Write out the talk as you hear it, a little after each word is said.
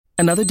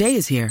Another day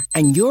is here,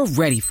 and you're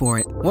ready for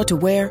it. What to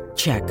wear?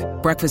 Check.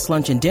 Breakfast,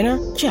 lunch, and dinner?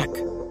 Check.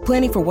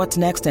 Planning for what's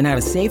next and how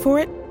to save for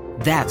it?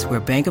 That's where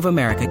Bank of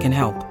America can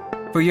help.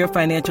 For your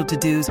financial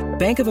to-dos,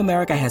 Bank of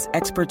America has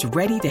experts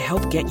ready to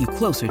help get you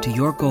closer to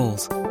your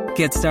goals.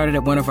 Get started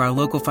at one of our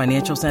local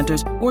financial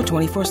centers or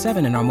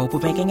 24/7 in our mobile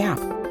banking app.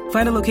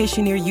 Find a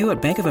location near you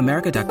at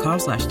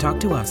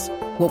bankofamerica.com/talktous.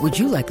 What would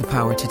you like the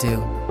power to do?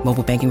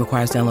 Mobile banking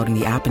requires downloading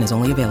the app and is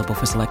only available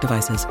for select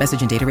devices.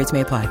 Message and data rates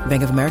may apply.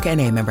 Bank of America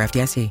N.A., member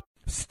FDIC.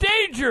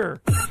 Stager!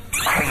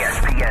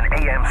 KSPN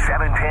AM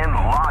 710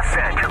 Los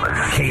Angeles.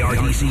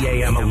 KRDC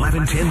AM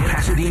 1110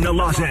 Pasadena,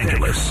 Los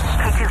Angeles.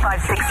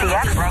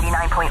 K256CX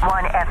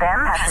 99.1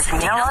 FM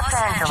Pasadena, Los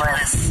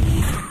Angeles.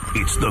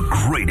 It's the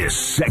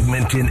greatest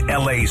segment in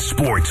LA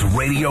sports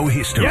radio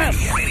history.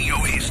 Yes. Radio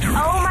history.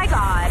 Oh my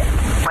God.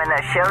 When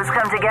the shows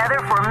come together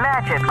for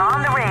magic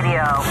on the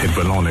radio. It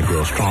will only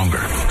grow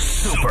stronger.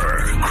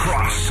 Super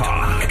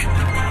Crosstalk.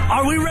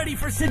 Are we ready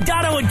for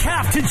Sedano and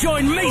Kap to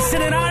join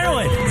Mason and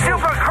Ireland?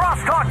 Super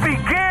Crosstalk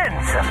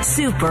begins.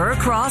 Super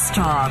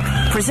Crosstalk,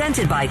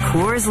 presented by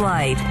Coors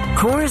Light.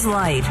 Coors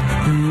Light,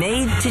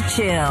 made to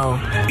chill.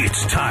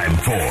 It's time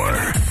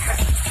for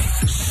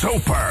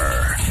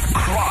Super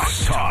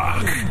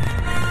Crosstalk.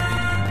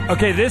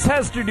 Okay, this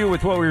has to do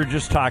with what we were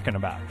just talking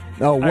about.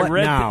 Oh, what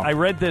now? I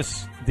read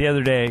this the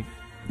other day.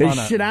 Is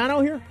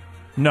Sedano here?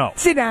 No.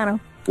 Sedano.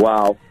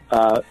 Wow.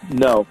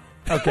 No.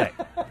 Okay.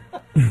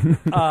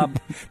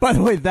 By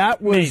the way,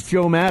 that was Nate,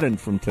 Joe Madden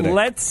from today.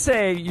 Let's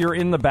say you're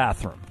in the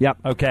bathroom. Yep.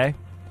 Okay?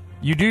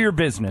 You do your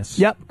business.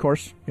 Yep, of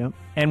course. Yep.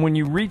 And when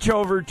you reach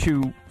over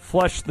to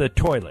flush the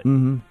toilet,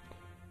 you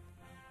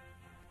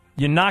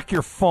knock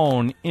your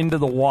phone into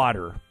the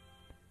water.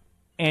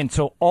 And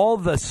so all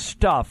the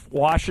stuff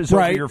washes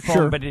over your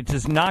phone, but it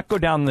does not go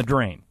down the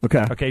drain.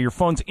 Okay. Okay, your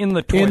phone's in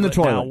the toilet. In the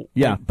toilet, now,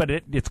 yeah. But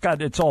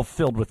it's all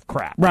filled with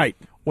crap. Right.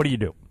 What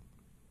do?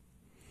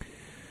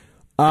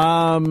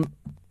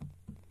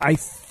 I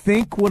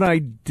think what I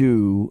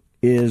do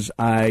is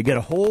I get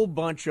a whole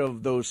bunch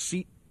of those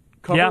seat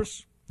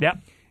covers. Yep.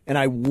 And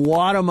I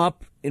wad them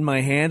up in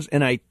my hands,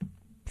 and I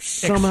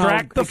somehow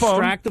extract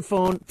the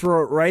phone,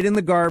 throw it right in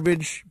the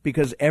garbage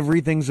because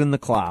everything's in the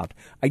cloud.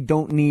 I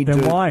don't need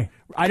Then why?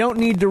 I don't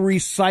need to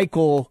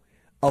recycle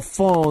a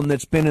phone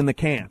that's been in the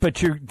can. But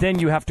then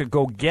you have to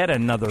go get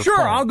another phone.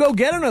 Sure, I'll go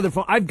get another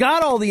phone. I've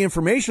got all the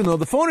information, though.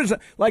 The phone is,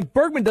 like,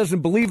 Bergman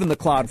doesn't believe in the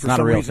cloud for not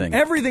some a real reason. thing.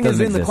 Everything Doesn't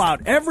is in the exist.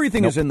 cloud.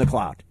 Everything is in the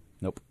cloud.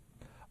 Nope.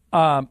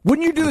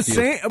 Wouldn't you do the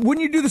same?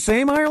 Wouldn't you do the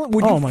same, Ireland?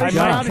 Would you my fish it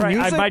God. out and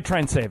use I it? might try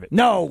and save it.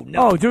 No.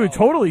 Oh, dude,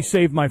 totally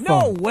saved my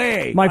phone. No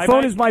way. My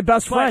phone is my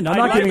best friend. I'm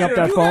not giving up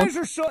that you phone. Guys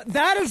are so,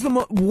 that is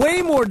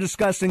way more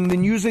disgusting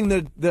than using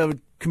the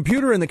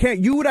computer in the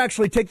can. You would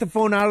actually take the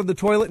phone out of the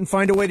toilet and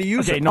find a way to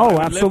use it. No,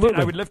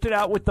 absolutely. I would lift it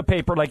out with the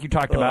paper like you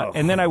talked about,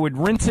 and then I would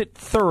rinse it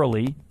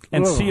thoroughly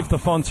and see if the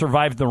phone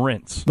survived the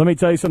rinse. Let me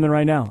tell you something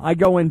right now. I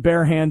go in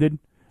barehanded,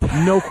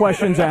 no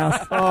questions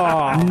asked.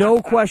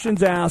 No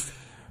questions asked.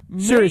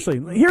 Seriously,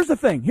 here's the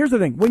thing.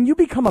 When you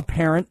become a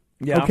parent,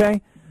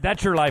 okay?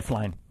 That's your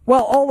lifeline.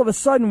 Well, all of a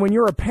sudden, when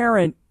you're a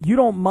parent, you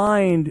don't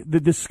mind the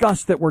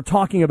disgust that we're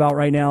talking about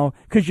right now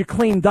because you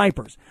clean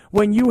diapers.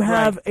 When you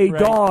have a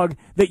dog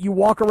that you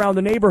walk around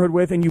the neighborhood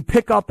with and you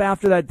pick up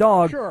after that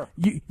dog,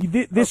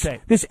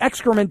 this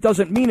excrement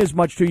doesn't mean as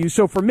much to you.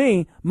 So for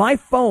me, my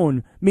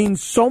phone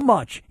means so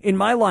much in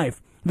my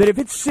life that if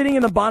it's sitting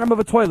in the bottom of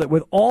a toilet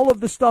with all of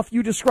the stuff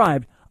you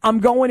described, I'm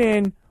going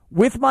in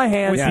with my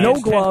hands,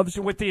 gloves.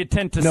 With the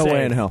intent to no save.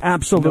 way in hell.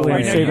 Absolutely,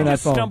 I'm saving that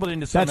phone. Stumbled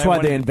into something That's why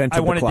they invented I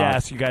wanted the to cloud.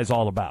 ask you guys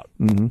all about.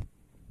 Mm-hmm.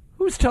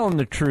 Who's telling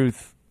the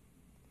truth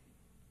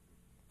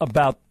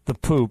about the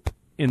poop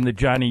in the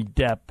Johnny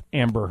Depp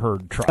Amber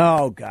Heard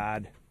trial? Oh,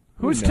 God.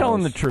 Who's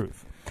telling the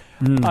truth?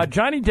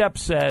 Johnny Depp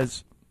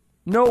says,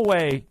 no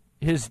way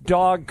his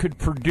dog could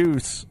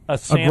produce a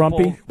sample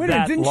grumpy? Wait a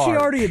minute, didn't she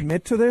already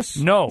admit to this?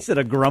 No. He said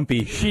a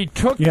grumpy. She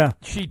took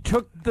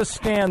the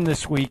stand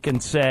this week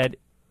and said,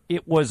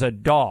 it was a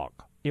dog.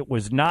 It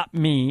was not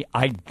me.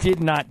 I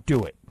did not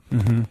do it.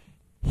 Mm-hmm.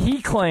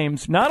 He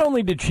claims not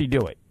only did she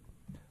do it,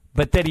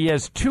 but that he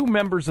has two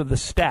members of the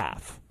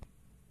staff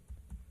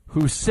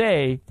who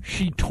say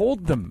she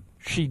told them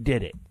she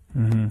did it.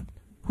 Mm-hmm.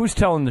 Who's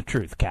telling the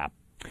truth, Cap?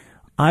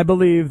 I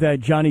believe that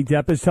Johnny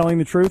Depp is telling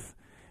the truth.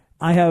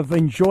 I have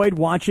enjoyed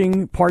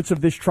watching parts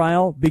of this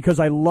trial because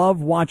I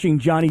love watching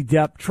Johnny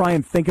Depp try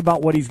and think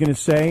about what he's going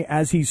to say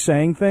as he's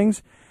saying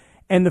things.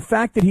 And the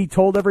fact that he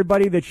told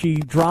everybody that she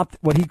dropped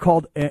what he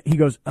called,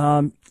 he's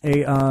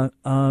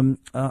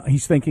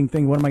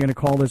thinking, what am I going to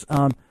call this?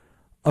 A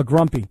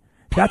grumpy.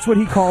 That's what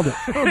he called it.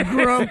 A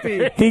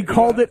grumpy. He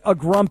called it a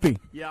grumpy.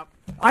 Yep.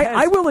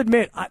 I will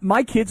admit,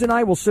 my kids and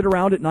I will sit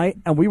around at night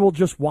and we will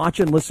just watch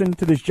and listen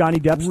to this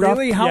Johnny Depp stuff.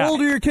 Really? How old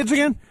are your kids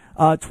again?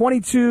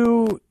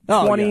 22,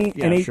 20,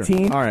 and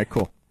 18. Sure. All right,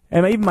 cool.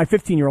 And even my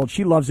 15-year-old,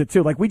 she loves it,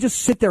 too. Like, we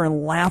just sit there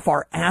and laugh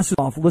our asses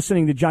off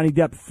listening to Johnny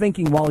Depp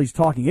thinking while he's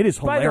talking. It is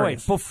hilarious. By the way,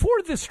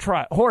 before this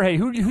trial, Jorge,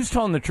 who's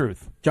telling the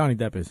truth? Johnny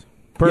Depp is.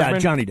 Yeah,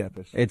 Johnny Depp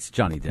is. It's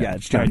Johnny Depp. Yeah,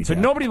 it's Johnny Depp. So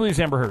nobody believes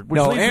Amber Heard. Which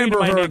no, leads me to Amber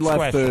my Heard next left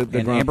question.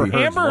 the grumpy.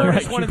 Amber Heard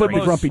is one of the put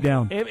the grumpy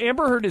down.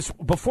 Amber Heard is,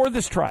 before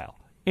this trial,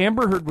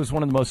 Amber Heard was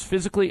one of the most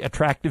physically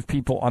attractive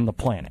people on the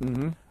planet.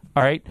 Mm-hmm.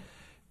 All right?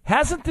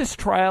 Hasn't this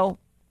trial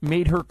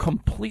made her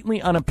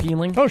completely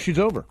unappealing? Oh, she's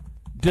over.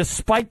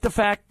 Despite the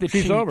fact that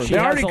she's over. She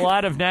has a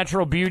lot of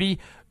natural beauty.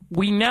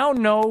 We now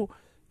know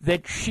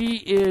that she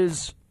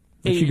is...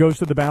 She goes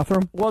to the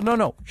bathroom? Well,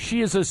 no.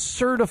 She is a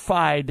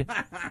certified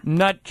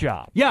nut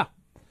job. Yeah.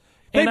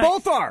 They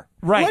both are.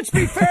 Right. Let's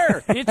be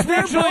fair. It's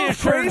mutually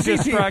assured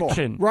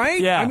destruction. People,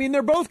 right? Yeah. I mean,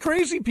 they're both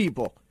crazy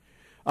people.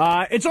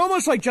 It's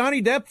almost like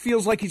Johnny Depp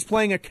feels like he's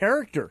playing a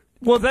character.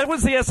 Well, that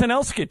was the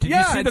SNL skit. Did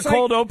you see the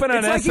cold open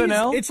on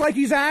SNL? It's like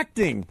he's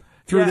acting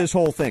through this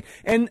whole thing.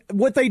 And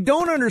what they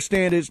don't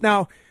understand is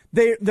now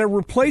they're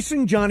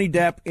replacing Johnny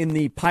Depp in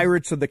the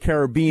Pirates of the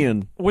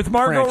Caribbean with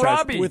Margot franchise,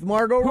 Robbie. With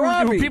Margot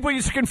Robbie. Who people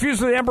used to confuse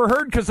with Amber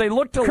Heard because they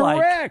looked alike.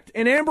 Correct.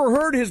 And Amber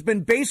Heard has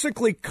been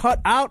basically cut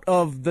out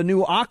of the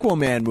new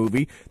Aquaman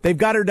movie. They've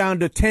got her down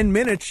to 10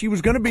 minutes. She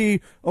was going to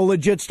be a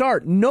legit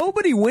star.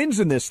 Nobody wins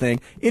in this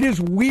thing. It is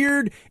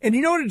weird. And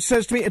you know what it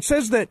says to me? It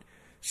says that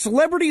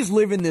celebrities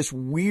live in this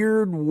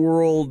weird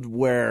world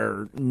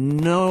where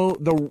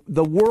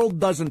the world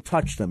doesn't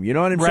touch them. You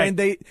know what I'm saying?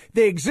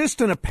 They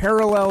exist in a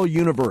parallel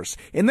universe,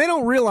 and they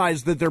don't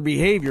realize that their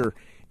behavior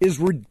is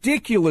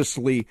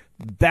ridiculously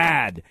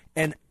bad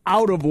and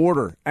out of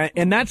order.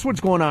 And that's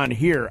what's going on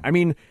here. I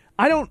mean,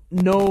 I don't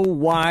know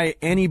why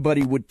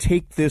anybody would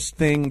take this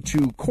thing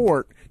to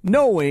court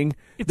knowing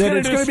that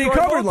it's going to be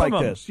covered like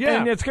this. Yeah.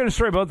 And it's going to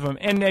destroy both of them.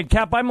 And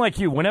Cap, I'm like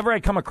you. Whenever I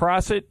come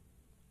across it,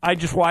 I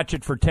just watch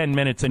it for 10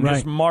 minutes and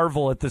just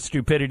marvel at the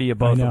stupidity of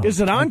both of them. Is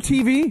it on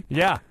TV?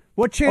 Yeah.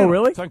 What channel? Oh,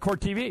 really? It's on Court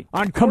TV.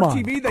 On Court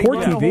TV? They Court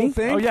run TV? the whole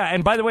thing? Oh, yeah.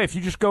 And by the way, if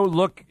you just go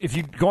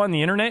on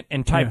the internet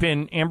and type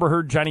in Amber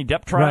Heard Johnny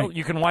Depp trial,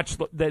 you can watch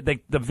the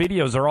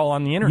videos are all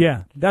on the internet.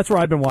 Yeah, that's where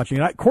I've been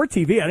watching it. Court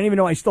TV, I didn't even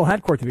know I still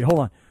had Court TV. Hold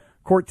on.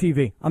 Court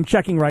TV. I'm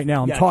checking right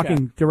now. I'm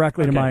talking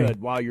directly to my...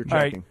 Good. While you're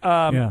checking.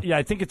 All right.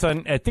 I think it's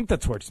on... I think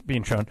that's where it's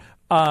being shown.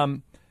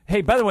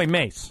 Hey, by the way,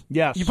 Mace.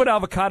 Yes. You put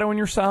avocado in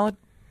your salad?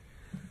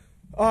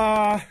 Careful.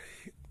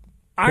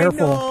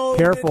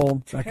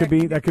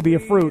 That could be a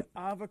fruit.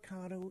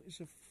 Avocado is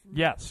a fruit.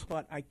 Yes.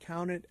 But I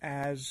count it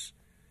as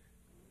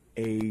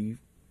a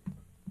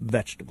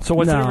vegetable. So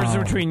what's the difference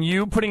between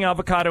you putting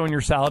avocado in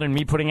your salad and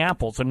me putting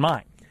apples in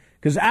mine?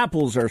 Because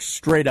apples are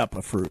straight up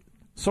a fruit.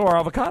 So are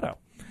avocado.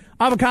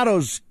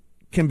 Avocados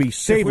can be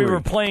savory. If we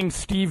were playing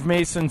Steve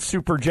Mason's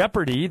Super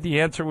Jeopardy, the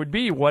answer would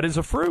be, what is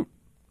a fruit?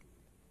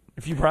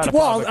 If you brought up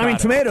avocado. I mean,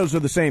 tomatoes are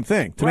the same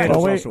thing.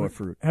 Tomatoes are also a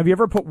fruit. Have you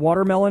ever put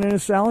watermelon in a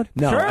salad?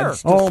 No. Sure.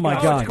 Oh, my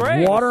God. It's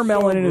great.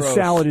 Watermelon in a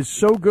salad is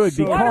so good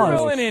because...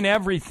 Watermelon in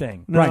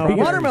everything. No, right,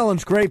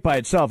 watermelon's great by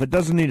itself. It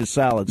doesn't need a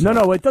salad.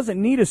 No, it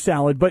doesn't need a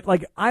salad, but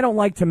I don't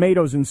like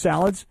tomatoes in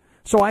salads,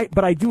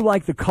 but I do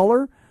like the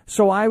color,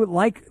 so I would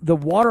like the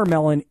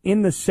watermelon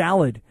in the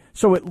salad.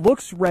 So it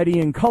looks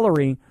reddy and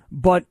colory,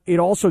 but it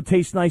also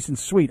tastes nice and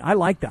sweet. I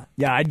like that.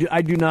 Yeah,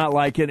 I do not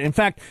like it. In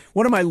fact,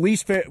 one of my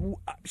least favorite...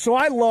 So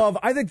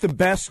I think the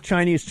best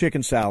Chinese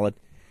chicken salad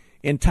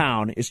in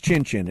town is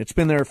Chin Chin. It's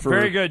been there for...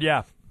 Very good,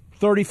 yeah.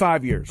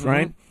 35 years,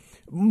 right?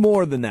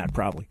 More than that,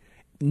 probably.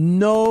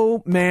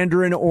 No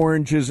mandarin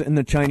oranges in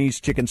the Chinese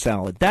chicken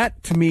salad.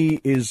 That, to me,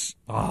 is...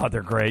 Oh,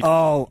 they're great.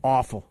 Oh,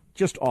 awful.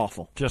 Just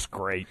awful. Just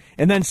great.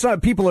 And then some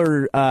people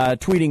are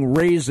tweeting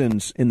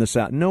raisins in the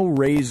salad. No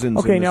raisins in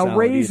the salad. Okay, now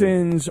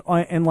raisins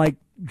and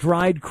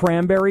dried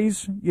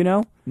cranberries, you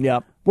know?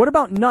 Yep. What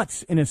about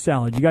nuts in a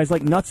salad? You guys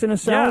like nuts in a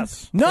salad?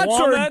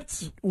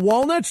 Yes.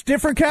 Walnuts,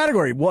 different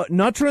category.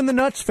 Nuts are in the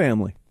nuts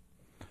family.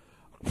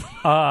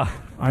 I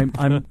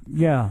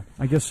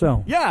guess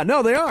so. Yeah,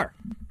 no, they are.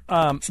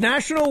 It's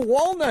National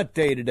Walnut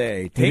Day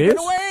today. Take it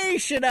away,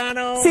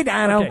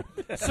 Sedano.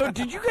 Okay. So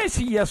did you guys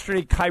see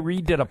yesterday Kyrie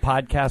did a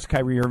podcast,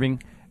 Kyrie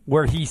Irving,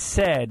 where he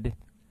said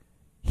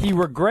he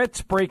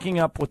regrets breaking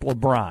up with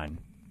LeBron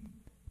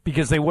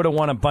because they would have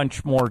won a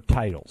bunch more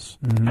titles.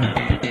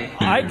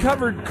 Mm-hmm. I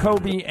covered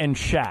Kobe and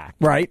Shaq.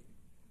 Right.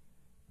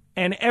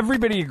 And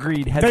everybody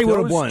agreed had they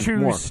those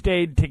two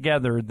stayed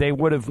together, they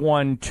would have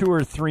won 2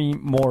 or 3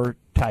 more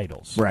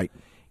titles. Right.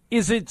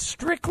 Is it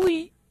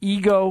strictly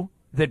ego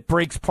that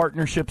breaks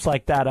partnerships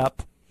like that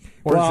up?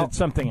 Or is it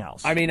something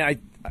else? I mean,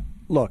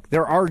 look,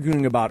 they're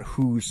arguing about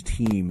whose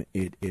team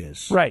it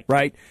is. Right.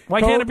 Right?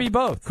 Why can't it be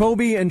both?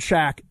 Kobe and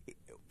Shaq,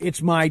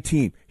 it's my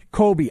team.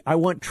 Kobe, I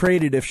want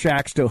traded if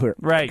Shaq's still here.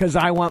 Right. Because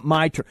I want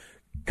my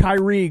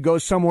Kyrie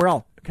goes somewhere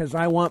else because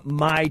I want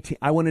my team.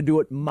 I want to do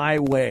it my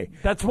way.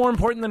 That's more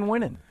important than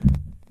winning.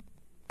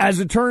 As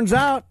it turns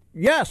out,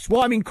 yes.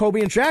 Well, I mean,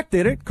 Kobe and Shaq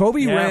did it.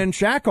 Kobe ran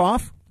Shaq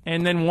off.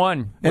 And then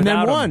won.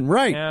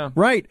 Right. Yeah.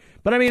 Right.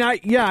 But I mean,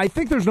 I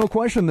think there's no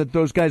question that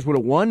those guys would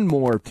have won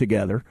more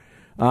together.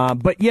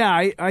 But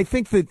yeah, I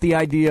think that the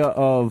idea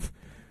of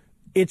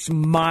it's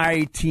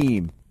my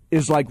team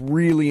is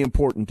really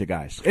important to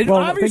guys. It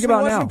obviously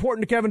wasn't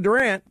important to Kevin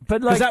Durant,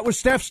 but because that was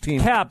Steph's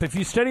team. Cap, if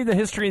you study the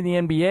history of the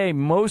NBA,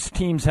 most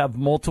teams have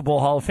multiple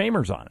Hall of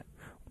Famers on it.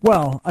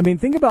 Well, I mean,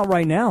 think about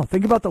right now.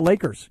 Think about the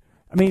Lakers.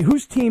 I mean,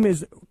 whose team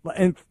is,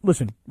 and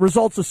listen,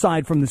 results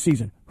aside from the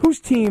season, whose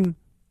team,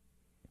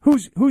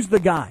 who's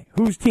the guy?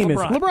 Whose team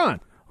LeBron. is it? LeBron.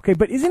 Okay,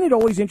 but isn't it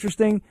always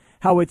interesting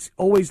how it's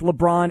always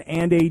LeBron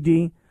and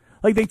AD?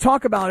 Like, they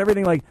talk about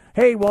everything like,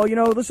 hey, well,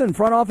 listen,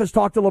 front office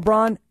talked to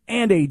LeBron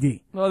and AD.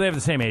 Well, they have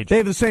the same agent. They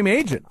have the same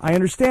agent. I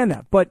understand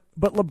that. But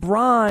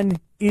LeBron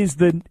is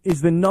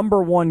the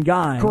number one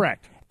guy.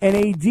 Correct. And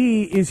AD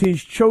is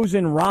his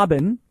chosen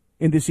Robin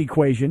in this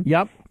equation.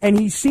 Yep. And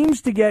he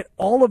seems to get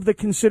all of the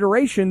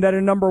consideration that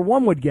a number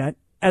one would get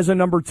as a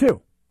number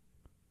two.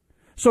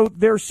 So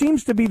there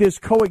seems to be this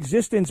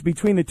coexistence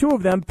between the two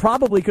of them,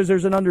 probably because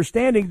there's an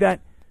understanding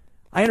that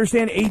I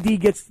understand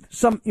AD gets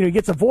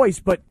gets a voice,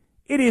 but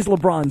it is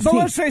LeBron's team. But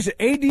let's face it,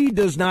 AD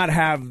does not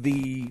have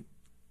the,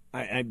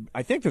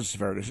 I think this is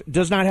fair,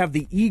 does not have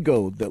the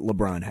ego that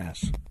LeBron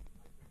has.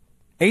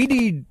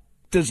 AD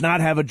does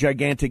not have a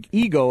gigantic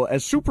ego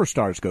as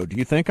superstars go. Do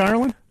you think,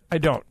 Ireland? I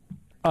don't.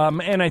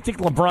 And I think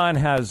LeBron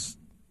has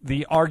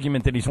the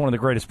argument that he's one of the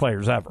greatest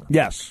players ever.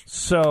 Yes.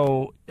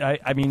 So,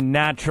 I mean,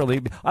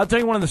 naturally, I'll tell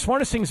you one of the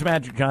smartest things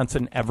Magic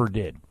Johnson ever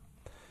did.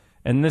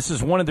 And this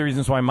is one of the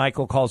reasons why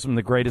Michael calls him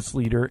the greatest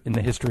leader in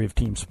the history of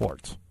team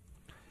sports.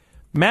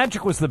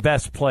 Magic was the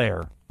best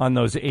player on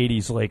those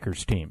 80s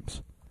Lakers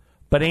teams.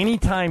 But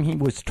anytime he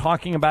was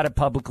talking about it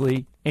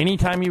publicly,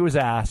 anytime he was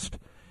asked,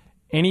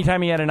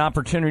 anytime he had an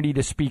opportunity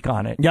to speak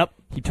on it,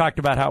 he talked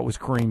about how it was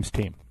Kareem's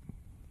team.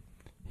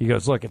 He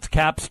goes, look, it's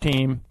Cap's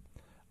team.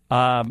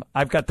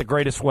 I've got the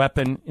greatest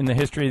weapon in the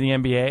history of the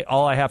NBA.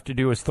 All I have to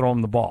do is throw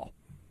him the ball.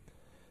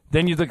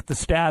 Then you look at the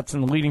stats,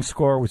 and the leading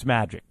scorer was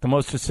Magic. The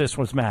most assists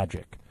was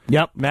Magic.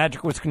 Yep.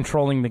 Magic was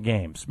controlling the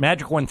games.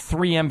 Magic won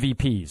 3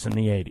 MVPs in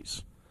the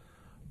 80s.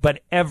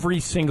 But every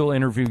single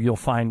interview you'll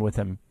find with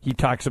him, he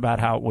talks about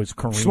how it was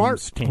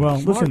Kareem's team. Well,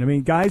 listen, I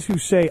mean, guys who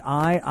say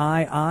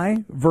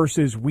I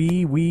versus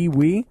we,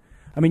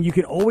 I mean, you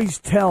can always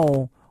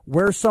tell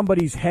where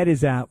somebody's head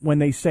is at when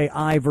they say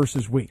I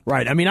versus we.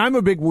 Right. I mean, I'm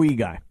a big we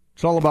guy.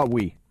 It's all about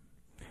we.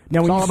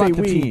 Now, when it's you all say about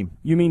the we, team.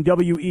 you mean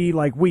W-E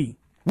like we?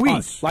 We.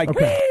 Us. Like,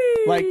 okay.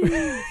 Like,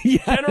 yeah.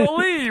 General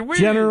Lee. We.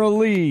 General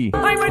Lee.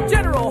 I'm a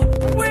general.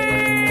 We.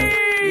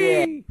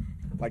 Yeah.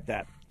 Like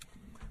that.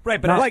 Right,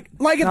 but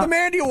like at the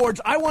Mandy Awards,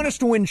 I want us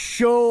to win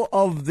Show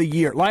of the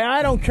Year. Like,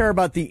 I don't care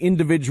about the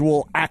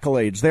individual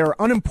accolades; they are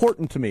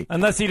unimportant to me.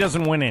 Unless he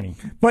doesn't win any.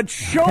 But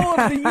Show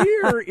of the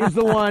Year is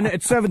the one at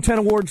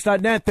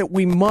 710awards.net that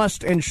we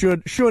must and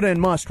should and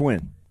must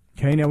win.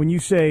 Okay, now when you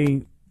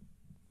say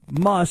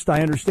must, I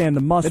understand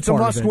the must. It's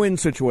part a of must-win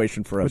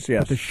situation for us.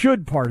 Yes. But the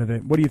should part of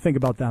it. What do you think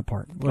about that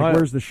part? Like,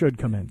 where's the should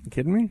come in? You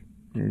kidding me?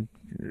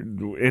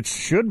 It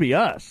should be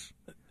us.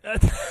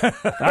 Isn't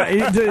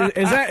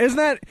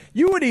that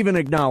you would even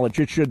acknowledge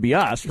it should be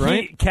us,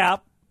 right?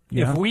 Cap,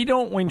 if we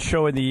don't win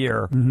Show of the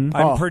Year,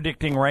 I'm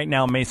predicting right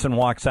now Mason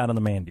walks out of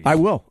the Mandy's. I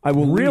will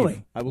really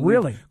leave. I will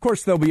really leave. Of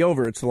course they'll be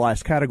over, it's the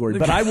last category,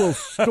 but I will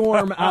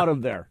storm out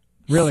of there.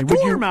 Really?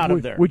 Storm out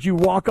of there. Would you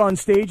walk on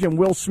stage and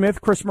Will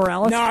Smith, Chris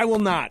Morales? No, I will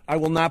not. I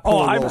will not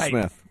pull Will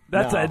Smith.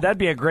 That'd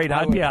be a great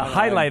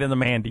highlight in the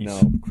Mandy's.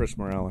 No, Chris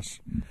Morales.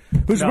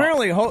 Who's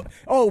really...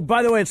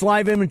 by the way, it's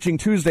Live Imaging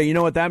Tuesday. You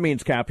know what that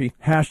means, Cappy?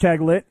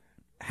 #lit.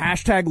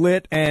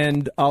 #lit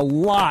and a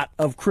lot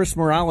of Chris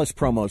Morales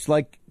promos.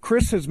 Like,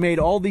 Chris has made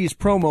all these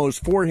promos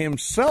for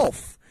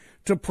himself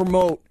to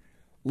promote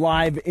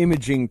Live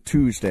Imaging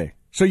Tuesday.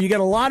 So you get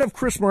a lot of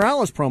Chris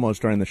Morales promos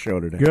during the show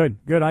today.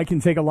 Good. I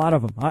can take a lot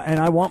of them, and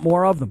I want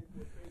more of them.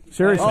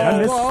 Seriously.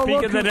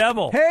 Speak of the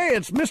devil. Hey,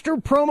 it's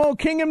Mr. Promo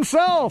King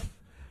himself.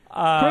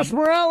 Chris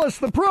Morales,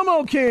 the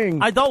Promo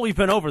King. I thought we've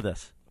been over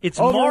this. It's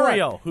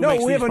Mario who makes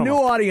these we have a new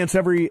audience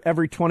every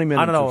 20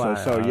 minutes. I don't know. Or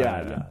so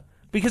yeah.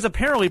 Because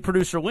apparently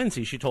producer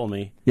Lindsay, she told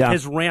me,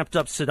 has ramped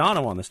up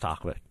Sedano on this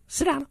topic.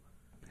 Sedano.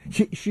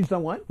 She's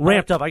done what?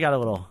 Ramped up. I got a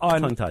little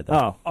tongue-tied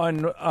there. On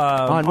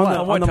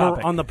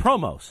the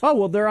promos. Oh,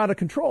 well, they're out of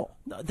control.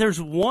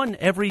 There's one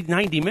every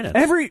 90 minutes.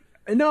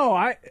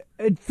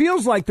 It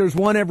feels like there's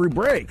one every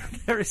break.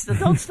 This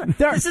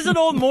is an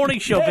old morning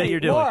show bit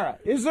you're doing. Laura,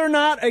 is there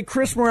not a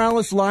Chris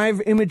Morales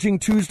Live Imaging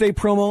Tuesday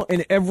promo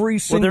in every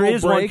single break? Well, there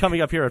is one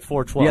coming up here at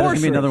 4:12. Yeah, there's going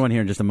to be another one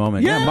here in just a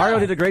moment. Yeah, Mario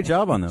did a great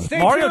job on those.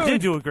 Mario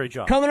did do a great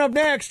job. Coming up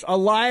next, a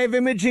Live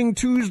Imaging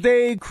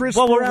Tuesday Chris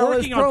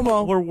Morales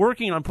promo. We're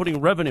working on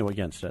putting revenue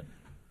against it.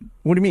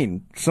 What do you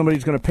mean?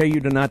 Somebody's going to pay you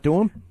to not do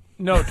them?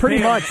 No,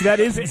 pretty much. That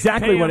is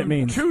exactly what it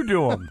means. To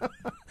do them.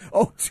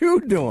 To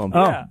do them.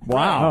 Oh, yeah.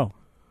 Wow.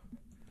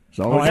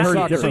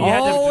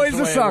 Always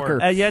a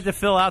sucker. You had to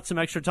fill out some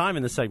extra time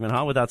in this segment,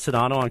 huh? Without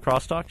Sedano on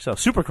Crosstalk? So,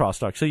 Super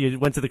Crosstalk. So you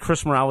went to the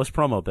Chris Morales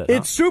promo bit.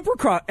 It's Super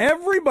Cross.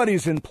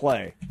 Everybody's in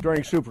play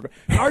during Super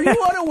Cross. Are you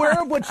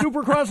unaware of what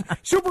Super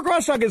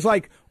Crosstalk is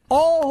like?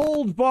 All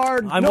holds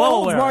barred. I'm no well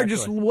holds aware, barred. actually.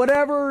 Just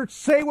whatever,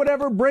 say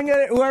whatever, bring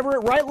it, whoever.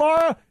 Right,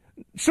 Laura?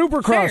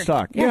 Super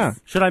Crosstalk. Yeah.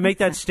 Should I make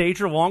that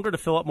stager longer to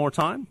fill up more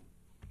time?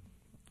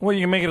 Well,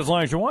 you can make it as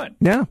long as you want.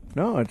 Yeah.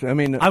 No,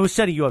 I was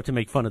setting you up to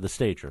make fun of the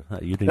stager.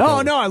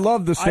 No, I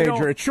love the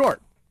stager. It's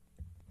short.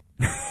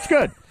 It's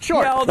good.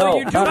 Sure. Yeah, although No,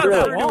 you do not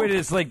refer really. to it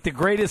as like the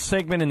greatest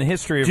segment in the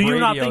history of Do you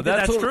radio. not think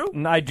that's true?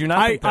 I do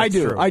not think that's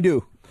true. I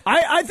do.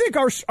 I think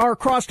our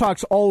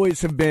crosstalks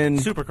always have been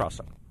Super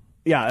Crosstalk.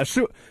 Yeah,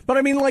 but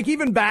I mean, like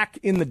even back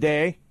in the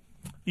day.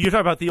 You're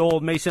talking about the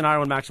old Mason,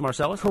 Ireland, Max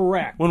Marcellus?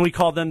 Correct. When we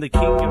called them the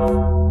king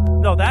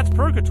of... No, that's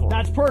Purgatory.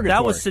 That's Purgatory.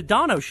 That was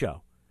Sedano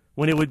show.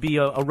 When it would be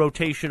a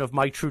rotation of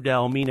Mike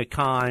Trudell, Mina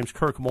Kimes,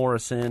 Kirk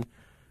Morrison.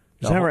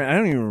 Is that right? I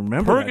don't even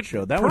remember that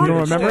show. That one You don't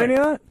didn't remember stick. any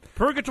of that?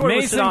 Purgatory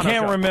Mason was Sedano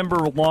can't show. remember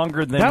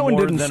longer than That one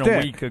more didn't than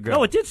stick. a week ago.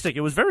 No, it did stick.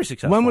 It was very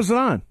successful. When was it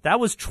on? That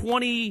was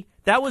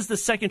That was the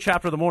second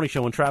chapter of the morning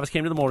show. When Travis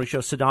came to the morning show,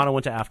 Sedano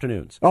went to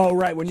afternoons. Oh,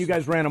 right, when you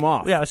guys ran them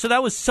off. Yeah, so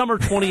that was summer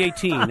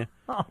 2018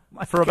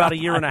 for about a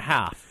year and a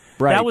half.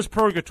 Right. That was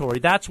Purgatory.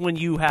 That's when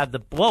you had the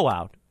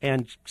blowout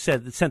and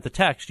sent the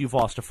text, "You've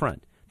lost a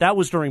friend." That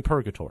was during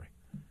Purgatory.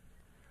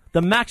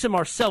 The Max and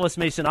Marcellus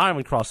Mason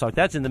Ireland crosstalk,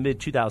 that's in the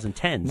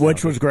mid-2010s.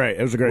 Which was great.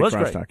 It was a great Was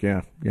crosstalk.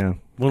 great. Yeah.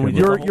 When we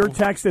did Your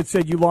text that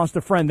said you lost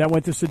a friend, that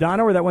went to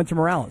Sedano or that went to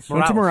Morales?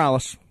 Went to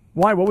Morales.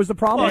 Why? What was the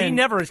problem? Well, he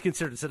never has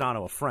considered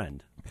Sedano a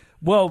friend.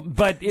 Well,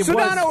 but it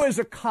Sedano was... is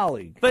a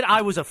colleague. But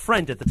I was a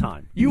friend at the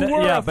time. You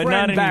were yeah, a but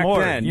friend not back anymore.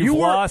 then. You've You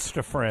were, lost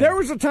a friend. There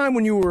was a time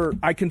when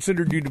I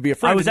considered you to be a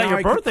friend. I was at Now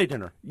your birthday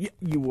dinner.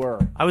 You were.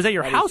 I was at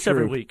your That house is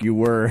every true. week. You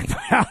were at the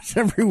house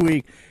every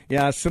week.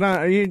 Yeah,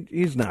 Sedano,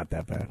 he's not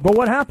that bad. But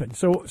what happened?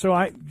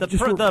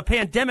 The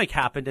pandemic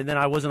happened, and then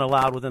I wasn't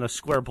allowed within a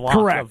square block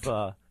Correct.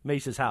 of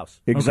Mace's house.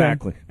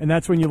 Exactly. Okay. And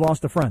that's when you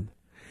lost a friend.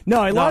 No,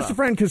 I lost a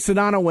friend because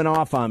Sedano went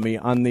off on me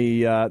on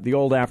the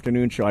old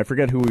afternoon show. I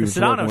forget who he was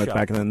Sedano working with show.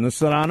 back then. The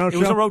Sedano show?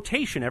 It was a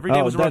rotation. Every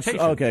day was a rotation.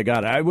 Okay,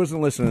 got it. I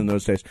wasn't listening in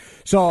those days.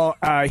 So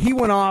he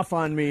went off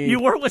on me. You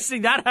were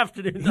listening that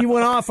afternoon. He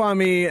went off on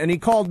me, and he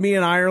called me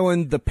in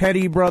Ireland the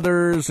Petty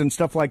Brothers and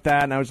stuff like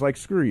that, and I was like,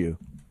 screw you.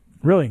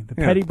 Really? The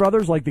Petty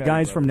Brothers, like the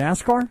guys from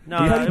NASCAR?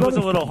 No, The Petty it was Brothers?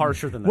 a little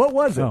harsher than that. What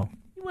was it? Oh.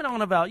 He went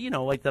on about,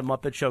 like the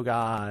Muppet Show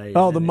guys.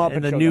 Oh, the and- Muppet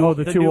and the Show new, guys. Oh,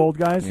 the two old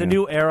guys? The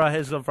new era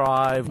has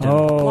arrived.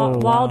 Oh,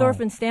 Waldorf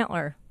and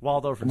Stantler.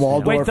 Waldorf and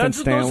Waldorf. Wait, and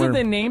those are Stantler.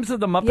 the names of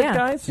the Muppet Yeah.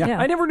 guys? Yeah.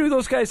 I never knew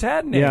those guys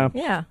had names. Yeah.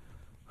 Yeah.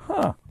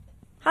 Huh.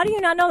 How do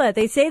you not know that?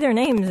 They say their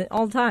names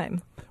all the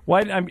time.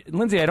 Why,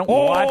 Lindsay, I don't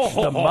watch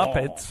the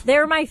Muppets.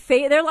 They're my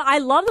favorite. I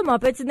love the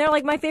Muppets, and they're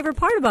like my favorite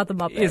part about the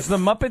Muppets. Is the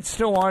Muppets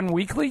still on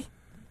weekly?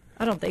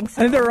 I don't think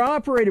so. And they're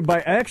operated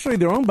by, actually,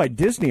 they're owned by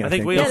Disney, I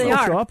think. we They also- still Yeah,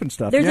 they show are. up and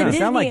stuff. There's a yeah. You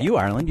sound like Disney- you,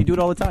 Ireland. You do it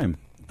all the time.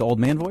 The old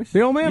man voice?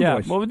 The old man Yeah,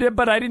 voice. well,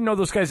 but I didn't know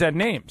those guys had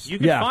names. You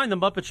can Yeah. find the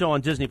Muppet Show on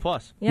Disney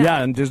Plus.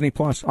 Yeah, and Disney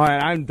Plus. All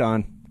right, I'm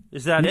done.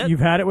 Is that it? You've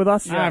had it with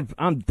us?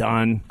 I'm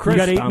done. You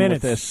got 8 Done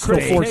minutes. with this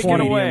Chris, steak, take it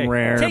medium away.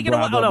 rare, Take it blah,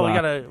 away. blah, Oh,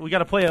 no, blah. we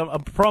gotta play a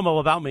promo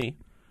about me.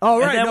 Oh,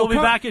 right. And then no, we'll be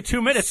come- back in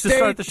 2 minutes to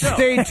start the show.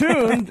 Stay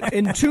tuned.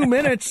 In 2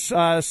 minutes,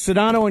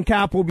 Sedano and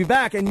Cap will be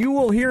back, and you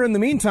will hear in the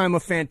meantime a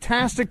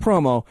fantastic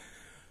promo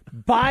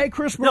by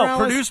Chris Morales.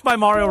 No, produced by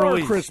Mario for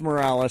Ruiz. Chris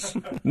Morales.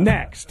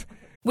 Next.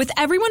 With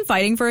everyone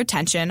fighting for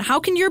attention, how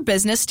can your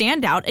business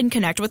stand out and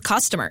connect with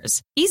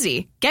customers?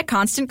 Easy. Get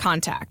Constant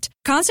Contact.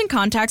 Constant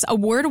Contact's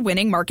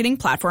award-winning marketing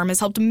platform has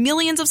helped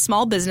millions of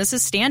small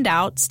businesses stand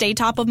out, stay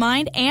top of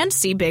mind, and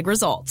see big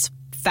results.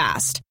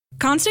 Fast.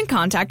 Constant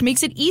Contact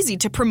makes it easy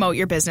to promote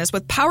your business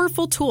with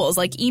powerful tools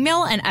like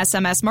email and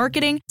SMS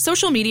marketing,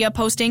 social media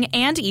posting,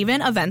 and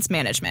even events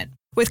management.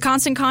 With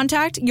Constant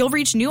Contact, you'll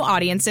reach new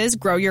audiences,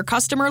 grow your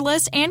customer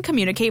list, and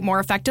communicate more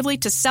effectively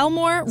to sell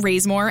more,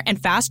 raise more,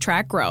 and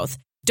fast-track growth.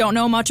 Don't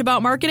know much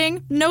about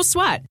marketing? No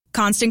sweat.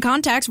 Constant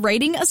Contact's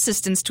writing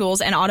assistance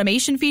tools and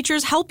automation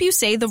features help you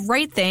say the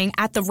right thing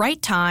at the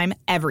right time,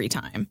 every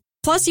time.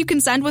 Plus, you can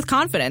send with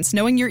confidence,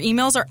 knowing your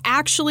emails are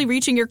actually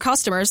reaching your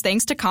customers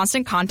thanks to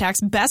Constant Contact's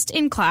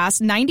best-in-class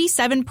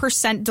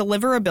 97%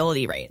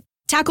 deliverability rate.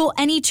 Tackle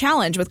any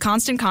challenge with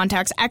Constant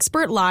Contact's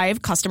expert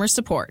live customer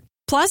support.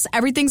 Plus,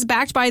 everything's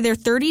backed by their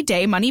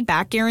 30-day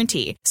money-back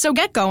guarantee. So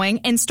get going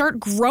and start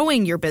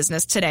growing your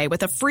business today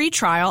with a free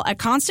trial at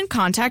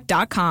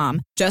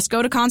ConstantContact.com. Just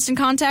go to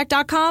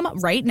ConstantContact.com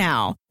right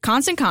now.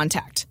 Constant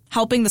Contact,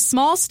 helping the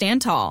small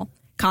stand tall.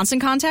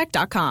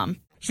 ConstantContact.com.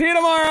 See you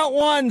tomorrow at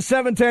 1,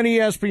 710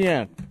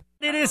 ESPN.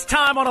 It is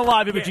time on a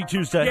live Imaging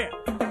Tuesday.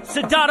 Yeah.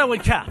 Sedano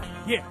and Cap.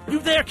 Yeah. You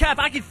there, Cap?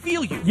 I can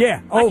feel you.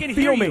 Yeah. I Oh, can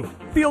feel hear me. you.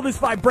 Feel this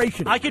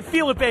vibration. I can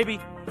feel it, baby.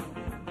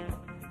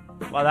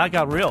 Wow, that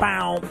got real.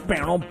 Bow,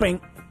 bow,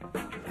 bing.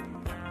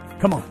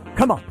 Come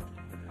on.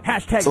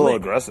 Hashtag It's a little lit.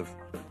 aggressive.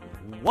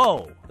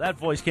 Whoa, that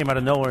voice came out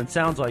of nowhere and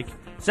sounds like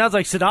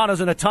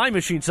Sedano's in a time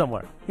machine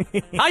somewhere.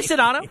 Hi,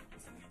 Sedano.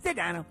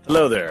 Sedano.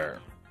 Hello there,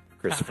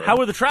 Christopher. How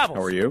were the travels?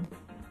 How are you?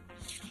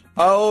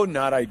 Oh,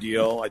 not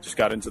ideal. I just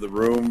got into the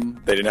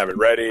room. They didn't have it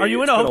ready. Are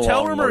you in It's a been hotel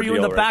long room or are you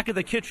in the ordeal, back of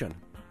the kitchen?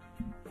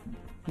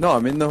 No,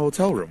 I'm in the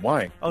hotel room.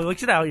 Why? Oh,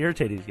 look at how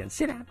irritated he's getting.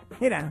 Sit down.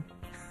 Sit down.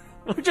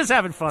 We're just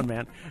having fun,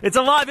 man. It's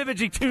a live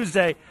Imaging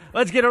Tuesday.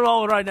 Let's get it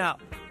rolling right now.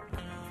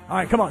 All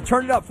right, come on.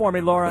 Turn it up for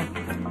me, Laura.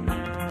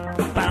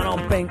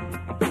 Bow, bing.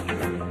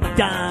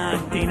 Da,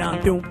 dee, da,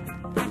 doom.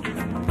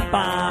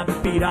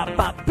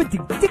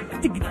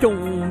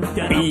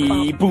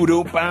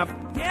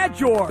 Yeah,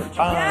 George.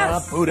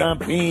 Yes.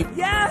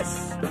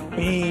 Yes.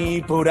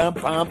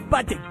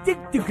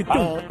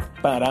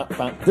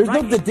 There's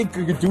no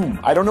the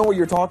I don't know what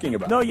you're talking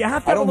about. No, you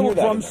have to have a little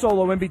drum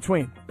solo in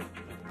between.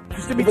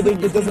 Just in between.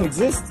 But it doesn't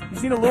exist.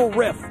 You need a little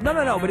riff.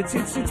 No, but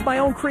it's my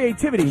own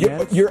creativity,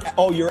 man.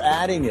 You're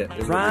adding it.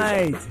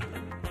 Right.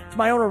 It's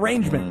my own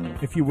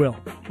arrangement, if you will.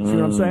 See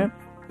what I'm saying?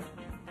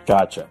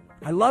 Gotcha.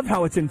 I love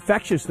how it's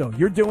infectious, though.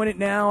 You're doing it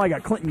now. I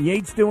got Clinton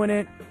Yates doing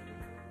it.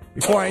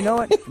 Before I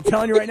know it, I'm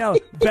telling you right now,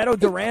 Beto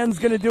Duran's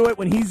going to do it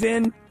when he's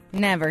in.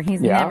 Never. He's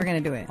never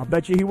going to do it. I'll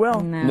bet you he will.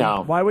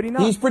 No. Why would he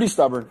not? He's pretty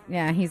stubborn.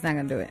 Yeah, he's not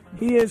going to do it.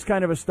 He is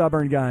kind of a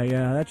stubborn guy.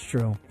 Yeah, that's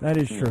true. That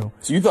is true.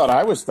 So you thought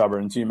I was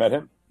stubborn until you met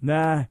him?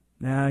 Nah.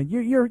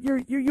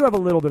 You have a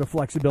little bit of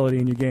flexibility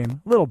in your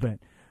game. A little bit.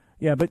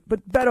 Yeah, but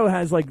Beto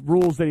has, like,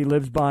 rules that he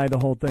lives by, the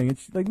whole thing.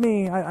 It's like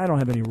me, I don't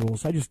have any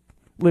rules. I just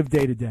live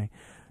day to day.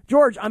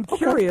 George, I'm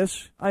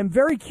curious. I'm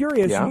very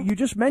curious. Yeah? You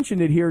just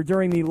mentioned it here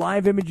during the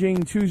Live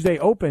Imaging Tuesday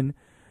Open.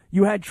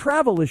 You had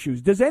travel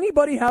issues. Does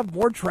anybody have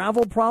more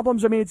travel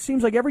problems? I mean, it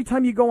seems like every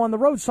time you go on the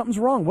road, something's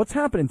wrong. What's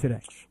happening today?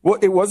 Well,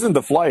 it wasn't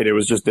the flight. It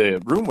was just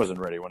the room wasn't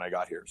ready when I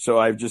got here. So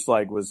I just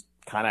was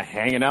kind of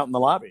hanging out in the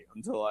lobby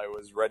until I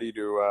was ready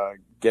to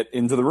get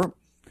into the room.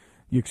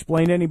 You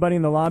explain to anybody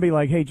in the lobby,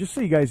 like, hey, just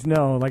so you guys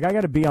know, like, I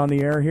got to be on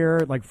the air here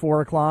at like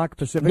 4 o'clock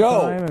Pacific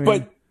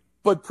time.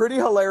 But pretty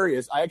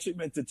hilarious. I actually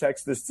meant to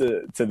text this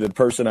to the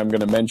person I'm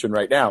going to mention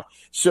right now.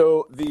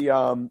 So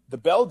the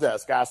bell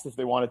desk asked if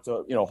they wanted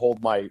to,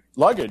 hold my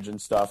luggage and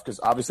stuff,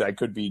 because obviously I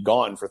could be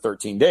gone for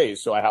 13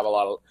 days. So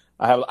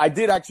I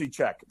did actually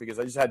check because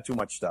I just had too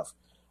much stuff.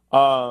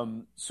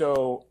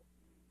 So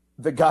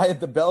the guy at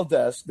the bell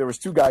desk, there was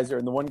two guys there,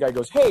 and the one guy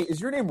goes, "Hey, is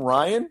your name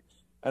Ryan?"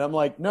 And I'm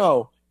like,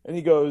 "No." And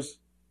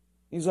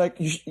he's like,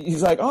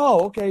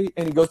 "Oh, okay."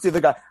 And he goes to the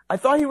other guy, "I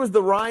thought he was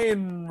the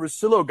Ryan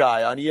Russillo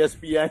guy on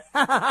ESPN."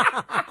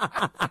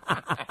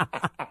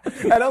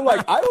 And I'm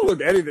like, I don't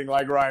look anything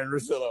like Ryan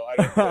Russillo. I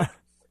don't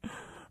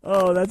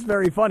Oh, that's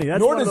very funny.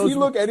 Nor does he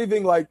look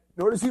anything like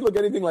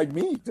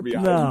me, to be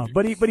honest. No,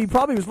 but he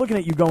probably was looking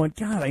at you going,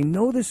 God, I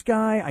know this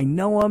guy. I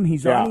know him.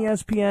 He's on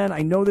ESPN.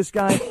 I know this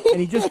guy. And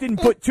he just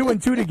didn't put two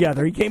and two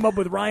together. He came up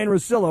with Ryan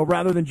Russillo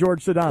rather than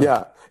George Sedano.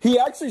 Yeah. He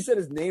actually said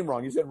his name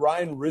wrong. He said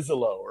Ryan Rizzo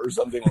or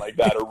something like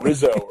that, or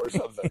Rizzo or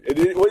something. It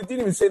didn't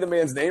even say the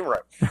man's name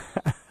right.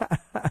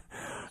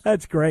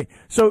 That's great.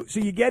 So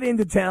you get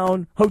into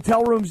town,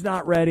 hotel room's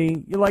not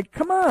ready. You're like,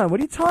 come on,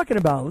 what are you talking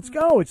about? Let's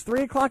go. It's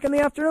 3 o'clock in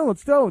the afternoon.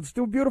 Let's go. Let's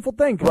do a beautiful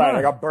thing. Come on.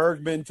 I got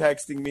Bergman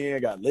texting me. I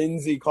got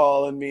Lindsay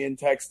calling me and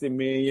texting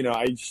me.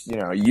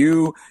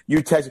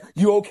 You text,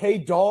 "You okay,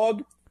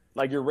 dog?"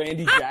 Like you're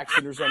Randy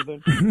Jackson or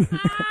something.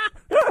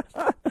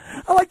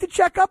 I like to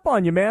check up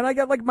on you, man. I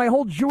got like my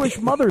whole Jewish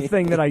mother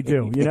thing that I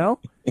do,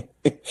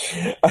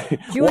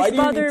 Jewish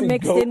mother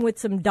mixed in with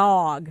some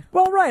dog.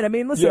 Well, right. I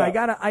mean, listen,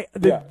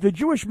 the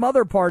Jewish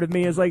mother part of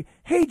me is like,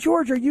 hey,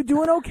 George, are you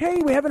doing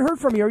okay? We haven't heard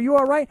from you. Are you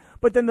all right?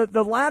 But then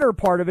the latter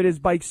part of it is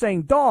by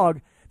saying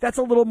dog, that's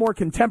a little more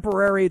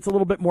contemporary. It's a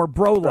little bit more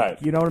bro-like.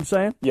 Right. You know what I'm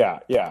saying? Yeah.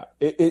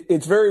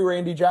 It's very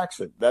Randy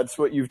Jackson. That's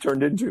what you've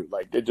turned into.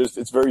 Like,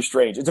 it's very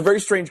strange. It's a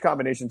very strange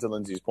combination to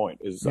Lindsay's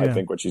point, I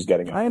think, what she's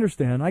getting at. I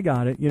understand. I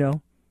got it,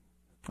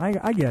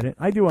 I get it.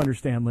 I do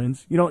understand,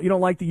 Linz. You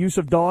don't like the use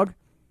of dog?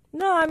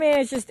 No, I mean,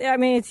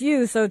 it's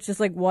you, so it's just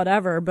like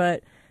whatever,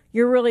 but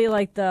you're really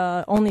like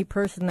the only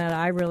person that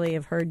I really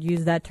have heard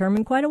use that term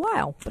in quite a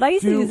while. But I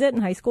used to use it in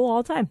high school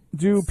all the time.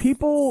 Do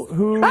people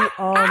who...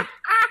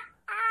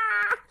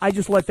 I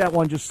just let that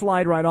one just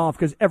slide right off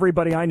because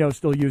everybody I know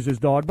still uses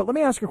dog. But let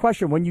me ask you a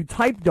question. When you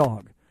type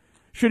dog,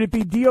 should it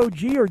be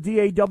D-O-G or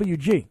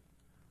D-A-W-G?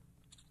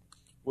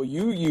 Well,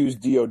 you use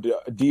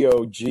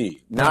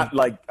D-O-G, not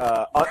like,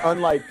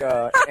 unlike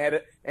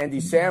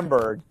Andy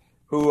Samberg,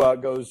 who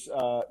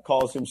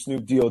calls him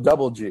Snoop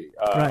D-O-double-G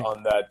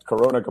on that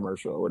Corona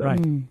commercial or whatever.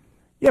 Right.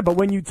 Yeah, but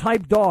when you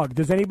type dog,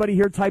 does anybody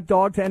here type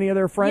dog to any of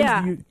their friends?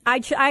 Yeah,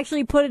 I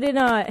actually put it in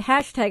a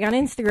hashtag on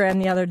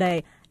Instagram the other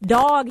day.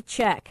 Dog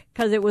check,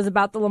 because it was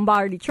about the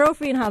Lombardi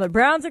Trophy and how the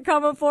Browns are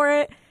coming for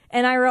it.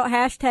 And I wrote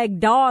hashtag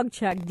dog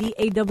check,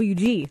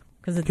 D-A-W-G,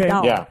 because it's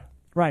dog. Yeah.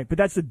 Right, but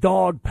that's a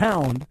dog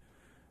pound.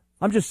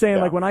 I'm just saying,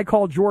 like, when I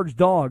call George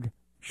dog,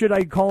 should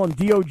I call him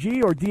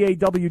D-O-G or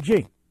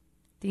D-A-W-G?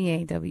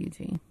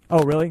 D-A-W-G.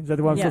 Oh, really? Is that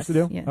what I'm supposed to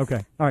do? Yes.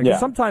 Okay. All right. Yeah.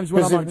 Sometimes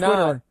when I'm on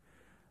Twitter,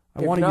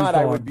 I want to use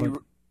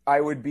dog. I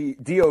would be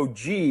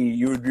D-O-G,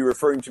 you would be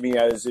referring to me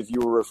as if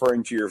you were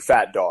referring to your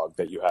fat dog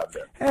that you have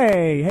there.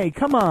 Hey,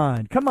 come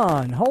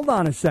on. Hold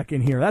on a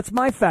second here. That's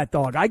my fat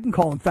dog. I can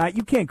call him fat.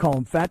 You can't call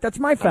him fat. That's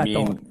my fat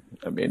dog.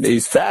 I mean,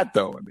 he's fat,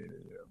 though. I mean,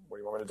 what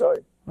do you want me to tell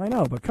you? I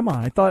know, but come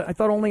on. I thought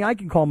only I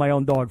can call my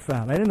own dog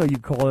fat. I didn't know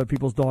you'd call other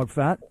people's dog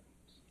fat.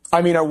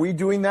 I mean, are we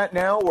doing that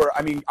now?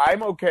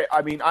 I'm okay.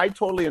 I mean, I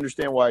totally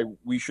understand why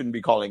we shouldn't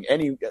be calling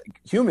any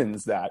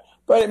humans that.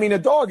 But, I mean, a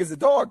dog is a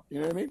dog. You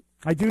know what I mean?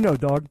 I do know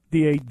dog,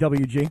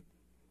 D-A-W-G.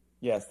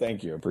 Yes,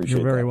 thank you. Appreciate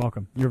it. You're very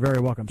welcome. You're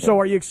very welcome. Yeah. So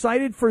are you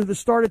excited for the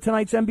start of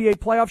tonight's NBA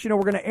playoffs? You know,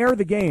 we're going to air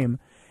the game,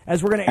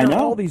 as we're going to air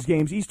all these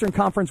games, Eastern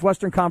Conference,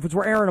 Western Conference.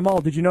 We're airing them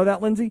all. Did you know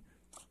that, Lindsay?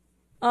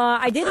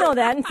 I did know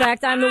that. In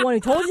fact, I'm the one who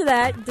told you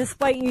that,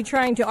 despite you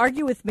trying to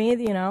argue with me,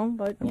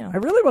 but. I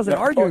really wasn't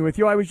arguing with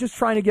you. I was just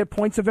trying to get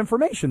points of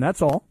information.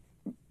 That's all.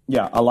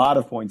 Yeah, a lot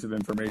of points of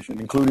information,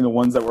 including the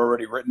ones that were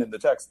already written in the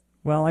text.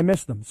 Well, I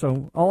missed them.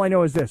 So all I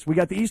know is this. We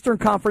got the Eastern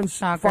Conference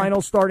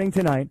Finals starting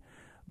tonight.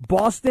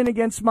 Boston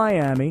against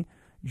Miami.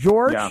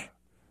 George,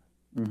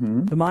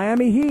 the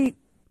Miami Heat.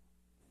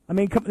 I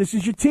mean, this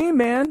is your team,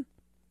 man.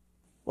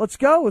 Let's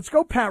go. Let's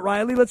go, Pat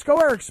Riley. Let's go,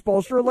 Eric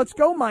Spoelstra. Let's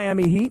go,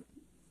 Miami Heat.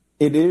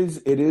 It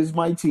is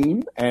my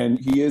team, and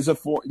he is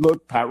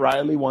look, Pat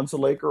Riley, once a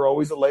Laker,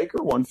 always a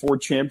Laker, won 4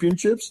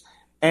 championships.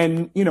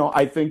 And,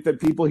 I think that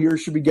people here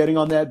should be getting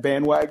on that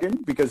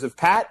bandwagon because of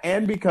Pat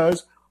and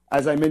because,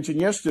 as I mentioned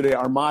yesterday,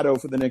 our motto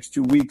for the next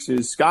 2 weeks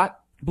is, Scott?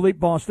 Bleep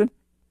Boston.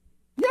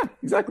 Yeah,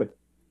 exactly.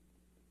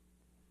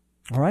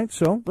 All right,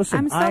 so listen.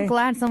 I'm so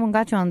glad someone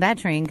got you on that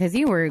train because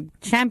you were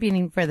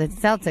championing for the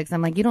Celtics.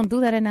 I'm like, you don't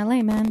do that in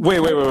LA, man. Wait.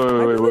 I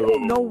really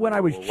don't know when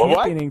I was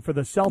championing for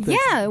the Celtics.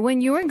 Yeah,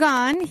 when you were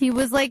gone, he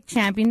was like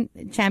championing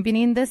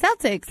the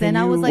Celtics, and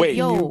I was like,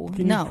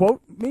 Can you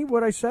quote me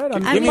what I said?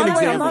 Give me an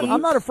example.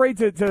 I'm not afraid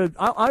to.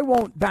 I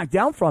won't back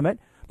down from it.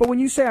 But when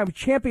you say I'm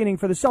championing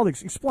for the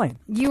Celtics, explain.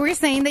 You were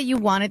saying that you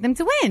wanted them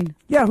to win.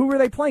 Yeah, who were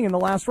they playing in the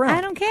last round? I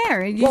don't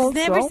care. You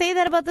never say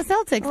that about the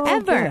Celtics,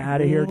 ever. Get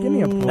out of here. Give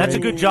me a break. That's a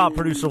good job,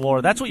 producer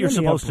Laura. That's what you're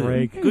supposed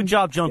to do. Good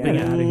job jumping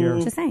out of here.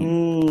 Just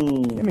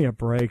saying. Give me a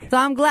break. So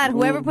I'm glad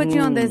whoever put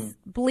you on this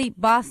bleep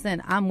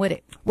Boston, I'm with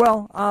it.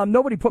 Well,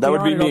 nobody put me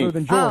on it other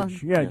than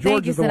George.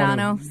 George is the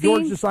one.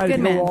 George decided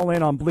to go all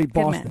in on bleep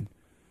Boston.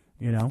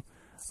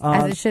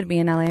 As it should be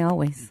in LA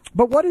always.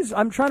 But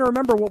I'm trying to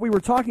remember what we were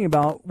talking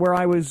about where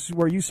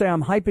you say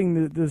I'm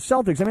hyping the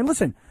Celtics. I mean,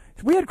 listen,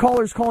 we had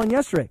callers calling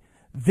yesterday.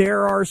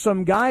 There are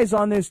some guys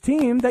on this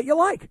team that you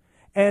like,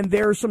 and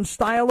there's some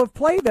style of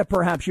play that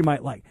perhaps you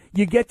might like.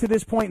 You get to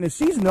this point in the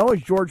season, though,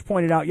 as George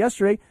pointed out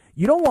yesterday,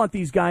 you don't want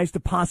these guys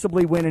to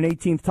possibly win an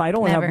 18th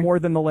title and have more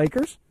than the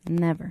Lakers.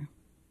 Never.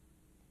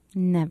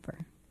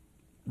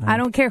 I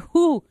don't care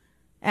who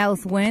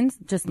else wins,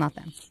 just not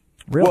them.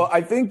 Really? Well,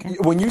 I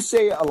think when you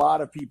say a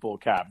lot of people,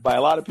 Cap, by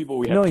a lot of people,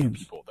 we have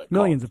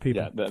millions of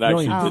people that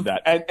actually did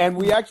that. And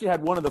we actually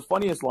had one of the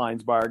funniest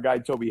lines by our guy,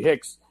 Toby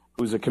Hicks,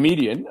 who's a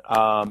comedian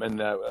and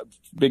a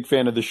big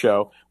fan of the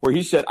show, where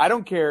he said, I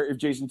don't care if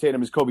Jason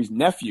Tatum is Kobe's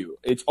nephew.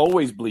 It's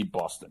always bleep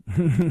Boston.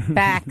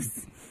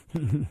 Facts.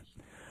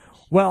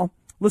 Well,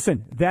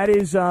 listen, that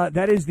is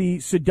the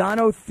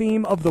Sedano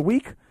theme of the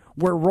week.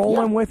 We're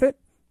rolling with it.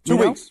 2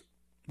 weeks.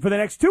 For the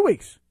next 2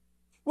 weeks.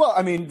 Well,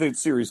 I mean, the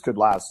series could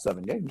last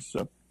 7 games.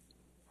 So,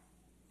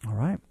 all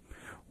right.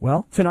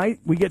 Well, tonight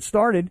we get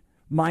started.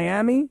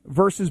 Miami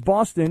versus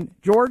Boston.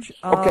 George,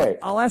 okay.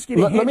 I'll ask you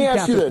to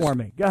handicap it for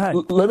me. Go ahead.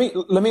 Let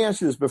me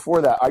ask you this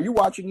before that. Are you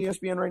watching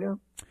ESPN right now?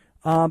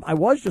 I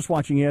was just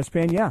watching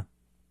ESPN, yeah.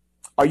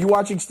 Are you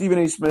watching Stephen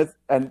A. Smith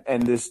and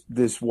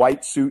this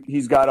white suit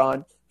he's got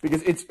on?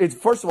 Because it's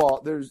first of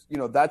all, there's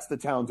that's the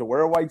town to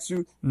wear a white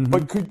suit. Mm-hmm.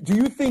 But do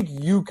you think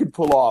you could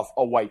pull off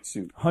a white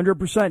suit?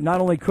 100%.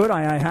 Not only could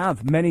I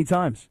have many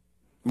times.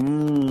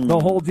 The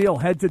whole deal,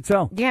 head to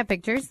toe. Do you have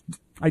pictures?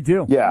 I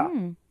do. Yeah.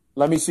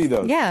 Let me see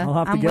those. Yeah,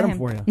 I'll have to get them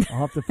for you.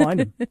 I'll have to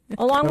find them.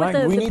 Along with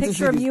the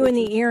picture of you in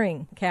the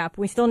earring, Cap.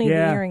 We still need the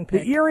earring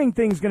pic. The earring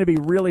thing's going to be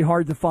really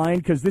hard to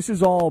find because this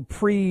is all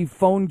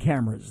pre-phone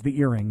cameras, the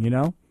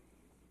earring,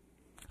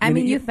 I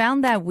mean, you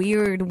found that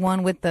weird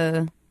one with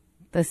the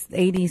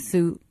 80s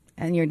suit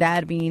and your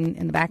dad being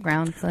in the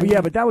background. So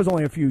yeah, but that was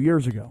only a few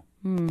years ago.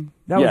 You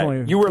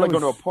were going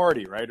to a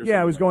party, right?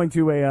 I was going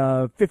to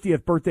a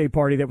 50th birthday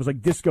party that was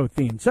like disco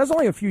themed. So that's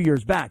only a few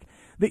years back.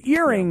 The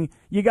earring,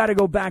 you got to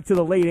go back to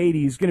the late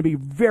 80s, going to be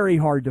very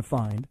hard to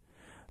find.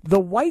 The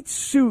white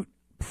suit,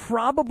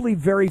 probably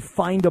very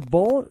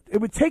findable.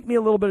 It would take me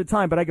a little bit of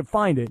time, but I could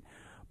find it.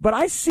 But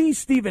I see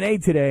Stephen A.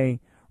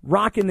 today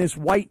rocking this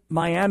white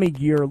Miami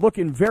gear,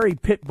 looking very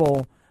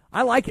Pitbull.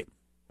 I like it.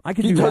 I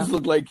could do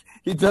that.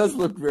 He does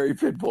look very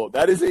Pitbull.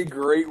 That is a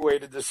great way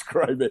to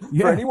describe it.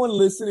 Yeah. For anyone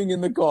listening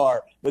in the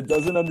car that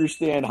doesn't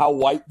understand how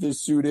white this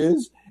suit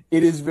is,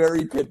 it is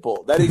very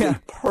Pitbull. That is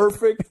a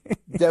perfect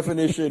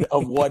definition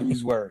of what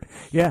he's wearing.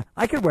 Yeah,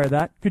 I could wear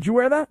that. Could you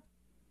wear that?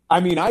 I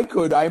mean, I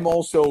could. I'm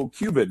also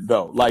Cuban,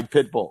 though, like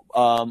Pitbull.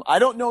 I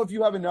don't know if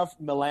you have enough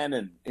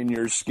melanin in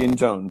your skin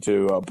tone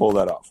to pull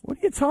that off. What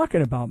are you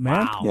talking about,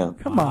 man? Wow. Yeah.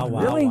 Come on,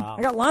 really? Wow.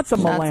 I got lots of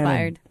melanin.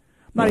 Fired.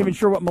 I'm not even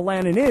sure what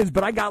melanin is,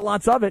 but I got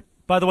lots of it.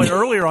 By the way,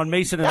 earlier on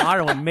Mason in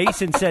Ireland,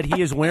 Mason said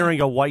he is wearing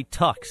a white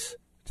tux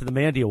to the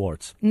Mandy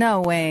Awards.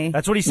 No way.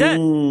 That's what he said. There's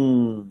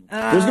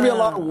going to be a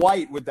lot of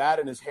white with that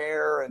in his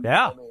hair. And,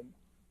 yeah.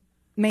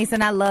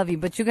 Mason, I love you,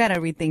 but you got to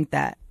rethink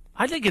that.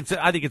 I think it's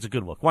a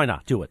good look. Why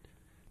not? Do it.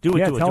 Do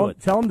it.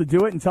 Tell him to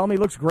do it and tell him he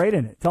looks great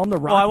in it. Tell him to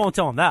rock. Well, I won't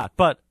tell him that,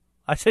 but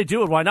I say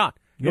do it. Why not?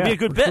 It'll be a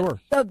good bit. Sure.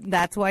 So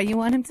that's why you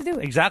want him to do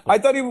it. Exactly. I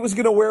thought he was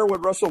going to wear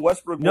what Russell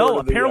Westbrook wore. No,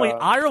 apparently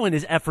Ireland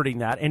is efforting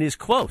that and is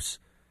close.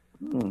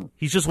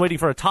 He's just waiting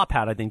for a top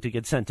hat, I think, to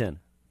get sent in.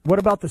 What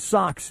about the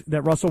socks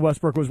that Russell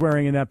Westbrook was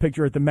wearing in that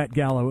picture at the Met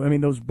Gala? I mean,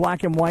 those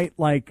black and white,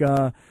 like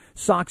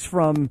socks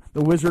from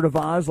the Wizard of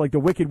Oz, like the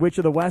Wicked Witch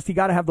of the West. He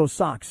got to have those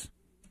socks.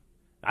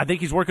 I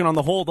think he's working on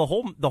the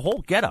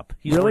whole getup.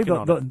 He's really,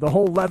 working on the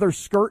whole leather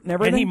skirt and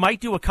everything. And he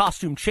might do a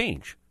costume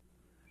change.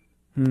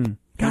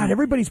 God,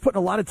 everybody's putting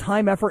a lot of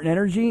time, effort, and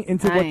energy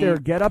into what their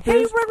getup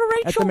is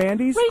at the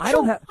Mandy's.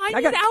 Rachel,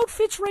 I need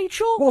outfits,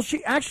 Rachel. Well,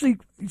 she asked me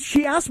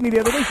the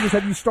other day. She goes,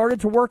 "Have you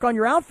started to work on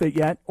your outfit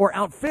yet, or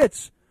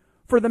outfits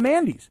for the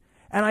Mandy's?"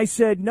 And I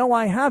said, "No,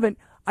 I haven't.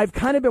 I've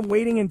kind of been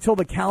waiting until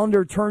the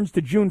calendar turns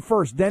to June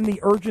 1st. Then the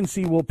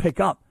urgency will pick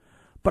up.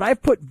 But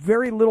I've put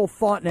very little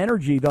thought and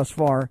energy thus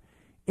far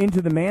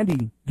into the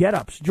Mandy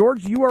get-ups.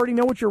 George, do you already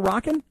know what you're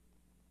rocking?"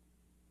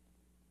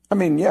 I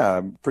mean,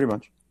 yeah, pretty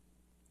much.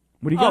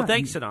 What do you got? Oh,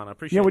 thanks, Sedano.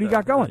 Appreciate what do you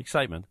got going?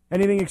 Excitement.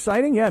 Anything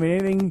exciting? Yeah, I mean,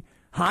 anything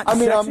hot and I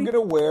mean, sexy? I'm going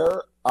to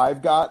wear,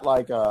 I've got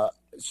like a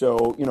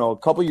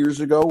couple years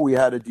ago, we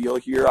had a deal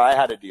here. I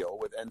had a deal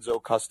with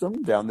Enzo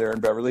Custom down there in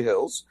Beverly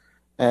Hills,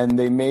 and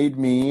they made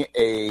me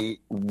a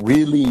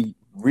really,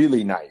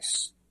 really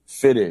nice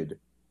fitted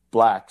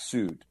black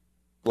suit,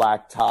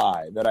 black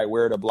tie that I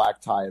wear to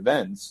black tie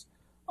events.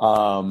 So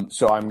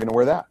I'm going to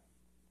wear that.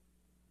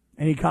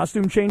 Any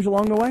costume change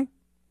along the way?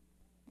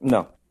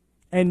 No.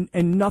 And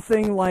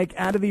nothing like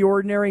out of the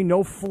ordinary,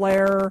 no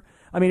flair.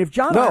 I mean, if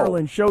John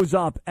Ireland shows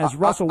up as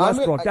Russell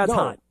Westbrook, that's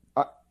hot.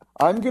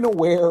 I'm going to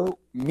wear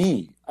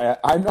me.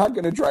 I'm not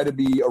going to try to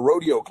be a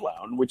rodeo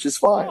clown, which is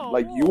fine.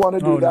 Like, you want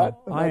to do that,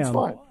 that's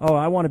fine. Oh,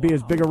 I want to be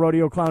as big a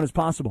rodeo clown as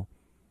possible.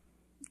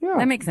 Yeah,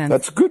 that makes sense.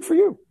 That's good for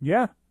you.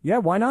 Yeah,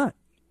 why not?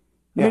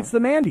 Yeah. And it's the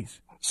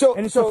Mandy's.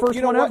 And it's the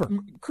first one ever.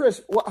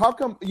 Chris, how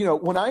come,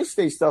 when I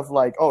say stuff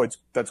like,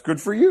 that's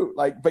good for you,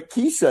 but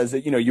Keith says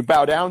that, you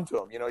bow down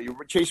to him, you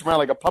chase him around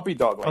like a puppy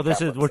dog.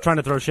 Like we're trying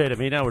to throw shade at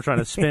me now. We're trying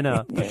to spin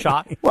a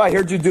shot. Well, I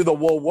heard you do the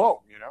whoa.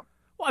 Well,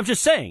 I'm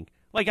just saying,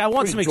 I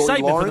want some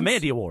excitement for the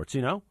Mandy Awards,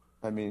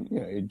 I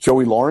mean,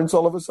 Joey Lawrence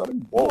all of a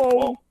sudden.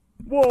 Whoa.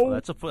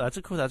 That's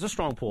a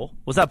strong pull.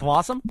 Was that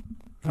Blossom?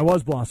 That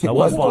was Blossom. That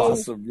was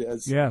Blossom.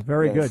 Yes. Yeah,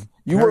 very good.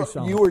 You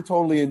were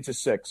totally into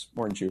 6,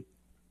 weren't you?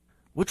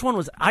 Which one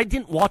was? I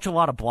didn't watch a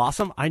lot of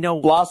Blossom. I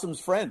know Blossom's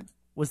friend.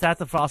 Was that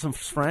the Blossom's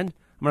friend?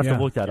 I'm gonna have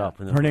to look that up.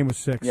 Her name was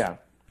 6. Yeah,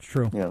 it's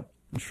true. Yeah,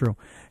 it's true.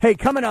 Hey,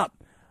 coming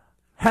up,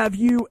 have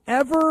you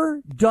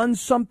ever done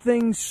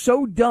something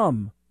so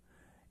dumb,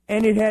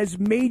 and it has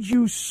made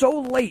you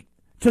so late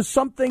to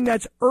something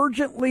that's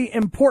urgently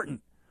important?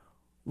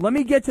 Let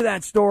me get to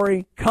that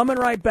story. Coming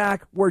right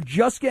back. We're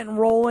just getting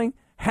rolling.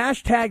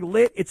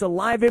 #lit. It's a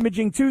live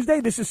imaging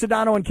Tuesday. This is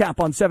Sedano and Kap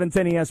on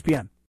 710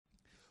 ESPN.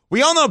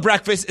 We all know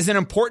breakfast is an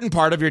important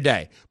part of your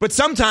day, but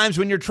sometimes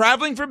when you're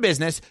traveling for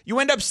business, you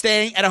end up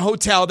staying at a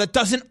hotel that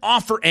doesn't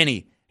offer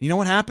any. You know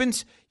what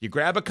happens? You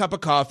grab a cup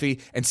of coffee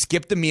and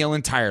skip the meal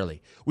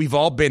entirely. We've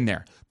all been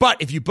there. But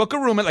if you book a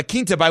room at La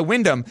Quinta by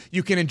Wyndham,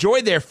 you can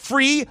enjoy their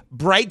free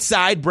Bright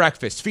Side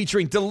breakfast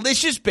featuring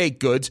delicious baked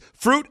goods,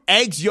 fruit,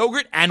 eggs,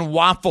 yogurt, and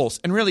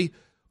waffles. And really,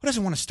 who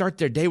doesn't want to start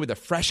their day with a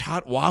fresh,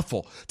 hot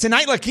waffle?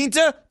 Tonight, La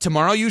Quinta,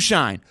 tomorrow you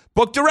shine.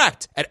 Book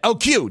direct at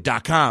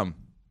lq.com.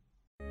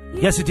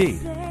 Yes, indeed.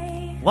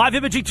 Live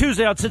Imaging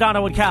Tuesday on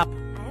Sedano and Kap.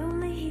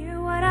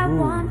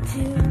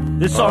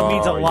 This song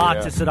means a lot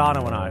to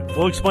Sedano and I.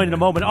 We'll explain in a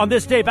moment. On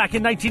this day, back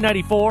in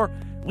 1994,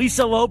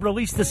 Lisa Loeb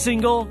released the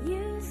single,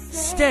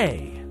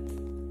 Stay,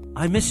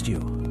 I Missed You.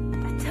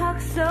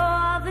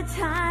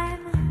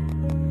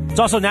 It's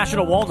also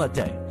National Walnut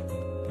Day.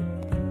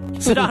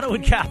 Sedano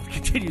and Kap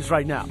continues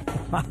right now.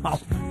 Wow.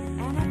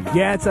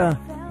 Yeah, it's a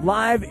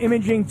live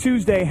imaging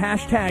Tuesday,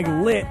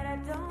 #lit.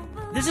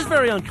 This is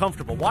very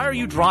uncomfortable. Why are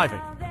you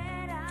driving?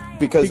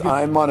 Because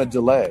I'm on a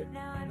delay.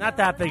 Not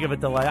that big of a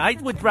delay. I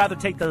would rather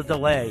take the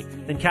delay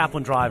than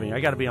Kaplan driving. I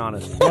got to be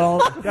honest. Well,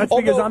 that's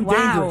because I'm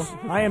dangerous.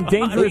 I am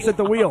dangerous at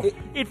the wheel.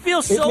 It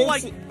feels so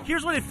like.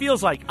 Here's what it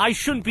feels like. I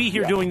shouldn't be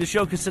here doing the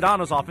show because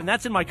Sedano's off, and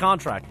that's in my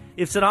contract.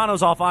 If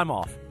Sedano's off, I'm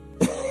off.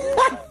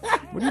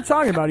 What are you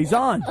talking about? He's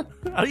on.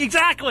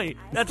 Exactly.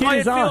 That's why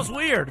it feels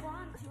weird.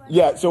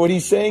 Yeah, so what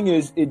he's saying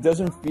is it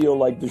doesn't feel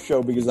like the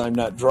show because I'm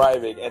not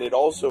driving, and it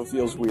also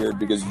feels weird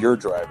because you're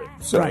driving.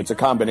 So It's a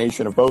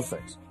combination of both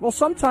things. Well,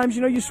 sometimes,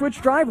 you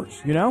switch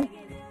drivers,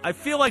 I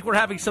feel like we're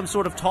having some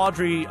sort of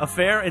tawdry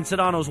affair, and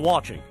Sedano's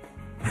watching.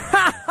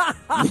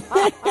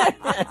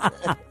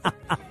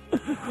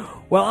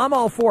 Well, I'm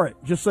all for it,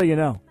 just so you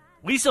know.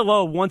 Lisa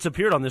Loeb once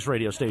appeared on this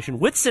radio station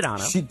with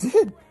Sedano.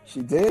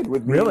 She did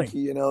with me and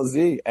Key and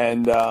LZ.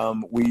 And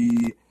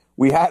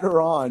we had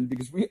her on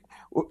because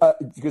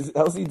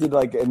LZ did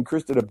and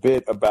Chris did a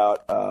bit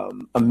about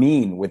a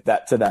meme with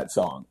that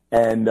song,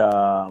 and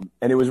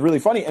it was really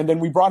funny. And then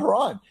we brought her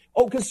on.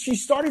 Oh, because she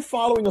started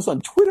following us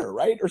on Twitter,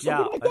 right, or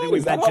something like that. I think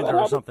we mentioned her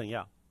or something.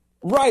 Yeah,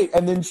 right.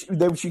 And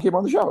then she came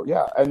on the show.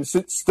 Yeah, and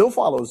still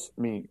follows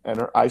me,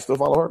 and I still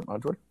follow her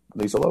on Twitter,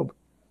 Lisa Loeb.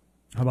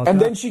 How about and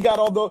that? Then she got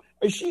all the.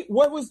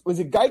 What was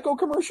it? Geico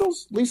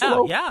commercials? Lisa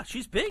Loeb? Yeah,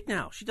 she's big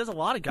now. She does a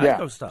lot of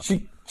Geico stuff.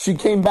 She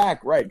came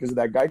back because of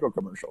that Geico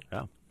commercial.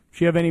 Yeah.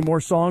 She have any more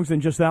songs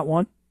than just that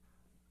one?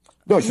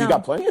 No, she's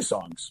got plenty of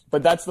songs,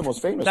 but that's the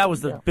most famous. That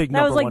was the big That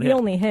number was like one the hit.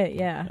 only hit,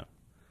 yeah.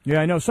 Yeah,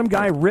 I know. Some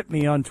guy ripped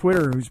me on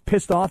Twitter who's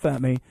pissed off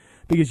at me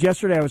because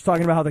yesterday I was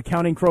talking about how the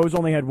Counting Crows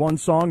only had one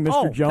song,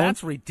 Mr. Jones.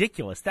 That's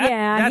ridiculous.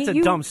 That's a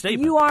dumb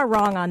statement. You are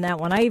wrong on that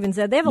one. I even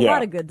said they have a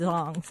lot of good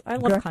songs. I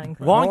love Counting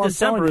Crows. Long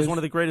December is one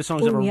of the greatest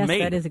songs ever yes,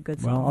 made. that is a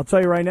good song. Well, I'll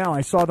tell you right now,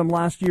 I saw them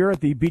last year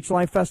at the Beach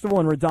Life Festival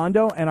in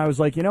Redondo, and I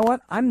was like, you know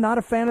what? I'm not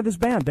a fan of this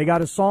band. They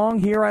got a song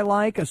here I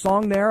like, a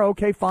song there.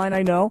 Okay, fine,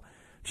 I know.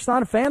 Just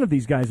not a fan of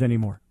these guys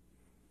anymore.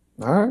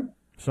 All right.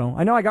 So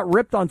I know I got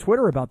ripped on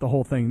Twitter about the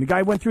whole thing. The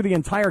guy went through the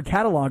entire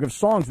catalog of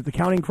songs that the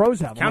Counting Crows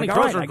have. Counting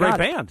Crows are a great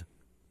band.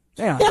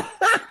 Yeah.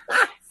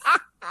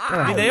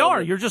 I mean, they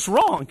are. You're just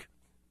wrong.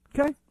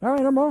 Okay. All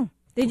right, I'm wrong.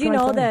 Did you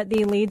know that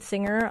the lead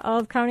singer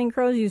of Counting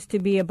Crows used to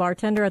be a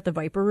bartender at the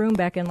Viper Room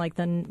back in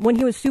when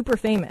he was super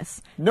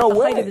famous? No way.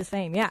 The height of his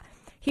fame, yeah.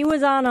 He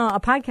was on a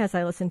podcast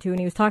I listened to, and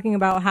he was talking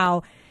about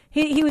how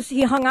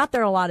he hung out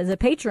there a lot as a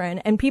patron,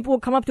 and people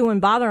would come up to him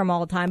and bother him all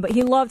the time. But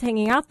he loved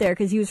hanging out there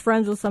because he was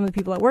friends with some of the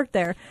people that worked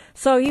there.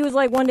 So he was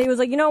like, one day he was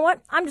like, you know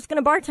what? I'm just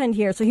going to bartend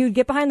here. So he would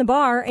get behind the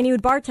bar and he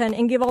would bartend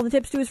and give all the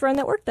tips to his friend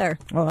that worked there.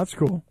 Oh, that's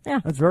cool. Yeah,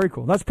 that's very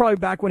cool. That's probably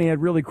back when he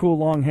had really cool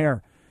long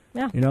hair.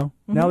 Yeah, you know.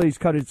 Mm-hmm. Now that he's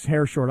cut his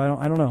hair short, I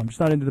don't know. I'm just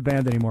not into the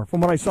band anymore.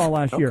 From what I saw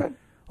last year,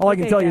 all I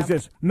can tell you is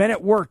this: Men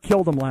at Work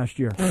killed him last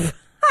year.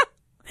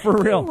 For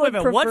real. Wait a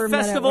minute, what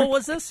festival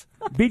was this?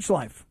 Beach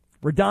Life,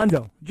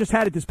 Redondo. Just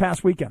had it this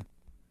past weekend.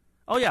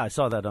 Oh, yeah, I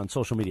saw that on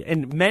social media.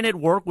 And Men at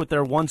Work with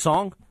their one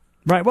song?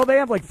 Right, well, they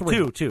have like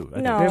three. Two.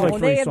 No,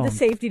 they have the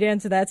safety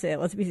dance, so that's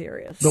it. Let's be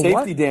serious. The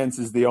safety dance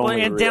is the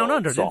only and Down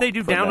Under. Didn't they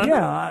do Down Under?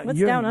 Yeah. What's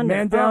Down Under?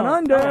 Man Down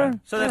Under. Okay.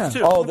 So that's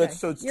two. Oh,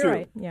 so it's You're two.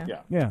 right, yeah.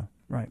 Yeah,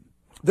 right.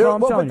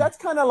 But that's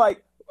kind of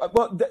like,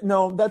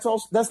 no, that's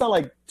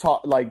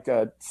not like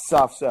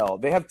Soft Cell.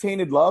 They have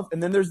Tainted Love,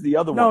 and then there's the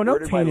other one. No Where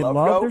Did My Tainted Love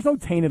Love. Go? There's no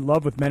Tainted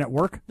Love with Men at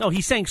Work. No,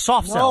 he's saying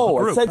Soft Cell. No,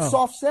 the group. I said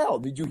Soft Cell.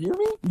 Did you hear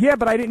me? Yeah,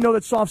 but I didn't know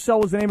that Soft Cell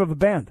was the name of a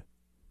band.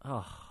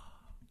 Oh.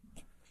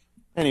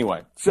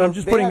 Anyway, so I'm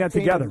just putting that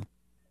together.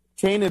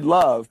 Tainted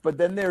Love, but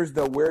then there's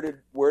the Where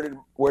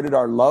Did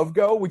Our Love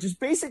Go, which is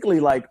basically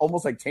like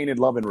almost like Tainted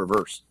Love in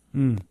reverse.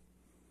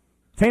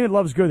 Tainted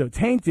Love's good though.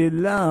 Tainted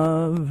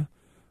Love.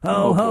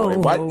 Ho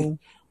ho ho.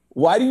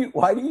 Why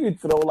do you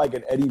throw like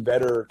an Eddie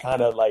Vedder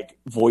kind of like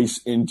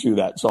voice into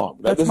that song?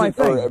 That's my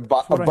thing. Or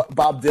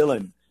Bob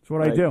Dylan. That's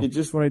what I do.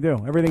 That's what I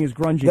do. Everything is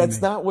grungy.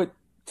 That's not what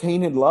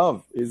Tainted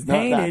Love is.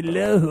 Tainted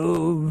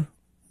Love.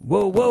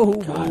 Whoa, whoa,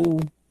 whoa.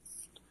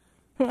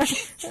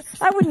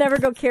 I would never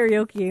go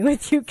karaoke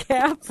with you,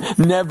 Cap.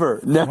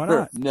 Never.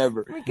 Because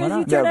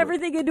you turn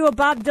everything into a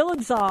Bob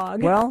Dylan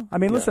song. Well, I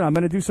mean, listen, I'm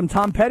going to do some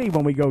Tom Petty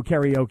when we go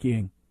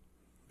karaokeing.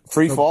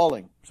 Free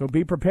Falling. So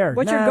be prepared.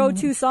 What's your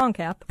go-to song,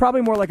 Cap?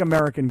 Probably more like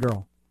American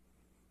Girl.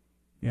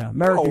 Yeah,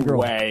 American Girl.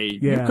 No way.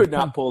 Yeah. You could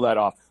not pull that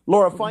off.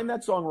 Laura, find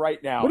that song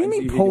right now. What do you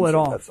mean pull it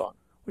off? What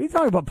are you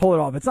talking about pull it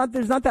off?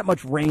 There's not that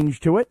much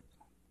range to it.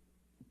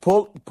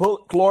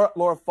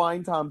 Laura,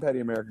 find Tom Petty,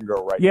 American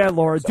Girl right now. Yeah,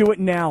 Laura, do it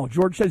now.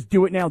 George says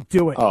do it now.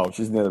 Do it. Oh,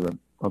 she's in the other room.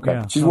 Okay.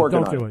 Yeah. She's working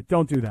on it. Don't do it.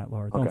 Don't do that,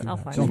 Laura. Don't do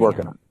that. She's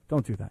working on it.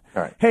 Don't do that.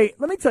 All right. Hey,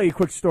 let me tell you a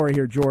quick story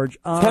here, George.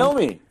 Tell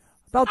me.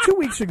 About 2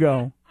 weeks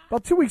ago,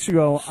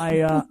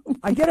 I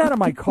get out of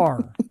my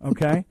car,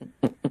 okay?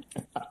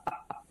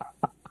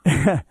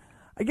 I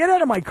get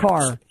out of my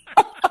car.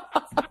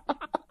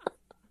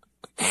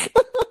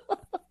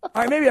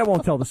 All right, maybe I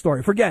won't tell the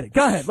story. Forget it.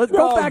 Go ahead. Let's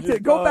go back to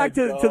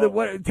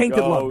the Tainted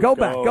Love. Go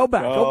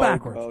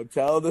backwards.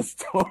 Tell the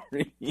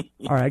story.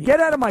 All right, I get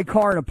out of my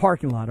car in a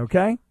parking lot,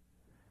 okay?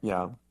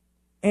 Yeah.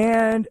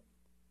 And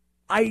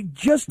I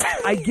guess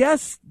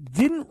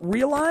didn't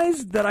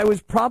realize that I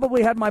was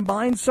probably had my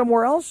mind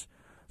somewhere else.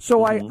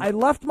 So I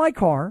left my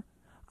car.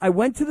 I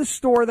went to the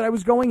store that I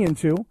was going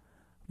into,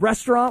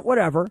 restaurant,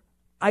 whatever.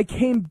 I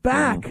came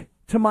back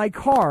to my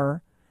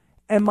car,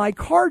 and my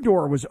car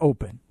door was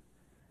open.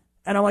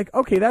 And I'm like,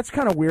 okay, that's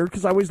kind of weird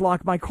because I always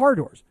lock my car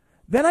doors.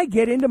 Then I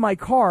get into my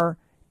car,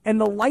 and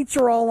the lights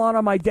are all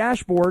on my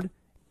dashboard,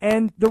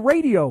 and the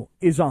radio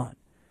is on.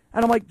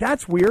 And I'm like,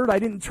 that's weird. I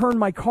didn't turn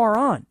my car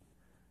on.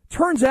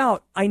 Turns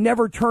out I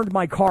never turned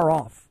my car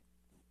off.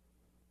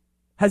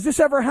 Has this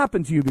ever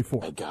happened to you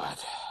before? Oh, God.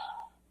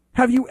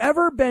 Have you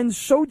ever been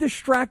so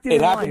distracted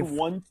in life? It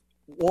happened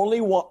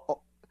only one.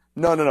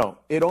 No.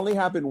 It only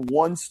happened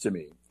once to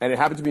me. And it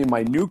happened to me in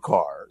my new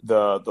car,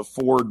 the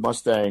Ford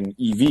Mustang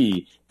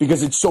EV,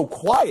 because it's so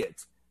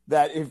quiet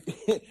that if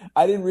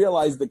I didn't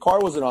realize the car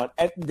wasn't on.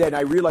 And then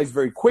I realized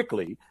very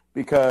quickly,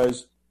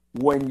 because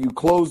when you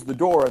close the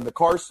door and the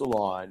car's still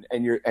on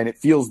and it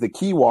feels the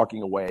key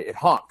walking away, it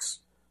honks.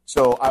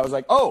 So I was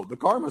like, oh, the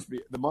car must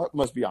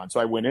be on. So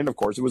I went in, of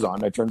course it was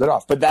on. I turned it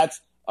off. But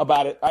that's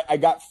about it. I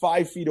got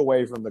 5 feet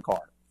away from the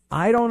car.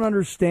 I don't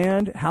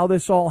understand how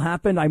this all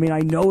happened. I mean,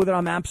 I know that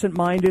I'm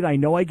absent-minded. I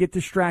know I get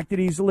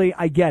distracted easily.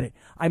 I get it.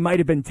 I might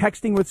have been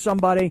texting with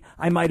somebody.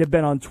 I might have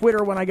been on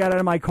Twitter when I got out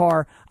of my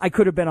car. I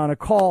could have been on a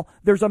call.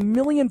 There's a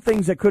million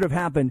things that could have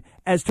happened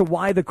as to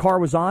why the car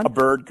was on. A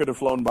bird could have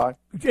flown by.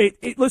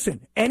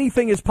 Listen,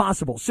 anything is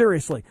possible.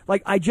 Seriously.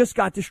 Like, I just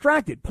got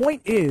distracted.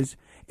 Point is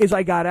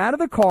I got out of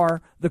the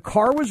car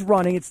was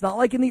running. It's not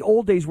like in the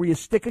old days where you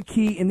stick a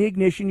key in the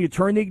ignition, you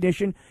turn the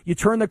ignition, you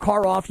turn the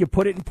car off, you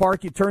put it in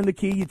park, you turn the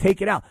key, you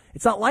take it out.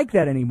 It's not like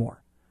that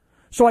anymore.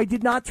 So I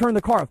did not turn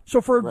the car off. So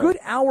for a good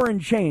hour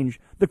and change,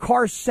 the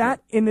car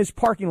sat in this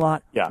parking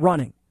lot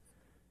running.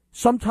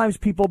 Sometimes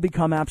people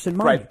become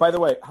absent-minded. Right. By the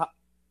way,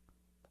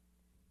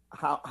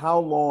 how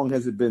long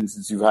has it been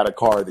since you've had a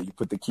car that you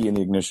put the key in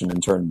the ignition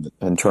and turn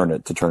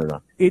it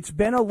on? It's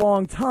been a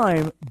long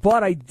time,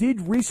 but I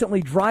did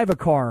recently drive a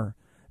car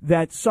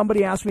that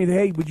somebody asked me,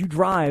 hey, would you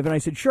drive? And I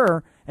said,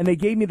 sure. And they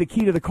gave me the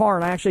key to the car,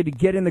 and I actually had to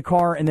get in the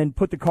car and then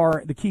put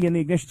the key in the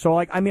ignition. So,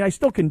 I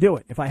still can do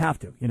it if I have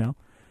to,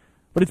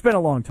 But it's been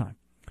a long time.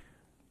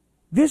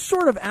 This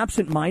sort of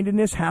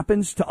absent-mindedness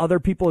happens to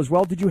other people as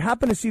well. Did you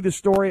happen to see the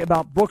story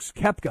about Brooks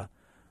Koepka,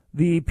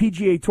 the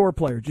PGA Tour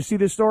player? Did you see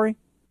this story?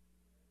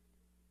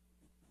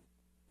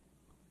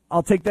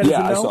 I'll take that as a no?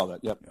 Yeah, I saw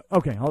that, yep.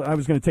 Okay, I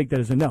was going to take that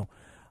as a no.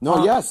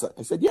 No, yes.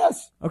 I said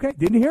yes. Okay,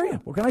 didn't hear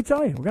you. What can I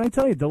tell you?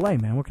 Delay,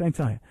 man. What can I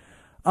tell you?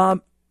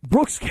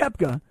 Brooks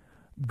Koepka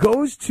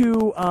goes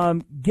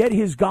to get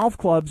his golf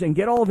clubs and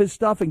get all of his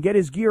stuff and get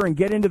his gear and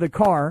get into the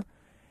car,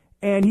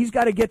 and he's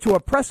got to get to a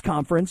press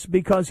conference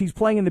because he's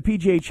playing in the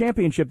PGA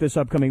Championship this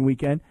upcoming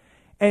weekend,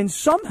 and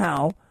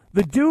somehow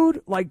the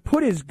dude,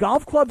 put his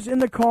golf clubs in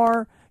the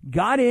car,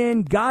 got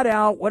in, got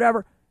out,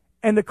 whatever,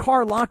 and the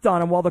car locked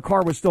on him while the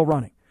car was still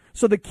running.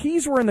 So the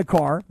keys were in the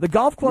car, the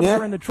golf clubs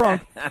were in the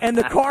trunk, and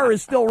the car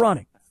is still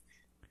running.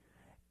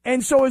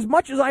 And so as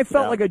much as I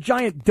felt like a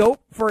giant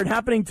dope for it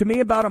happening to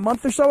me about a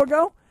month or so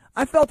ago,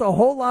 I felt a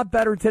whole lot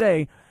better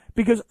today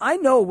because I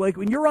know,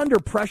 when you're under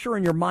pressure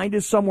and your mind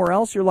is somewhere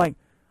else, you're like,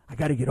 I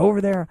got to get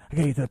over there. I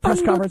got to get to the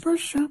press conference.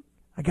 Pressure.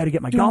 I got to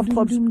get my golf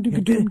clubs. I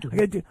got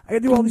to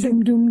do all these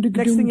things.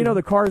 Next thing you know,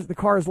 the car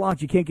is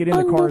locked. You can't get in.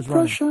 The car is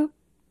running.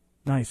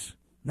 Nice.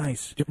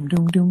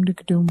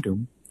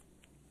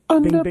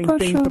 Bing, bing,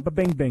 bing,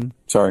 bing, bing.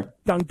 Sorry.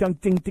 Dunk, dunk,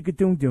 ding, ticka,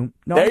 doom, doom.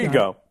 No, there you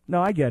go. No,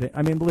 I get it.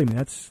 I mean, believe me,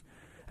 that's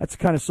the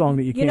kind of song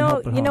that you can't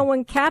help but hum.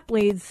 When Cap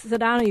leads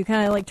Sedano, you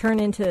kind of turn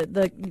into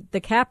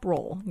the Cap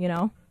role,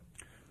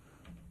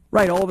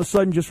 Right, all of a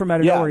sudden, just from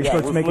out of nowhere, he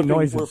starts making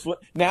noises.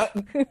 Now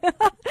you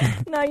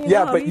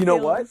know but you know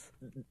what?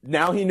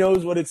 Now he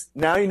knows what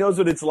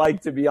it's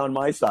like to be on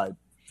my side.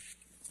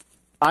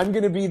 I'm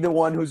going to be the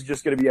one who's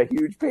just going to be a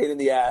huge pain in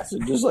the ass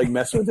and just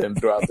mess with him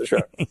throughout the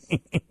show.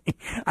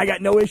 I got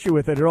no issue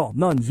with it at all.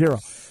 None, zero.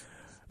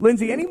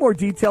 Lindsay, any more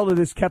detail to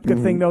this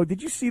Koepka thing, though?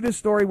 Did you see this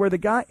story where the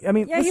guy,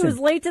 listen. He was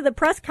late to the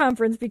press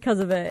conference because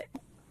of it.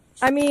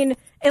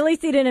 At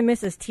least he didn't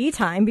miss his tee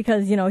time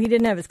because, he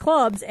didn't have his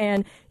clubs,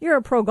 and you're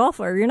a pro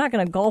golfer. You're not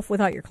going to golf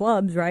without your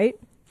clubs, right?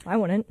 I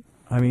wouldn't.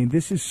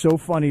 This is so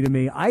funny to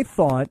me. I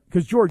thought,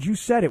 because, George, you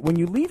said it, when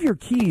you leave your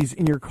keys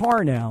in your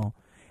car now,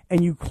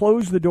 and you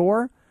close the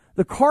door,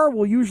 the car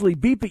will usually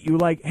beep at you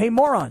like, hey,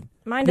 moron,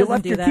 Mine doesn't you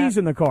left do your that. keys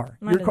in the car.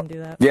 Mine doesn't do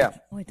that. Yeah.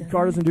 Your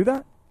car doesn't do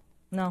that?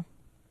 No.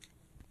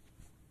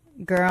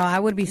 Girl, I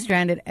would be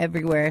stranded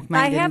everywhere if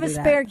mine I didn't have a do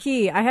spare that.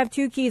 key. I have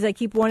 2 keys. I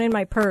keep one in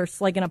my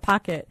purse, in a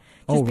pocket,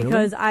 just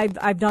because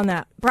I've done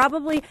that.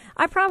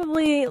 I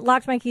probably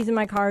locked my keys in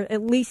my car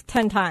at least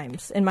 10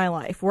 times in my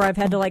life, where I've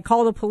had to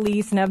call the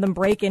police and have them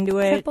break into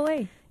it.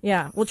 AAA.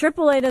 Yeah. Well,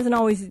 AAA they don't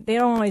always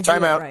do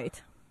it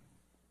right.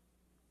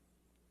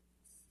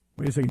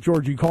 Wait a second,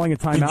 George, are you calling a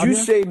timeout? Did you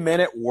say men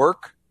at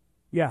work?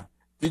 Yeah.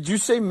 Did you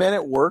say men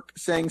at work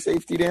saying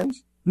safety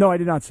dance? No, I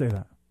did not say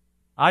that.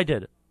 I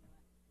did it.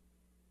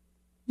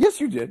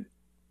 Yes, you did.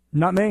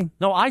 Not me.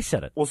 No, I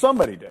said it. Well,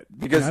 somebody did.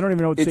 Because I don't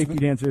even know what safety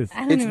dance is.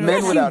 It's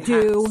men without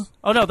hats.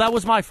 Oh, no, that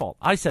was my fault.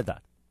 I said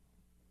that.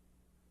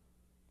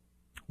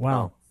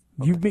 Wow.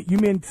 Oh. You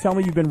mean tell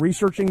me you've been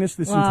researching this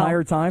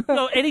entire time?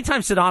 No,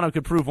 anytime Sedano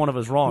could prove one of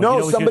us wrong.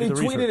 No, somebody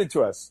tweeted it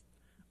to us.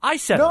 I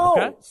said it,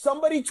 okay?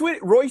 Somebody tweeted.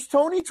 Royce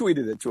Tony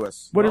tweeted it to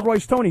us. What did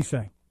Royce Tony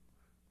say?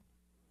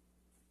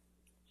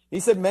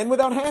 He said men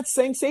without hats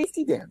saying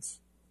safety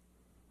dance.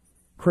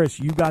 Chris,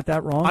 you got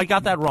that wrong? I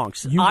got that wrong.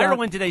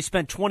 Ireland today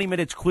spent 20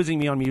 minutes quizzing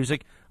me on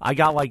music. I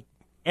got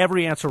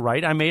every answer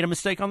right. I made a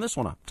mistake on this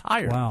one. I'm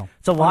tired. Wow.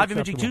 It's a live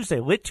imaging Tuesday.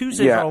 Lit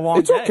Tuesday for a long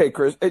it's day. It's okay,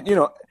 Chris.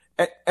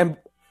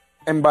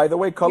 And by the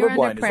way,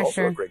 Colorblind is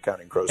also a great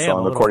Counting Crows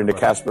song, according to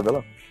Casper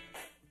Villa.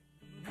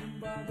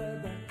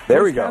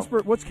 There we go.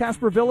 What's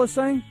Casper Villa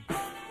saying?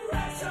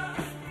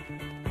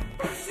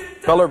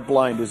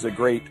 Colorblind is a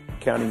great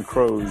Counting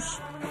Crows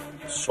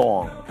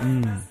song.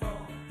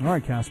 All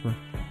right, Casper.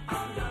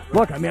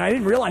 Look, I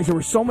didn't realize there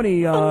were so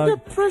many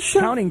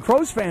Counting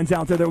Crows fans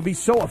out there that would be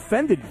so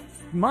offended.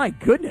 My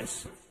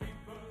goodness.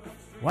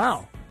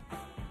 Wow.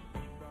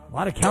 A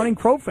lot of Counting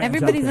Crow fans.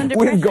 Everybody's out there. under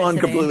pressure We've gone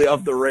today. completely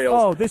off the rails.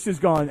 Oh, this is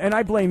gone, and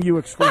I blame you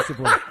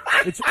exclusively.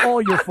 It's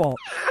all your fault.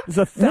 It's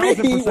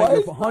 1,000% your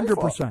fault.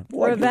 100%.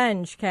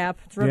 Revenge, Cap.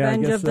 It's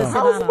revenge of the so.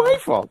 How's my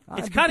fault?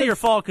 It's kind of your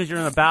fault because you're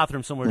in a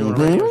bathroom somewhere doing a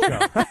radio show.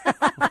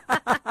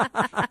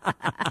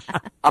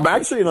 I'm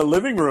actually in a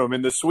living room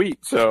in the suite,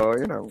 so,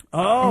 you know.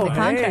 Oh, in the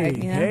contract,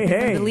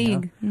 hey. The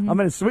league. Mm-hmm. I'm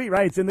in a suite,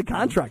 right? It's in the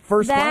contract.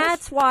 First class.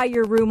 That's why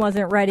your room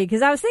wasn't ready.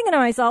 Because I was thinking to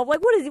myself, like,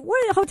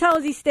 what hotel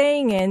is he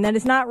staying in that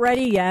is not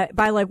ready yet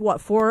by,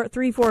 4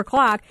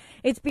 o'clock?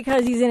 It's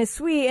because he's in a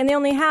suite, and they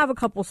only have a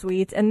couple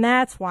suites, and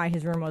that's why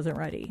his room wasn't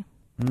ready.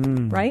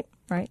 Right?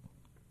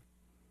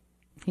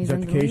 Is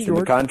that the case, George?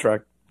 The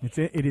contract.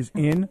 It is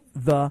in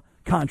the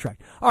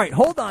contract. All right,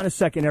 hold on a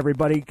second,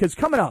 everybody, because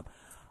coming up,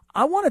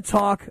 I want to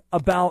talk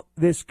about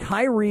this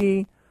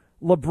Kyrie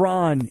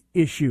LeBron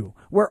issue,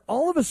 where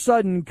all of a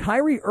sudden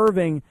Kyrie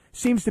Irving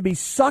seems to be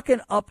sucking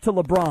up to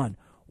LeBron.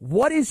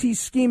 What is he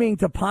scheming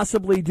to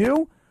possibly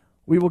do?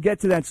 We will get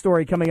to that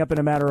story coming up in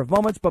a matter of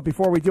moments. But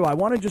before we do, I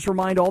want to just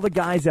remind all the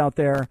guys out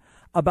there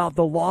about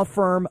the law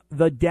firm,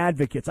 The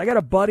Dadvocates. I got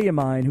a buddy of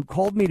mine who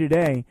called me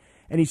today,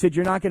 and he said,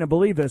 "You're not going to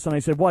believe this." And I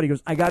said, "What?" He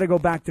goes, "I got to go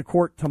back to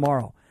court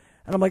tomorrow."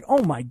 And I'm like,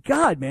 "Oh, my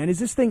God, man, is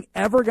this thing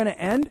ever going to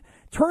end?"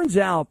 Turns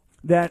out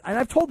that, and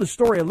I've told the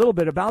story a little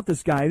bit about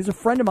this guy. There's a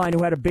friend of mine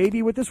who had a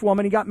baby with this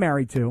woman he got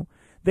married to.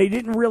 They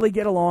didn't really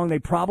get along. They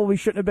probably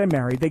shouldn't have been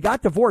married. They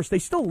got divorced. They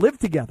still lived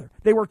together.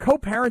 They were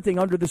co-parenting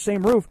under the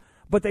same roof,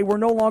 but they were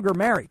no longer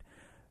married.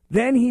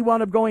 Then he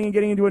wound up going and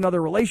getting into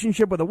another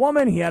relationship with a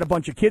woman. He had a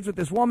bunch of kids with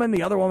this woman.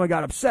 The other woman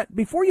got upset.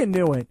 Before you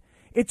knew it,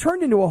 it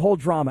turned into a whole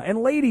drama.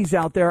 And ladies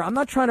out there, I'm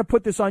not trying to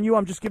put this on you.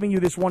 I'm just giving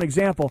you this one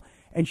example.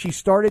 And she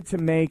started to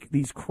make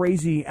these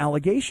crazy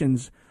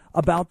allegations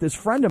about this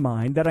friend of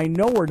mine that I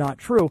know are not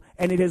true,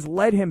 and it has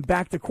led him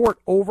back to court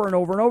over and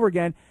over and over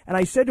again. And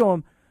I said to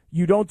him,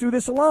 "You don't do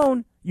this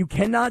alone. You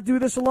cannot do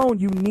this alone.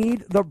 You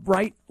need the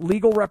right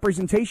legal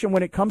representation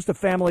when it comes to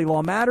family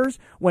law matters,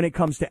 when it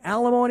comes to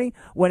alimony,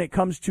 when it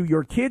comes to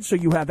your kids so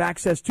you have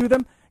access to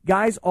them."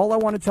 Guys, all I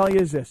want to tell you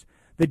is this.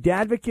 The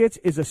Dadvocates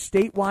is a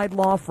statewide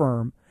law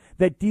firm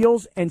that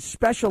deals and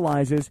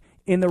specializes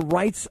in the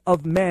rights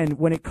of men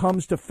when it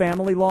comes to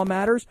family law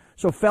matters.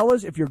 So,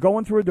 fellas, if you're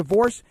going through a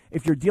divorce,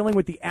 if you're dealing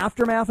with the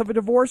aftermath of a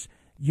divorce,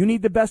 you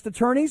need the best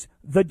attorneys,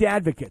 The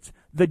Dadvocates.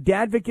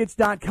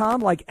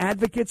 TheDadvocates.com, like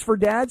advocates for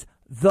dads,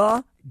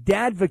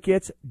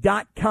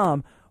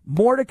 TheDadvocates.com.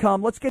 More to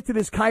come. Let's get to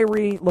this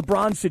Kyrie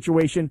LeBron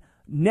situation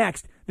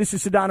next. This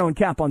is Sedano and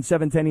Kap on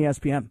 710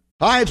 ESPN.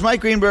 Hi, it's Mike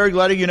Greenberg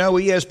letting you know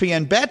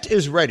ESPN Bet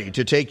is ready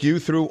to take you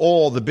through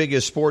all the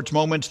biggest sports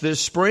moments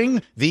this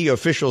spring. The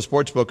official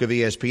sportsbook of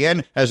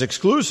ESPN has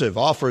exclusive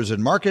offers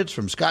and markets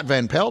from Scott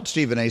Van Pelt,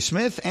 Stephen A.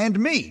 Smith, and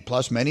me,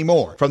 plus many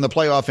more. From the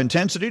playoff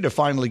intensity to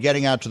finally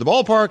getting out to the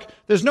ballpark,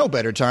 there's no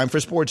better time for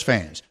sports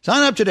fans.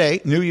 Sign up today.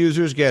 New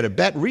users get a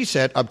bet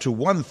reset up to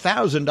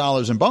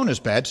 $1,000 in bonus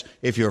bets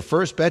if your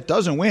first bet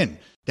doesn't win.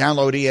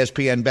 Download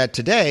ESPN Bet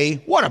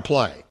today. What a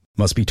play.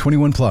 Must be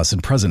 21 plus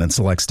and present in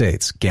select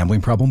states.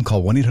 Gambling problem?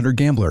 Call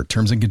 1-800-GAMBLER.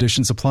 Terms and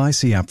conditions apply.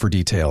 See app for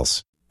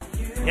details.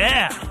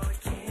 Yeah.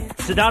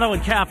 Sedano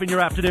and Kap in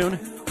your afternoon.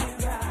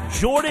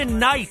 Jordan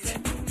Knight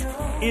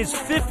is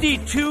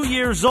 52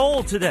 years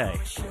old today.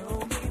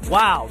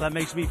 Wow, that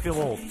makes me feel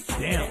old.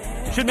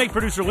 Damn. Should make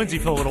producer Lindsay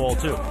feel a little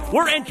old, too.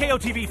 We're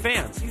NKOTB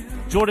fans.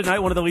 Jordan Knight,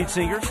 one of the lead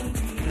singers.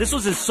 This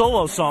was his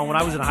solo song when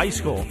I was in high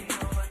school.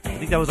 I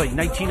think that was like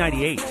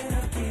 1998.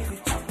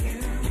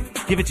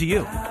 Give it to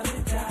you.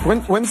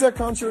 When's that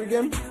concert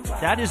again?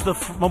 That is the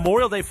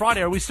Memorial Day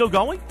Friday. Are we still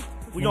going?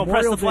 We going to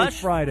press the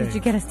flesh? Friday. Did you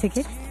get us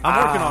tickets?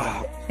 I'm working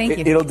on it. Thank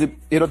you.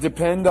 It'll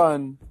depend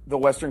on the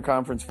Western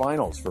Conference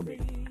Finals for me.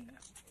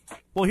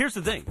 Well, here's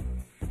the thing.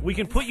 We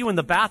can put you in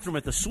the bathroom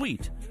at the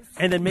suite,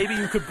 and then maybe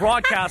you could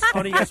broadcast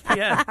on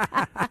ESPN.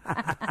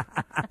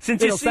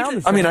 Since you see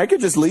I mean, I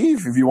could just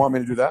leave if you want me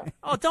to do that.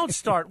 Oh, don't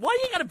start. Why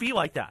do you got to be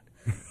like that?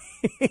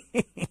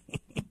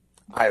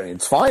 I mean,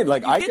 it's fine.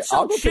 Like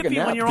I'll go take a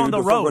nap when you're on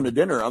the road. Going to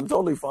dinner. I'm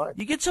totally fine.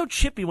 You get so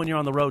chippy when you're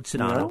on the road,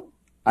 Sedano.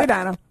 Hey,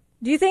 Donna.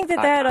 Do you think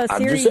that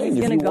series is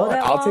going to go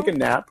that long? I'll take a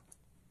nap.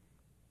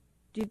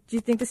 Do you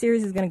think the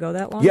series is going to go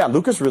that long? Yeah,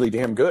 Luka's really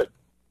damn good.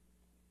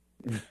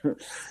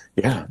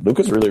 Yeah,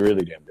 Luka's really,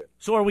 really damn good.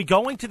 So are we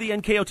going to the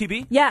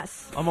NKOTB?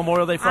 Yes. On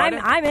Memorial Day Friday?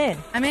 I'm in.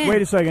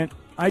 Wait a second.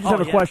 I just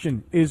have a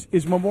question.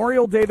 Is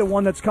Memorial Day the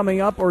one that's coming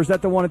up, or is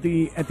that the one at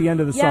the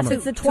end of the summer? Yes,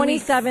 it's the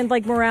 27th,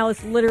 like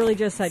Morales literally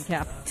just said,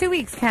 Kap. 2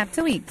 weeks, Kap,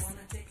 2 weeks.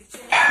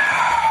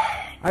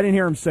 I didn't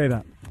hear him say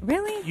that.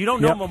 Really? You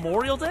don't know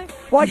Memorial Day?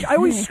 Well, I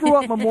always screw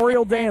up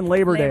Memorial Day and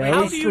Labor Day. I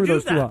always screw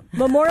those two up.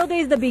 Memorial Day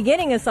is the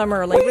beginning of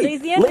summer. Labor Day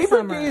is the end of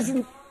summer. Labor Day is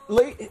in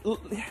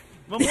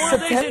Memorial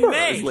Day's in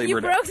May.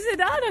 You broke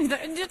Sedano.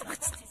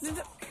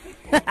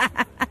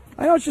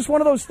 I know, it's just one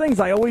of those things.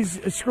 I always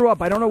screw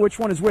up. I don't know which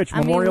one is which,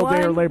 Memorial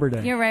Day or Labor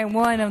Day. You're right.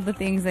 One of the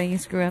things that you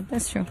screw up.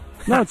 That's true.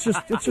 No, it's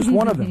just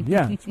one of them.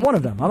 Yeah, it's one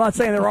of them. I'm not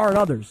saying there aren't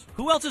others.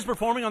 Who else is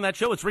performing on that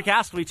show? It's Rick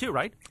Astley, too,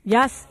 right?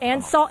 Yes,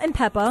 and Salt and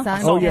Pepper.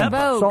 Salt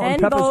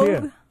and Pepper's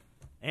here.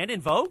 And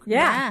In Vogue?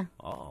 Yeah.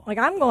 Oh. Like,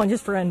 I'm going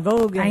just for En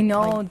Vogue. I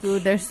know,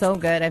 dude. They're so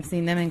good. I've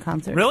seen them in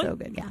concert. Really? So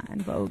good. Yeah,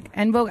 En Vogue.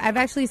 En Vogue. I've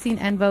actually seen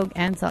En Vogue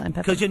and Salt and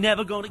Pepper. Because you're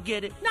never going to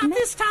get it. Not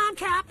this time,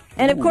 Cap.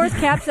 And, of course,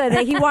 Cap said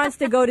that he wants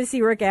to go to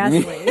see Rick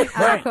Astley.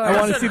 Right. I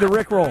want to see the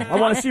Rick roll. I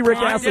want to see Rick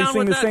I'm Astley down sing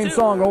with the that, same too.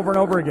 song over and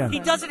over again. He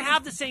doesn't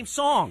have the same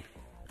song.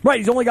 Right,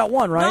 he's only got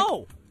one, right?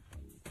 No.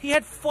 He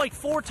had like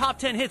 4 top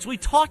 10 hits. We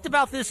talked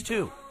about this,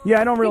 too. Yeah,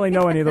 I don't really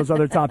know any of those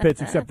other top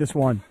hits except this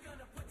one.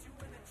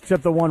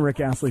 Except the one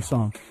Rick Astley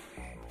song.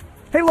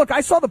 Hey, look,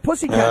 I saw the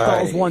Pussycat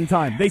Dolls one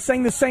time. They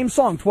sang the same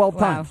song 12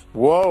 times.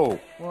 Whoa.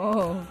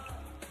 Whoa.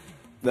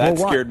 That Well,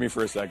 what? scared me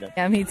for a second.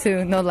 Yeah, me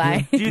too. No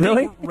lie. Do you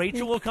Really? think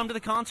Rachel will come to the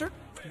concert?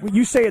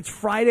 You say it's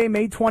Friday,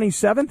 May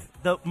 27th?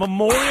 The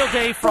Memorial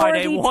Day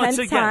Friday, For the once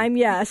 10th again. time,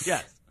 yes.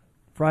 Yes.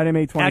 Friday,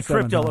 May 27th. At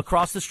Crypto, huh?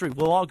 across the street.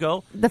 We'll all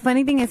go. The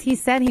funny thing is, he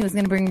said he was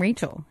going to bring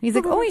Rachel. He's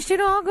like, oh, we should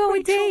all go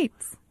with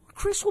dates.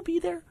 Chris will be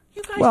there.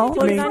 You guys Well, need to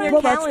put I it mean, on your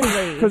well, that's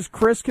calendar. because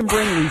Chris can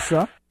bring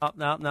Lisa.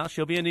 No,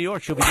 she'll be in New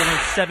York. She'll be getting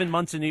 7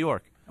 months in New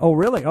York. Oh,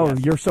 really? Oh,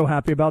 you're so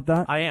happy about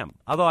that? I am.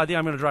 Although I think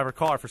I'm going to drive her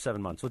car for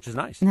 7 months, which is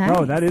nice. Nice.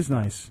 Oh, that is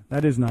nice.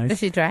 That is nice. Does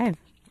she drive?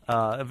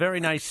 A very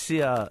nice,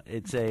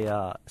 it's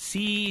a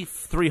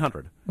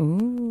C300.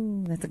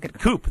 Ooh, that's a good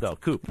car. Coupe, though.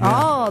 Coupe.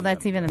 Oh,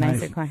 that's even a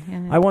nicer Nice. car.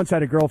 Yeah. I once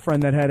had a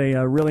girlfriend that had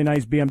a really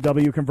nice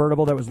BMW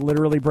convertible that was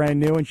literally brand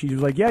new, and she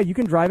was like, yeah, you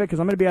can drive it because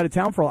I'm going to be out of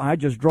town for a while. I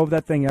just drove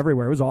that thing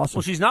everywhere. It was awesome.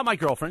 Well, she's not my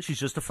girlfriend. She's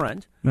just a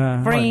friend.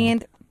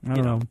 Friend. I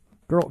don't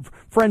know.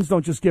 Friends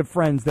don't just give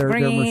friends their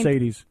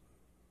Mercedes.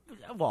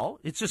 Well,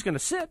 it's just going to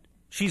sit.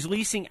 She's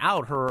leasing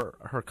out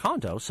her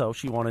condo, so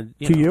she wanted...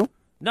 To you?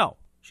 No.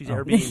 She's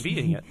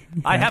Airbnb-ing it.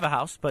 I have a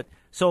house, but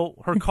so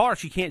her car,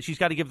 she's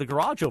got to give the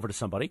garage over to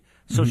somebody.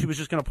 So she was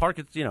just going to park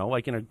it,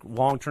 like in a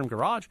long-term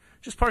garage.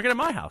 Just park it at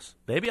my house.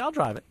 Baby, I'll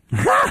drive it.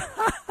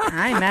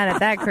 I ain't mad at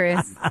that,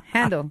 Chris.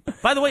 Handle.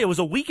 By the way, it was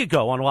a week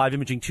ago on Live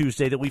Imaging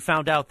Tuesday that we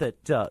found out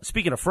that,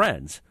 speaking of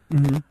friends,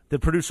 the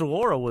producer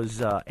Laura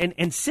was,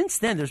 and since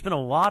then there's been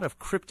a lot of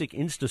cryptic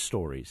Insta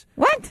stories.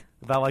 What?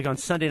 About like on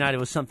Sunday night, it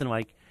was something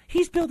like,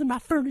 he's building my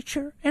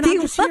furniture, and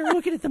I'm just here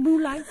looking at the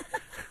moonlight.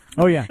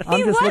 Oh, yeah.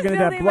 I'm just looking at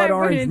that building blood my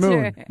orange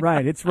furniture. moon.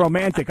 Right. It's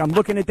romantic. I'm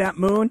looking at that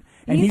moon,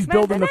 and You he's spent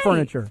building the the night.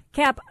 furniture.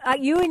 Cap,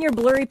 you and your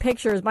blurry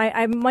pictures.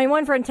 My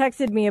one friend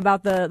texted me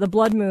about the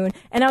blood moon,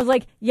 and I was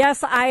like,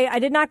 yes, I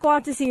did not go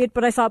out to see it,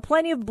 but I saw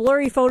plenty of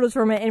blurry photos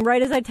from it, and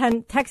right as I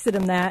texted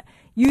him that,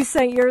 you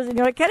sent yours, and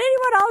you're like, can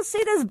anyone else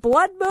see this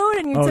blood moon?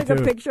 And you took a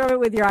dude. picture of it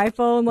with your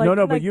iPhone. Like,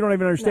 No, but you don't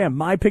even understand.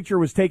 My picture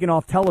was taken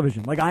off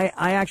television. Like, I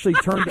actually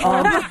turned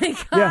on.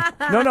 Yeah.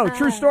 No,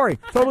 true story.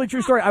 Totally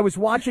true story. I was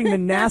watching the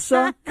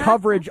NASA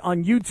coverage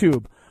on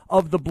YouTube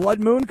of the blood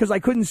moon because I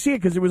couldn't see it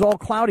because it was all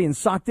cloudy and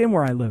socked in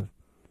where I live.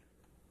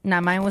 Nah,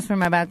 mine was from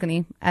my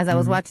balcony as I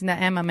was watching that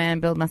Emma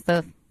man build my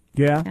stuff.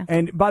 Yeah. Yeah.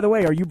 And by the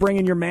way, are you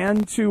bringing your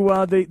man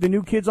to the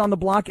new Kids on the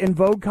Block En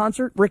Vogue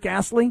concert, Rick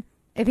Astley?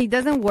 If he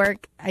doesn't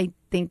work, I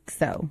think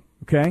so.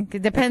 Okay.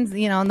 It depends,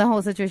 on the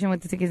whole situation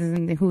with the tickets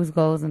and whose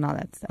goes and all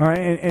that stuff. All right.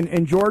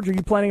 And George, are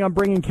you planning on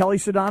bringing Kelly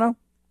Sedano?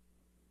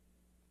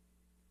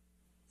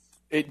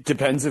 It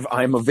depends if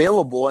I'm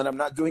available and I'm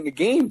not doing a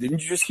game.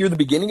 Didn't you just hear the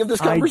beginning of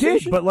this conversation? I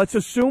did, but let's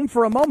assume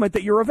for a moment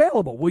that you're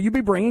available. Will you be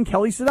bringing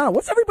Kelly Sedano?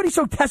 What's everybody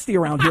so testy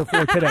around here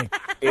for today?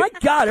 My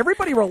God,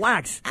 everybody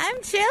relax. I'm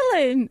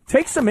chilling.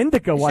 Take some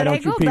indica, why Should don't I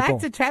go you people? back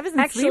to Travis and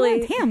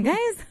Actually- Sliwa? Damn,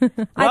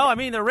 guys. Well, I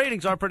mean, their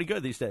ratings are pretty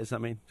good these days. I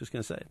mean, just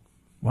going to say it.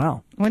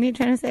 Wow. What are you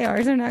trying to say?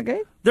 Ours are not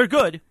good? They're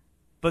good,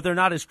 but they're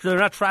not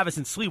Travis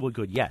and Sliwa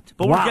good yet.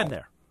 But Wow. we're getting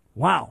there.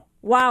 Wow.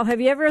 Wow, have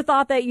you ever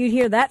thought that you'd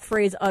hear that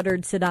phrase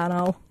uttered,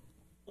 Sedano?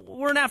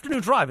 We're an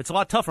afternoon drive. It's a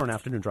lot tougher an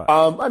afternoon drive.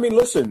 I mean,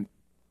 listen,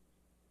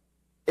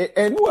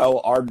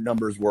 our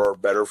numbers were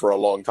better for a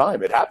long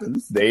time. It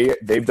happens.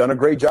 They've done a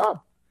great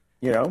job.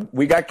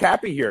 We got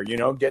Cappy here,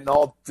 getting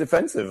all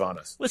defensive on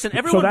us. Listen, So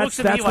everyone looks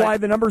at me that's like, why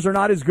the numbers are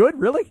not as good,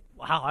 really?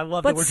 wow, I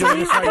love But that we're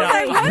doing this right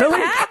now. What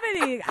Really?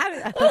 is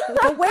happening?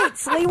 But wait,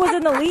 Slee was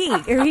in the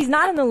league, or he's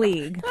not in the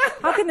league.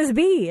 How can this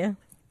be?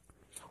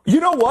 You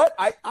know what?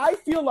 I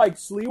feel like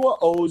Sliwa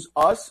owes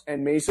us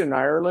and Mason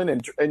Ireland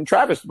and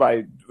Travis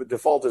by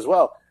default as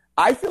well.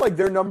 I feel like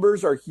their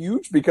numbers are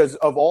huge because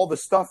of all the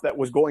stuff that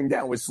was going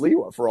down with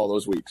Sliwa for all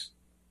those weeks.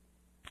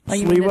 Oh,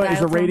 you mean the Sliwa is a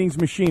dial tone? ratings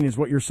machine, is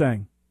what you're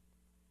saying.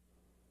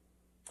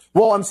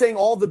 Well, I'm saying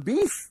all the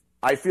beef,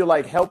 I feel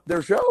like, helped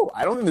their show.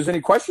 I don't think there's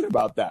any question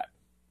about that.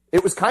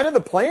 It was kind of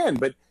the plan,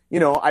 but,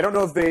 I don't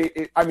know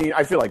if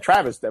I feel like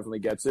Travis definitely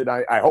gets it.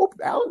 I hope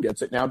Alan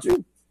gets it now,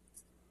 too.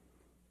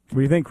 What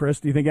do you think, Chris?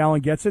 Do you think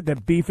Alan gets it,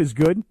 that beef is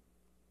good?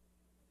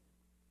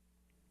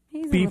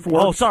 Beef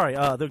works? Oh, sorry.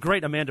 The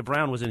great Amanda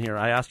Brown was in here.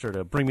 I asked her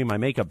to bring me my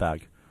makeup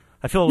bag.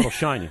 I feel a little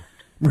shiny.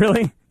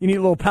 Really? You need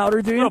a little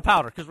powder, do A you? little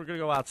powder, because we're going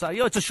to go outside.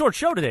 It's a short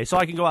show today, so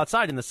I can go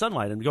outside in the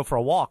sunlight and go for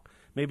a walk.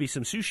 Maybe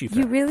some sushi.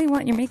 You really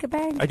want your makeup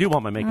bag? I do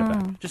want my makeup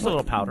bag. Just a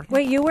little powder.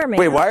 Wait, you wear makeup?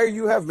 Wait, why are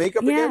you have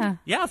makeup again?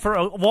 Yeah, for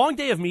a long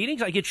day of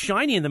meetings, I get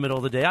shiny in the middle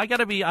of the day. I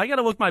gotta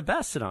look my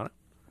best, sit on it.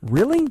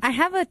 Really? I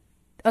have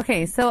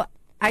okay, so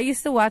I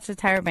used to watch the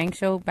Tyra Banks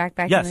show back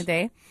Yes. in the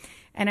day.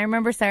 And I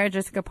remember Sarah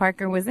Jessica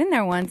Parker was in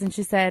there once, and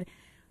she said,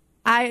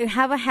 I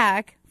have a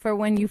hack for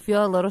when you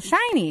feel a little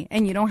shiny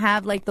and you don't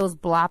have like those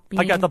bloppy.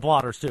 I got the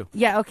blotters too.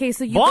 Yeah, okay,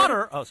 so you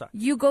blotter. Sorry.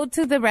 You go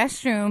to the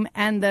restroom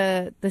and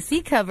the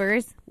seat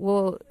covers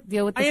will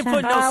deal with the I shine. ain't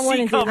put no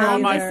seat cover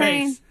on my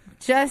face.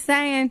 Just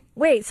saying.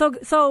 Wait,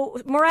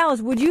 so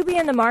Morales, would you be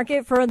in the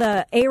market for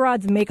the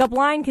A-Rod's makeup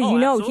line?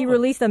 Because he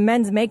released a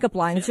men's makeup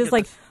line. It's just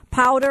like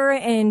powder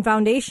and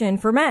foundation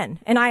for men.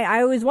 And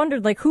I always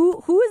wondered, like, who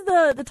is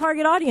the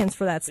target audience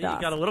for that stuff?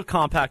 You got a little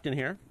compact in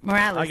here.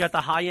 Morales. I got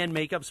the high-end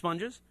makeup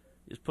sponges.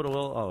 Just put a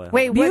little. Oh,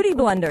 wait, beauty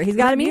blender. He's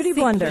got a beauty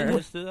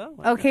blender.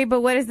 Okay,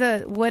 but what is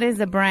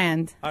the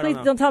brand? Please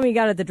don't tell me you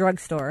got it at the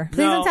drugstore.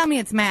 Please don't tell me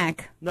it's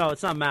MAC. No,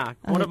 it's not MAC.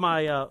 One of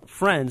my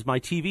friends, my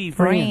TV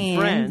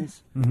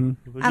friends.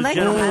 I like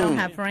him. I don't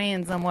have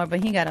friends no more,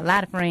 but he got a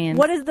lot of friends.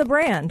 What is the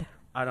brand?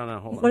 I don't know.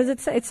 Hold on. What does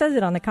it say? It says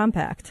it on the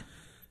compact.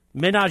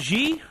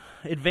 Menage,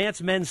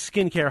 advanced men's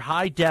skincare,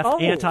 high def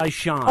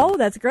anti-shine. Oh,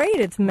 that's great.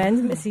 It's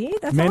men's. See,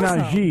 that's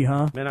Menage, awesome.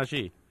 huh?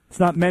 Menage. It's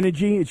not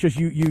Menage. It's just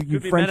you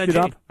Frenched it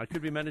up. I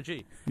could be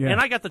Menage. Yeah.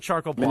 And I got the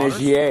charcoal blotters.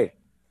 Menage.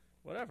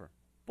 Whatever.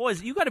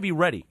 Boys, you got to be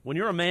ready. When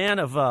you're a man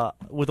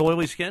with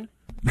oily skin.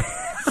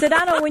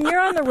 Sedano, when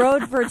you're on the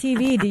road for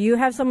TV, do you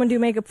have someone do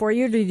makeup for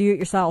you, or do you do it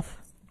yourself?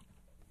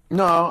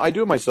 No, I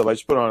do it myself. I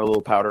just put on a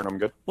little powder and I'm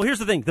good. Well, here's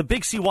the thing. The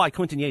big CY,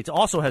 Quentin Yates,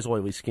 also has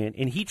oily skin,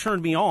 and he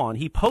turned me on.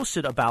 He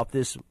posted about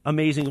this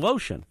amazing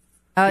lotion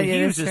that he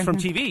uses from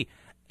TV.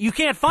 You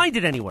can't find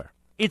it anywhere.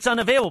 It's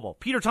unavailable.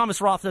 Peter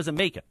Thomas Roth doesn't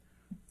make it.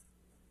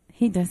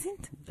 He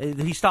doesn't?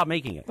 He stopped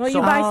making it. Well,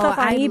 you buy stuff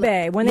on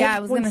eBay.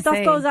 When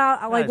stuff goes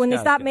out, like when they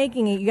stop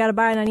making it, you got to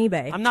buy it on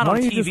eBay. I'm not Why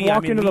on don't TV. you just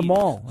walk into the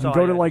mall and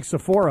go to like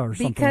Sephora or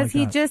something because like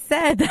he that? just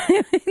said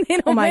they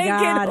don't make it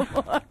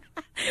anymore.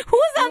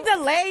 Who's on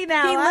delay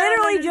now? He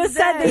literally just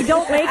said they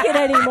don't make it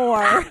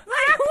anymore. Like,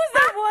 who's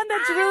that one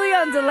that's really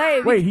on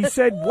delay? Wait, he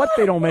said what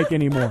they don't make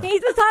anymore? He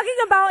was talking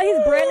about his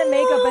brand of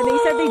makeup, and he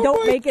said they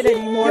don't make it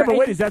anymore. Yeah, but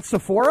wait, is that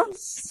Sephora?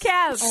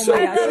 Kev, Oh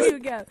my I love you,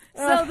 Kev.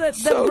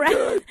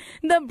 So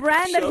the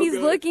brand that he's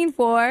looking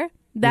for,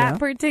 that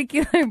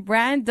particular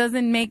brand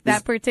doesn't make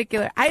that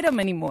particular item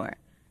anymore.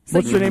 So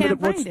What's the name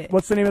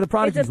of the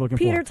product he's looking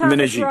Peter for?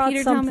 Thomas Roth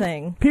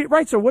something.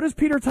 Right, so what does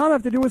Peter Tom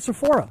have to do with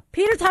Sephora?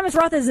 Peter Thomas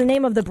Roth is the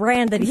name of the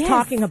brand that he's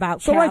talking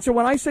about. So so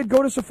when I said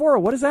go to Sephora,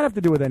 what does that have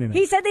to do with anything?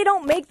 He said they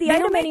don't make the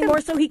item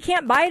anymore, so he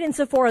can't buy it in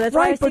Sephora. That's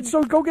right, why but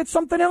so go get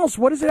something else.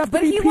 What does it have to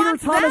be Peter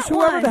Thomas,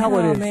 whoever the hell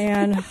it is? Oh,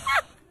 man. You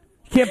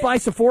can't buy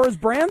Sephora's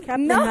brand?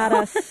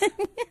 No.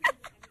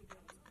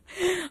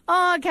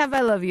 Oh, Kev,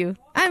 I love you.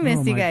 I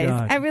missed you guys.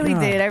 God. I really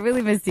did. I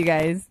really missed you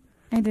guys.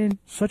 I did.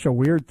 Such a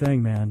weird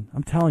thing, man.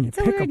 I'm telling you, It's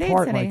a pick weird day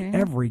apart today, like man.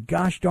 every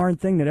gosh darn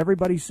thing that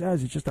everybody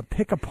says. It's just a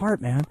pick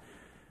apart, man.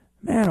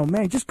 Man, oh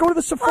man, just go to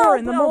the Sephora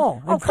in the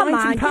mall and come find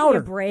on, some give me powder.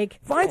 a break.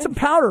 Find some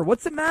powder.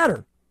 What's the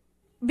matter?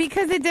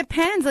 Because it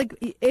depends. Like,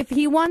 if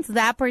he wants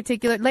that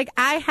particular, like,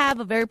 I have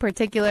a very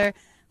particular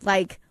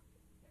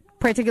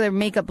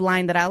makeup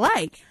line that I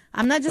like.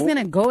 I'm not just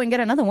gonna go and get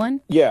another one.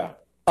 Yeah.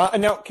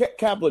 Now,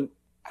 Kaplan,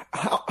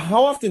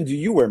 how often do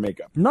you wear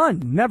makeup? None.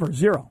 Never.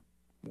 Zero.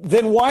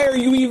 Then why are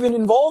you even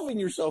involving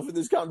yourself in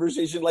this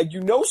conversation like you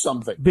know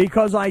something?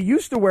 Because I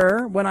used to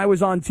wear, when I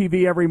was on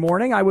TV every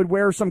morning, I would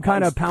wear some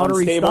kind of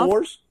powdery Unstable stuff.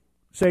 Wars?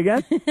 Say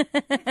again?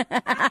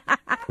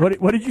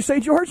 What did you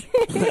say, George?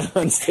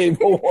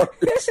 Unstable Wars.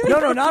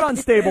 No, not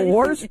Unstable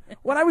Wars.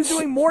 When I was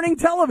doing morning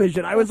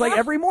television, I was like,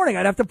 every morning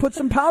I'd have to put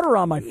some powder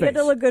on my face. You had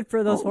to look good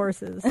for those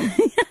horses.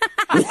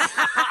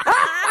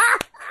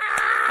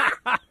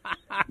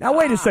 Now,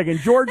 wait a second,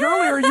 George.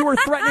 Earlier, you were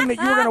threatening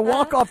that you were going to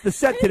walk off the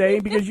set today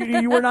because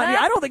you were not.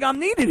 I don't think I'm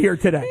needed here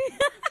today.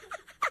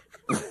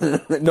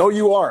 No,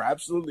 you are.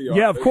 Absolutely are.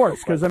 Yeah, of course.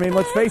 Because, I mean,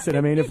 let's face it.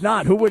 I mean, if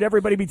not, who would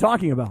everybody be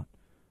talking about?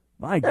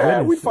 My goodness.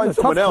 Yeah, we'd find This is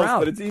a someone tough else, crowd.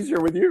 but it's easier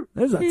with you.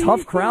 There's a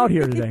tough crowd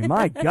here today.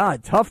 My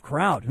God, tough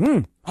crowd.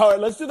 All right,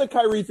 let's do the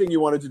Kyrie thing you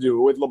wanted to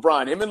do with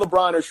LeBron. Him and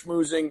LeBron are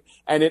schmoozing,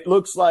 and it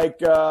looks like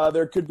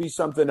there could be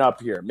something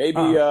up here. Maybe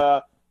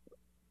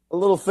a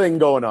little thing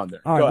going on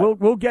there. All right,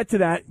 we'll get to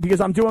that because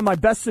I'm doing my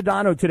best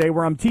Sedano today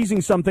where I'm teasing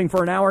something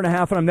for an hour and a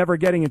half and I'm never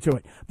getting into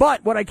it.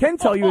 But what I can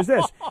tell you is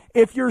this.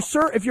 If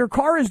your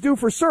car is due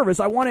for service,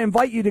 I want to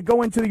invite you to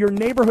go into your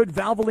neighborhood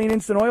Valvoline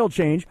Instant Oil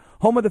Change,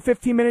 home of the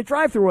 15-minute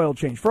drive-through oil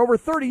change. For over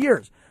 30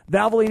 years,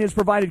 Valvoline has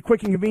provided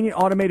quick and convenient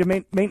automated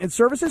maintenance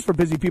services for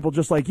busy people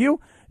just like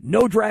you.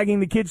 No dragging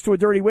the kids to a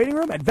dirty waiting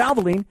room. At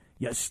Valvoline,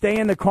 you stay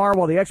in the car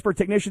while the expert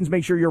technicians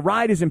make sure your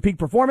ride is in peak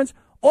performance.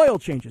 Oil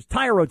changes,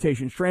 tire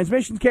rotations,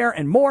 transmission care,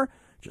 and more.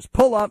 Just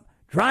pull up,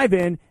 drive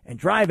in, and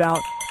drive out,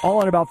 all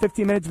in about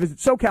 15 minutes. Visit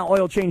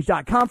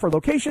SoCalOilChange.com for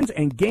locations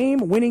and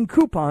game-winning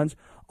coupons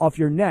off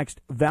your next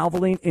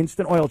Valvoline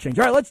Instant Oil Change.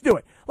 All right, let's do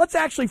it. Let's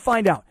actually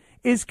find out.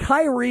 Is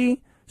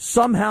Kyrie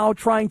somehow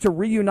trying to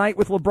reunite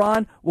with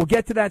LeBron? We'll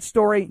get to that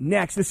story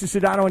next. This is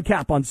Sedano and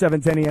Kap on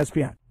 710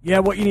 ESPN. Yeah,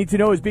 what you need to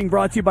know is being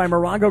brought to you by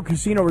Morongo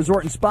Casino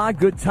Resort and Spa.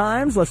 Good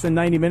times, less than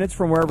 90 minutes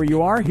from wherever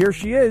you are. Here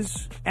she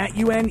is, at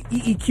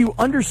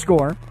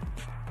UNEEQ_.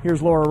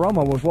 Here's Laura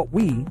Romo with what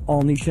we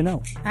all need to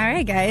know. All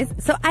right, guys.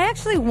 So I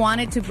actually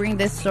wanted to bring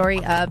this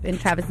story up in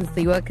Travis and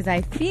Sliwa because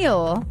I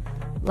feel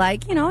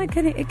like,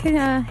 it could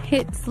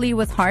hit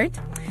Sliwa's heart.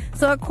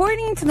 So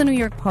according to the New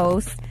York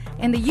Post,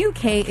 in the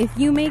UK, if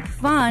you make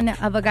fun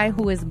of a guy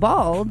who is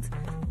bald,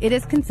 it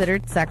is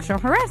considered sexual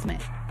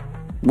harassment.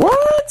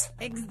 What?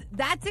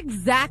 That's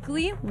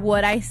exactly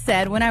what I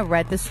said when I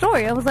read the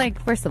story. I was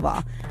like, first of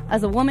all,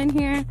 as a woman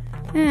here,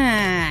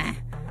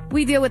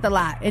 we deal with a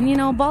lot.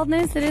 And,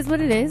 baldness, it is what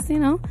it is,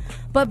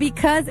 But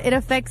because it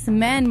affects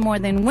men more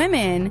than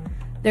women,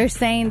 they're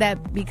saying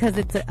that because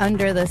it's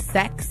under the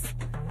sex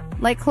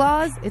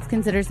clause, it's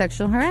considered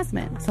sexual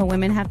harassment. So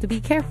women have to be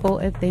careful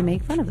if they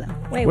make fun of them.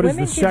 Wait, what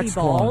women can be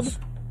bald? Clause?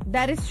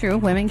 That is true.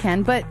 Women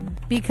can, but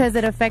because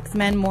it affects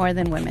men more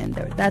than women.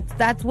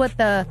 That's what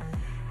the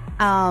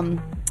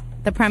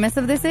premise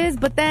of this is.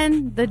 But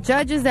then the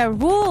judges that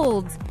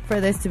ruled for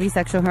this to be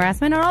sexual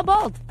harassment are all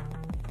bald.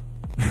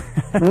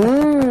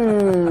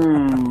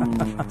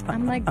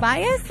 I'm like,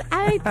 biased?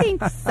 I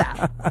think so.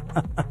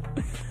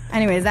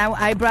 Anyways,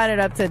 I brought it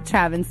up to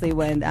Travis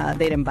when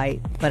they didn't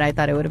bite, but I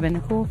thought it would have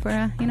been cool for,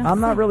 I'm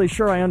not really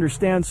sure I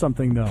understand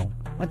something, though.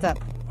 What's up?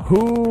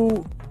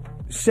 Who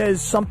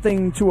says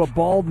something to a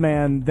bald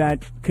man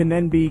that can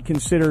then be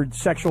considered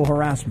sexual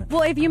harassment?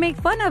 Well, if you make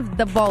fun of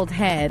the bald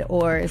head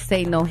or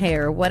say no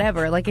hair or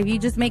whatever, if you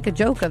just make a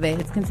joke of it,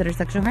 it's considered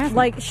sexual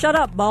harassment. Shut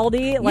up,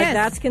 baldy. Yes.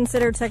 That's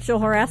considered sexual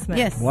harassment.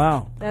 Yes.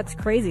 Wow. That's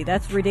crazy.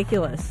 That's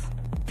ridiculous.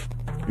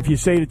 If you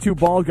say to two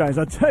bald guys,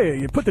 I'll tell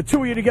you put the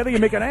two of you together, you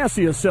make an ass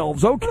of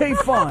yourselves. Okay,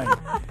 fine.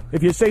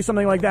 If you say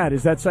something like that,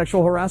 is that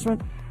sexual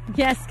harassment?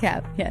 Yes,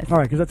 Cap. Yes. All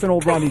right, because that's an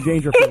old Rodney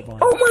Dangerfield line.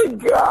 Oh, my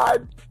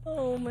God.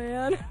 Oh,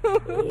 man.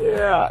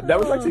 Yeah, that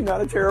was actually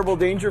not a terrible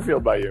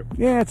Dangerfield by you.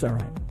 Yeah, it's all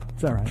right.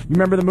 It's all right. You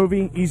remember the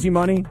movie Easy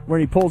Money, where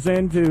he pulls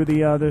into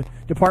the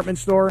department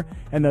store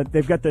and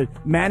they've got the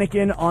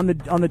mannequin on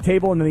the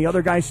table, and then the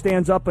other guy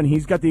stands up and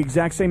he's got the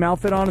exact same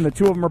outfit on, and the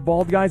two of them are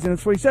bald guys, and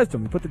that's what he says to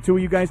them. You put the two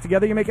of you guys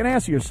together, you make an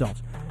ass of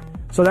yourselves.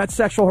 So that's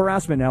sexual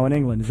harassment now in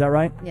England. Is that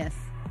right? Yes.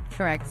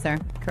 Correct, sir.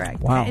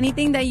 Correct. Wow.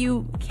 Anything that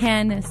you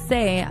can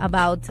say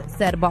about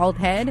said bald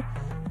head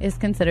is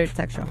considered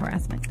sexual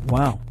harassment.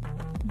 Wow.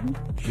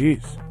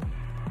 Jeez.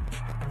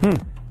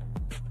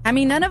 I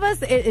mean, none of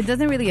us, it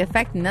doesn't really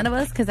affect none of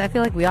us because I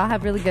feel like we all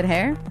have really good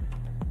hair.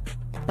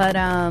 But,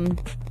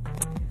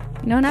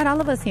 not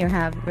all of us here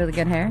have really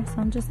good hair, so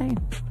I'm just saying.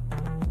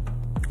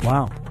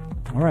 Wow.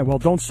 All right, well,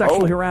 don't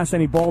sexually harass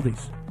any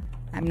baldies.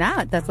 I'm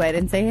not. That's why I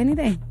didn't say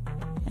anything.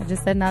 I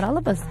just said not all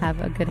of us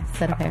have a good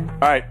set of hair.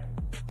 All right.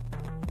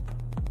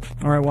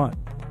 All right, what?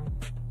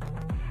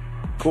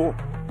 Cool.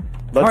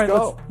 Let's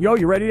go.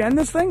 You ready to end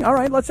this thing? All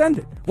right, let's end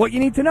it. What you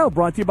need to know,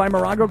 brought to you by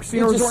Morago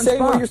Casino Resort and Spa. Just say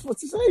what you're supposed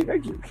to say.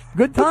 Thank you.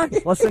 Good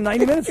times. Less than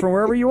 90 minutes from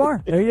wherever you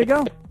are. There you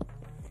go.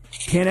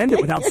 Can't end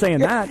it without saying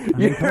that. I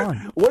mean, come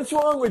on. What's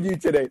wrong with you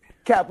today?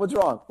 Cap, what's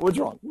wrong?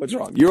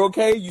 You're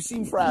okay? You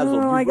seem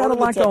frazzled. No, I got a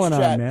lot going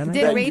on, man.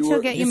 Did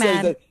Rachel get you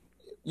mad?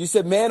 You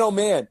said, man, oh,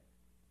 man.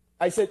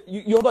 I said,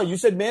 hold on. You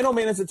said, man, oh,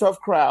 man, it's a tough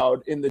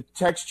crowd in the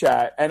text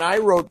chat. And I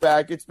wrote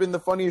back, it's been the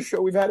funniest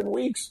show we've had in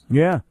weeks.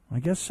 Yeah, I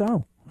guess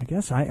so.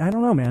 I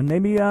don't know, man.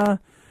 Maybe, I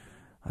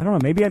don't know.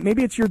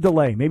 Maybe it's your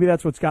delay. Maybe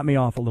that's what's got me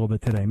off a little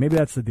bit today. Maybe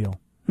that's the deal.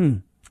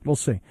 We'll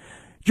see.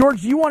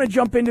 George, do you want to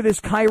jump into this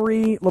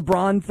Kyrie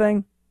LeBron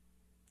thing?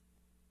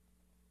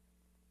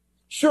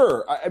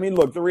 Sure. I mean,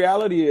 look, the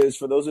reality is,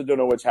 for those that don't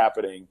know what's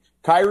happening,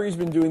 Kyrie's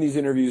been doing these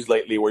interviews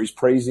lately where he's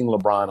praising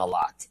LeBron a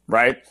lot,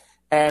 right?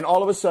 And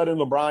all of a sudden,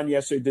 LeBron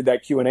yesterday did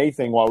that Q&A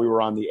thing while we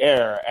were on the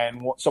air,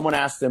 and someone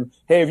asked him,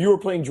 hey, if you were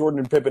playing Jordan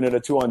and Pippen in a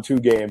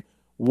 2-on-2 game,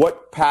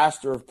 what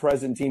past or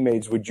present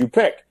teammates would you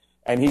pick?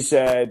 And he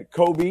said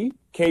Kobe,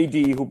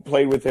 KD, who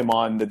played with him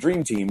on the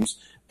Dream Teams,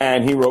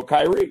 and he wrote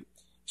Kyrie.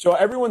 So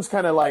everyone's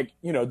kind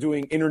of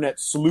doing internet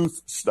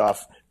sleuth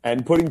stuff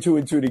and putting two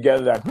and two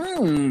together that,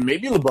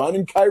 maybe LeBron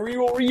and Kyrie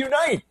will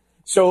reunite.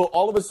 So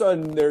all of a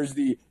sudden there's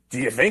do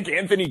you think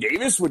Anthony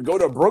Davis would go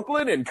to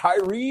Brooklyn and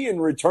Kyrie in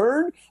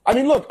return? I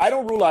mean, look, I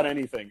don't rule out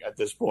anything at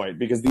this point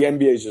because the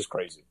NBA is just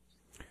crazy.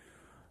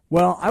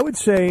 Well, I would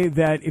say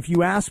that if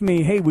you ask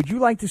me, hey, would you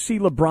like to see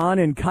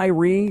LeBron and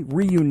Kyrie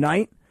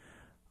reunite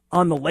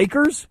on the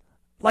Lakers?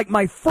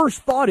 My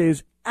first thought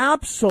is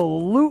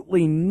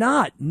absolutely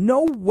not.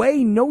 No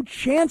way, no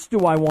chance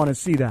do I want to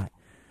see that.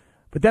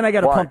 But then I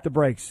got to pump the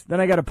brakes.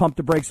 Then I got to pump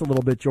the brakes a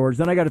little bit, George.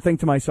 Then I got to think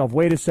to myself,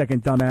 wait a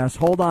second, dumbass.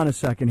 Hold on a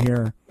second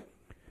here.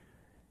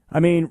 I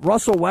mean,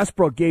 Russell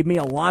Westbrook gave me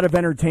a lot of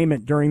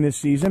entertainment during this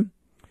season.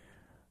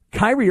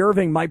 Kyrie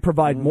Irving might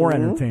provide more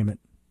entertainment.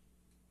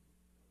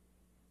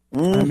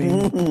 I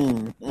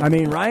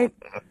mean, right?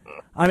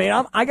 I mean,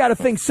 I got to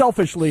think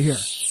selfishly here.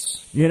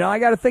 I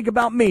got to think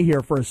about me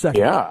here for a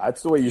second. Yeah,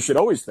 that's the way you should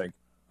always think.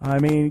 I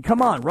mean,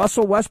 come on.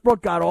 Russell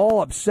Westbrook got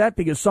all upset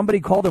because somebody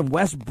called him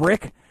West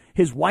Brick.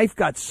 His wife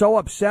got so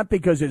upset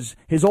because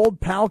his old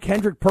pal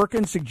Kendrick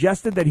Perkins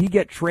suggested that he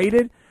get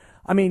traded.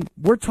 I mean,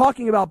 we're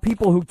talking about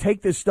people who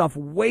take this stuff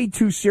way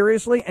too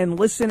seriously and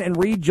listen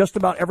and read just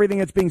about everything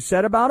that's being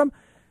said about him.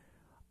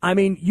 I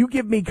mean, you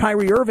give me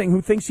Kyrie Irving,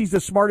 who thinks he's the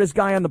smartest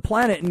guy on the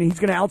planet, and he's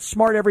going to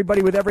outsmart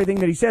everybody with everything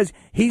that he says.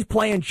 He's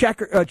playing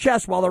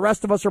chess while the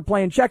rest of us are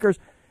playing checkers.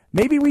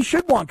 Maybe we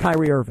should want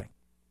Kyrie Irving.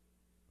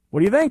 What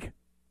do you think?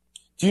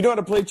 Do you know how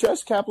to play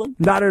chess, Kaplan?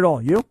 Not at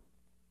all. You?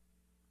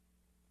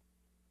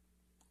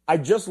 I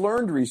just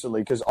learned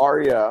recently because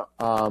Aria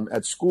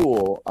at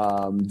school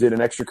did an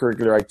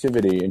extracurricular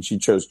activity, and she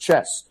chose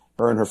chess.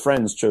 Her and her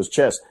friends chose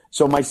chess.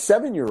 So my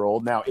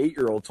 7-year-old, now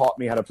 8-year-old, taught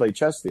me how to play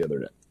chess the other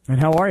day. And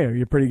how are you? Are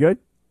you pretty good?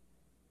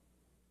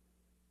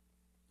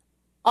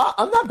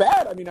 I'm not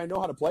bad. I mean, I know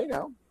how to play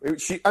now.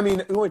 It's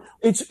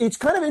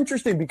kind of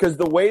interesting because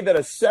the way that a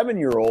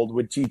 7-year-old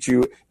would teach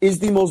you is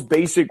the most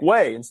basic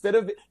way.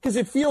 Because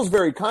it feels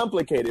very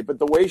complicated, but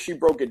the way she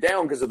broke it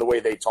down because of the way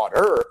they taught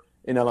her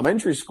in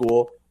elementary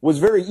school was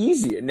very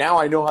easy. And now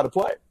I know how to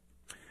play.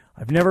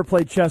 I've never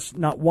played chess,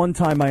 not one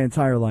time my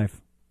entire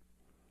life.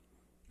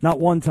 Not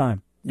one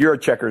time. You're a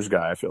checkers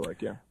guy, I feel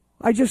like, yeah.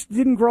 I just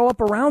didn't grow up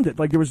around it.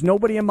 Like, there was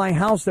nobody in my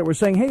house that was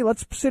saying, hey,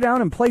 let's sit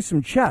down and play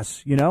some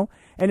chess, you know?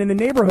 And in the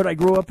neighborhood I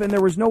grew up in, there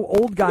was no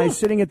old guys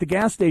sitting at the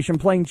gas station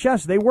playing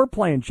chess. They were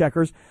playing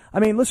checkers. I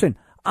mean, listen,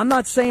 I'm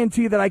not saying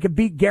to you that I could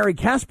beat Gary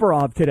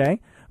Kasparov today,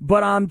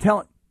 but I'm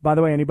telling... By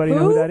the way, anybody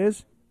know who that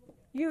is?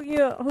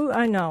 Who?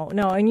 I know.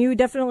 No, and you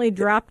definitely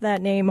dropped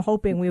that name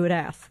hoping we would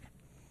ask.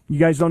 You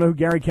guys don't know who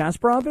Gary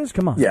Kasparov is?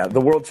 Come on. Yeah, the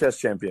world chess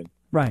champion.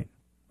 Right.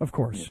 Of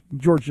course.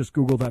 George just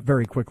Googled that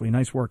very quickly.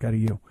 Nice work out of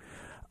you.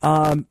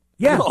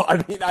 Yeah. No,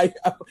 I mean,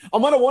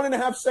 I'm on a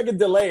 1.5 second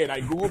delay, and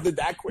I Googled it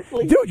that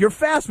quickly. Dude, you're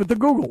fast with the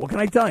Google. What can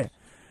I tell you?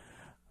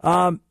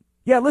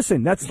 Yeah,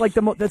 listen, that's like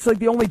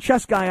the only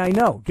chess guy I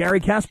know,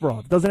 Gary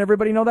Kasparov. Doesn't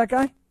everybody know that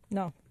guy?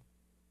 No.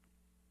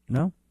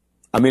 No?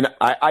 I mean,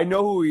 I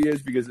know who he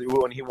is because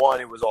when he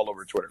won, it was all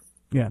over Twitter.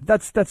 Yeah,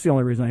 that's the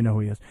only reason I know who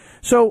he is.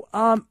 So,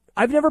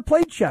 I've never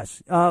played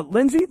chess.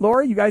 Lindsay,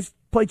 Laura, you guys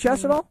play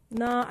chess at all?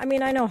 No, I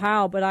mean, I know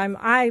how, but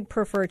I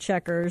prefer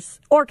checkers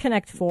or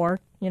Connect Four,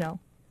 you know.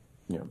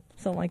 Yeah.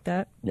 Something like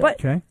that. Yeah.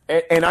 But okay.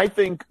 And I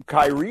think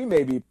Kyrie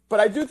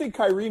I do think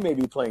Kyrie may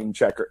be playing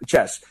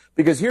chess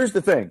because here's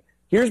the thing.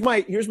 Here's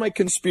my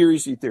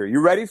conspiracy theory.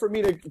 You ready for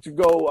me to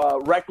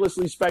go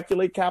recklessly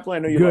speculate, Kaplan? I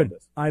know you love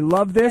this. I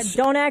love this.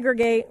 Yeah, don't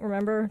aggregate,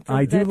 remember?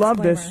 I do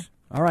love this.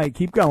 All right,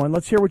 keep going.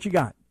 Let's hear what you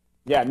got.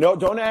 Yeah, no,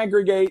 don't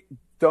aggregate.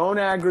 Don't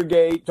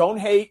aggregate. Don't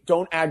hate.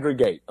 Don't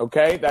aggregate.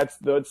 Okay, that's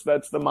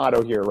the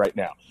motto here right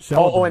now.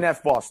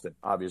 ONF Boston,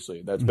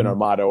 obviously, that's been our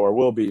motto, or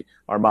will be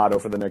our motto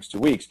for the next 2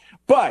 weeks.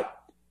 But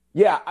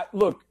yeah,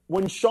 look,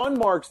 when Sean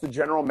Marks, the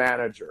general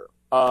manager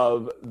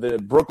of the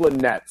Brooklyn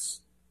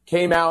Nets,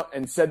 came out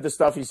and said the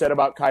stuff he said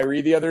about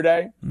Kyrie the other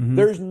day,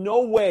 there's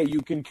no way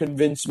you can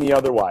convince me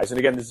otherwise. And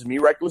again, this is me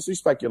recklessly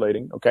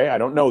speculating. Okay, I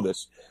don't know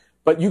this.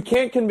 But you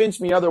can't convince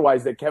me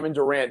otherwise that Kevin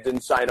Durant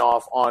didn't sign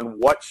off on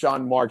what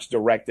Sean Marks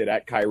directed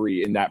at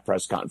Kyrie in that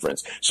press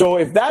conference. So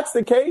if that's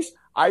the case,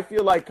 I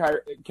feel like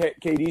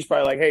KD's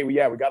probably like, hey, we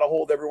got to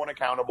hold everyone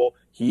accountable,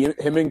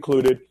 him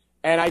included.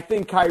 And I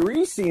think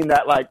Kyrie's seeing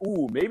that like,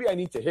 ooh, maybe I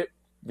need to hit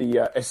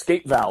the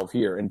escape valve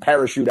here and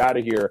parachute out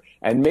of here.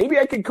 And maybe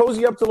I could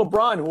cozy up to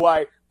LeBron, who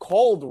I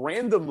called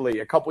randomly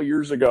a couple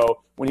years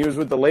ago when he was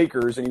with the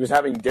Lakers and he was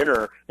having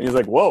dinner. And he was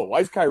like, whoa, why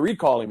is Kyrie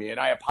calling me? And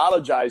I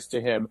apologized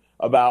to him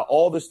about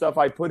all the stuff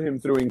I put him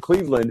through in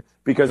Cleveland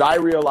because I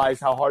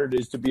realized how hard it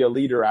is to be a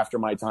leader after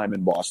my time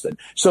in Boston.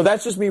 So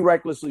that's just me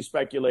recklessly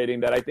speculating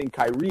that I think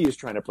Kyrie is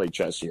trying to play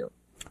chess here.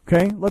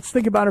 Okay, let's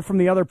think about it from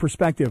the other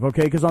perspective,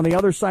 okay? Because on the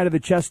other side of the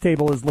chess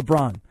table is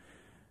LeBron.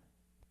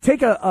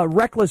 Take a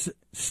reckless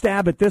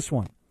stab at this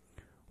one.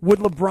 Would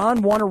LeBron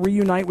want to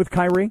reunite with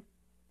Kyrie?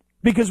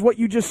 Because what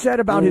you just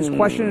said about his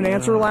question and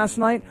answer last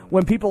night,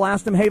 when people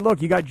asked him, hey,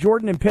 look, you got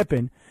Jordan and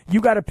Pippen.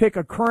 You got to pick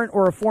a current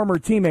or a former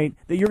teammate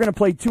that you're going to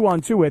play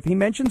 2-on-2 with. He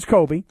mentions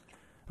Kobe,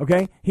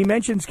 okay? He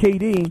mentions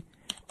KD,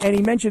 and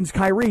he mentions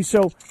Kyrie.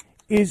 So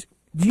do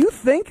you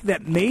think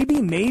that maybe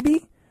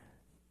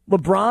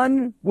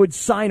LeBron would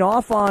sign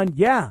off on,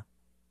 yeah,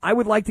 I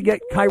would like to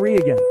get Kyrie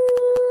again?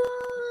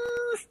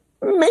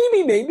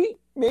 Maybe.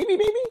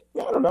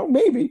 I don't know,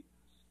 maybe.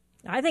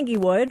 I think he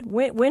would.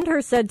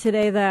 Windhurst said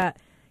today that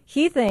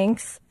he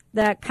thinks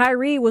that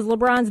Kyrie was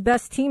LeBron's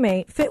best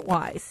teammate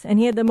fit-wise, and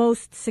he had the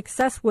most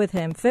success with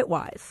him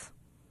fit-wise.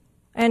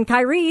 And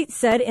Kyrie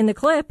said in the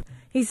clip,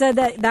 he said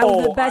that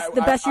was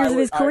the best years of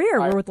his career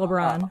were with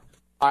LeBron.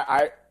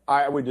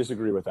 I would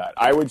disagree with that.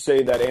 I would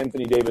say that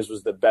Anthony Davis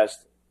was the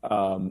best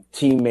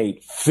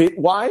teammate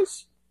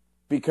fit-wise,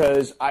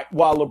 because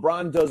while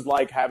LeBron does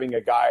like having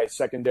a guy,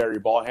 secondary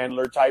ball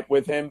handler type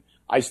with him,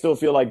 I still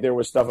feel like there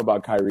was stuff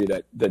about Kyrie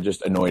that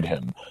just annoyed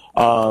him.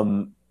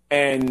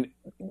 And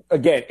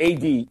again,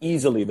 AD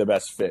easily the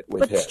best fit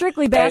with him. But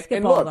strictly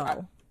basketball,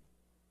 though.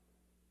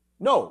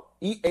 No,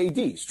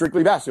 AD,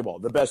 strictly basketball,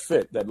 the best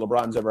fit that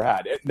LeBron's ever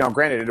had. Now,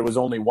 granted, it was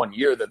only 1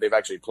 year that they've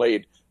actually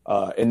played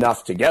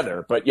enough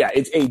together. But yeah,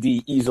 it's AD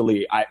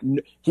easily.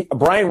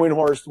 Brian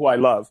Windhorst, who I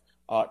love,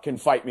 can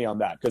fight me on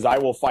that because I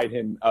will fight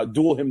him,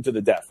 duel him to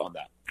the death on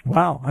that.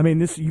 Wow. I mean,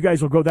 you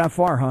guys will go that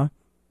far, huh?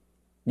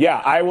 Yeah,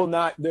 I will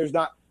not. There's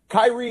not.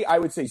 Kyrie, I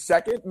would say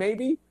second,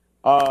 maybe.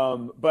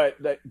 But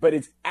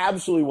it's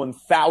absolutely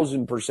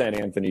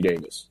 1,000% Anthony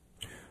Davis.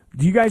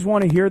 Do you guys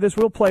want to hear this?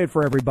 We'll play it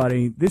for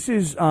everybody. This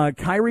is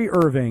Kyrie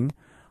Irving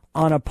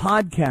on a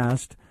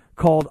podcast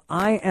called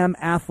I Am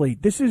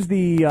Athlete. This is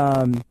the,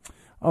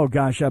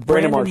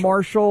 Brandon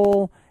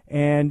Marshall,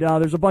 and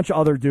there's a bunch of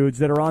other dudes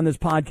that are on this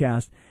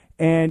podcast.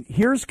 And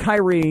here's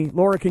Kyrie.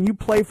 Laura, can you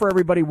play for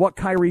everybody what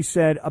Kyrie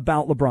said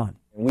about LeBron?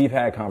 We've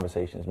had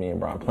conversations, me and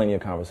Bron, plenty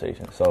of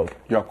conversations. So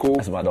y'all cool?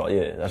 That's my dog.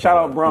 Yeah. Shout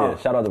out Bron. Yeah,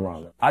 shout out to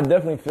Bron. I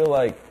definitely feel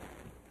like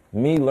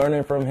me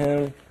learning from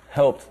him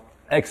helped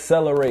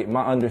accelerate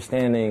my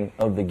understanding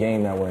of the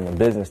game that we're in, the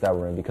business that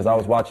we're in, because I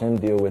was watching him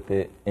deal with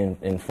it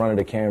in front of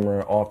the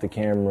camera, off the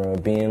camera,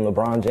 being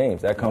LeBron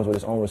James. That comes with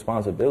its own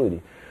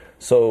responsibility.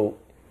 So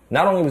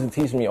not only was he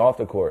teaching me off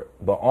the court,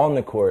 but on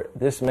the court,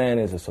 this man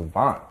is a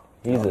savant.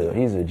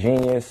 He's a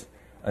genius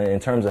in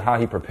terms of how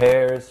he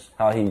prepares,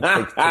 how he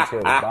takes care of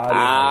his body,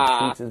 how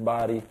he treats his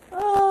body,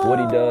 what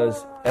he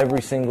does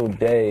every single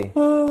day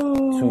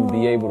to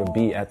be able to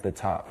be at the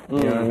top.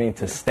 You know what I mean?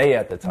 To stay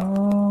at the top.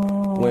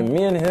 When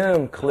me and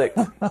him clicked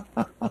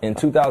in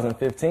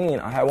 2015,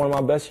 I had one of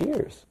my best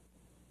years.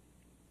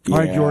 All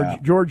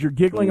right, George, you're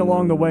giggling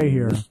along the way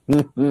here.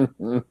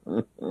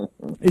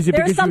 Is it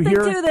There's because you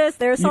hear to this?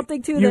 There's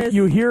something to this.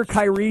 You hear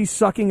Kyrie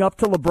sucking up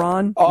to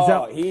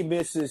LeBron? He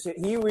misses it.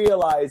 He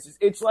realizes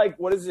it's like,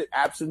 what is it?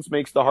 Absence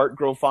makes the heart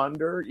grow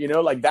fonder. You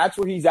know, like that's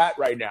where he's at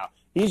right now.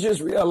 He's just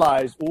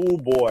realized, oh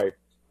boy,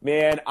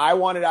 man, I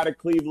wanted out of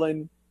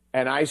Cleveland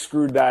and I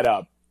screwed that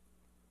up.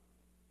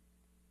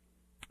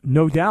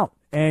 No doubt.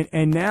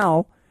 And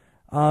now,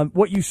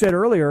 what you said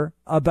earlier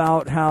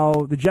about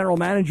how the general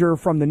manager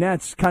from the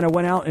Nets kind of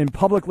went out and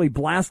publicly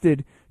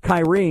blasted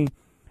Kyrie,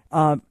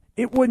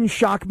 it wouldn't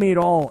shock me at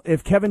all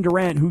if Kevin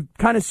Durant, who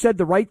kind of said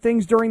the right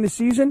things during the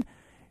season,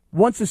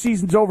 once the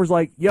season's over, is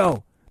like,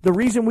 yo, the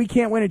reason we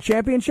can't win a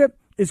championship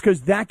is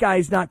because that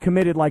guy's not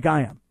committed like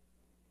I am.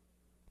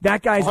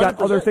 That guy's 100%.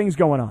 Got other things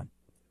going on.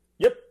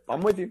 Yep,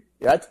 I'm with you.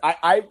 That's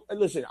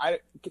listen.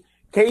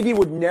 KD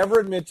would never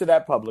admit to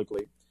that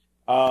publicly,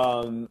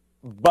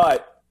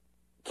 but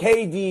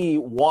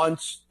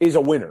KD is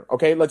a winner.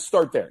 Okay, let's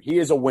start there. He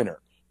is a winner.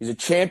 He's a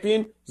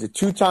champion. He's a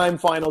 2-time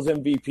Finals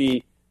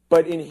MVP.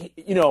 But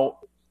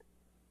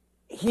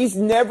he's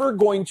never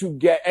going to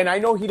get. And I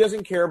know he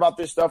doesn't care about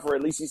this stuff, or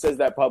at least he says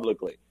that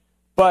publicly.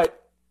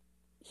 But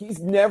he's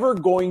never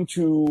going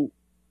to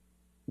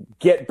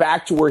get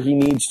back to where he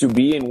needs to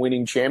be in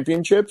winning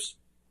championships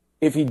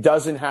if he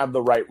doesn't have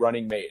the right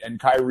running mate. And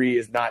Kyrie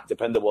is not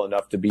dependable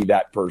enough to be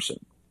that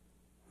person.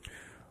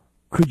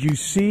 Could you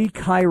see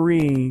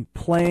Kyrie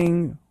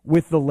playing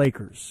with the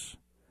Lakers?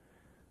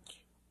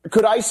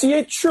 Could I see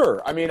it?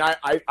 Sure. I mean,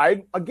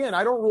 I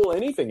don't rule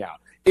anything out.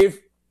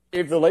 If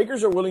the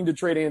Lakers are willing to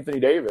trade Anthony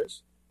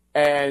Davis,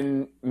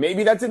 and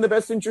maybe that's in the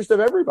best interest of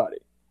everybody.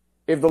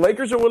 If the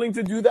Lakers are willing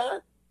to do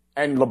that,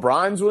 and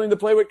LeBron's willing to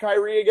play with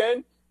Kyrie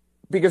again,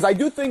 because I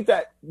do think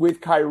that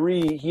with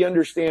Kyrie, he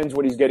understands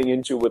what he's getting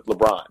into with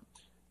LeBron.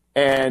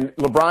 And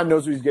LeBron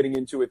knows what he's getting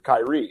into with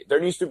Kyrie. There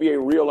needs to be a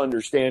real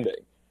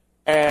understanding.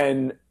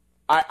 And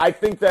I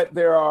think that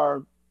there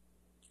are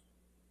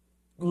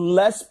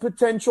less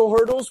potential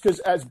hurdles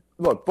because,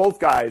 both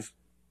guys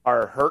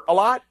are hurt a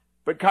lot,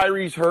 but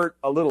Kyrie's hurt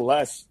a little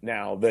less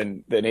now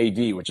than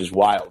AD, which is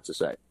wild to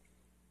say.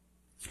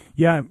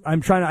 Yeah, I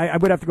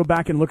would have to go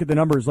back and look at the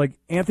numbers. Like,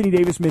 Anthony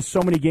Davis missed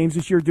so many games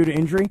this year due to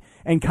injury,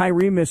 and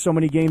Kyrie missed so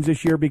many games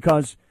this year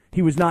because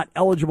he was not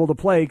eligible to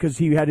play because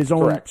he had his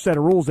own set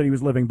of rules that he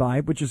was living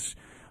by, which is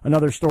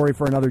another story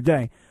for another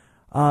day.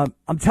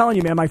 I'm telling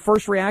you, man, my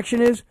first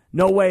reaction is,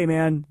 no way,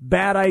 man.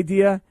 Bad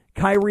idea.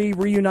 Kyrie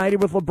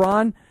reunited with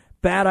LeBron,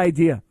 bad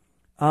idea.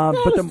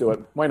 Let's do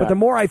it. Why not? But the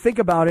more I think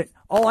about it,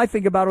 all I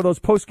think about are those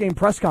post-game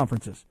press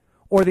conferences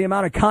or the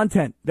amount of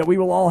content that we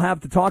will all have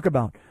to talk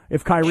about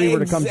if Kyrie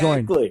were to come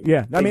join.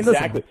 Yeah, I mean,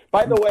 exactly. Listen.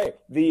 By the way,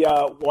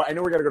 I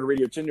know we're going to go to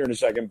Radio Tinder in a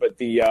second, but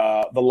the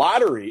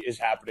lottery is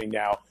happening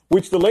now,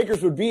 which the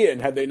Lakers would be in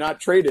had they not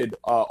traded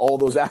all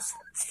those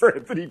assets for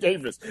Anthony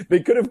Davis.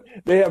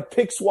 They have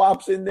pick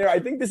swaps in there. I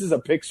think this is a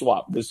pick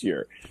swap this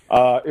year,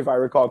 if I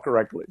recall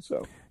correctly.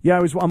 So yeah,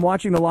 I'm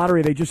watching the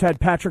lottery. They just had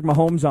Patrick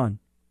Mahomes on.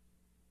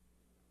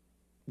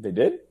 They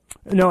did?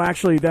 No,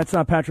 actually, that's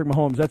not Patrick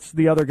Mahomes. That's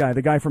the other guy,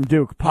 the guy from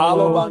Duke.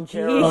 Paulo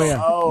Banchero. Oh, yeah.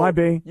 My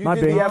B. Wait,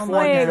 was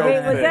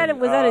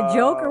that a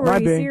joke or were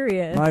you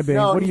serious? My B.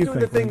 No, what do you think?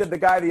 think? The thing that the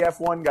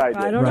F1 guy did.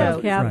 I don't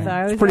know, Cap.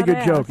 Right. It's a pretty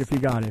good joke if you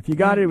got it. If you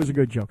got it, it was a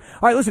good joke.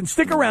 All right, listen,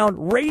 stick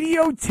around.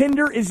 Radio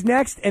Tinder is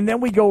next, and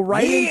then we go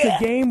right into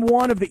Game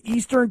 1 of the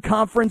Eastern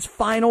Conference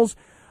Finals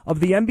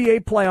of the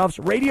NBA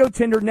playoffs. Radio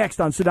Tinder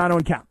next on Sedano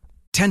and Kap.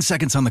 10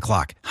 seconds on the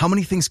clock. How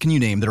many things can you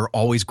name that are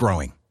always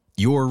growing?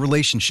 Your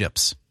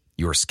relationships,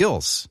 your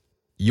skills,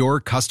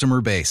 your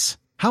customer base.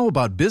 How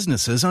about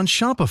businesses on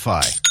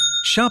Shopify?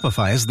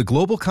 Shopify is the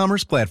global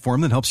commerce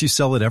platform that helps you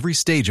sell at every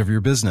stage of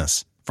your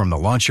business. From the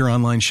launch your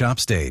online shop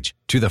stage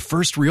to the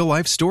first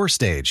real-life store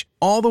stage,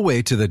 all the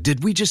way to the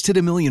did we just hit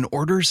 1 million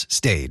orders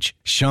stage.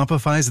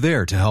 Shopify's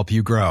there to help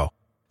you grow.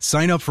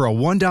 Sign up for a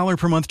 $1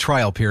 per month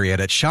trial period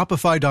at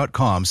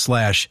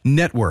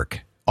shopify.com/network,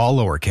 all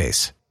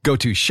lowercase. Go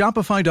to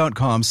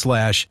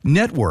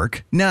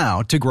shopify.com/network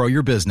now to grow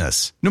your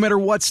business, no matter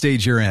what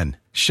stage you're in.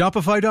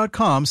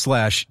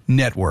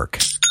 Shopify.com/network.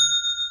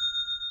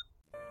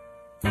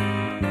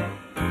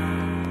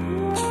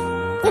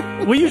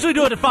 We usually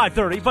do it at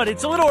 5:30, but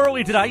it's a little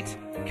early tonight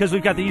because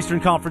we've got the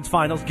Eastern Conference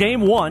Finals. Game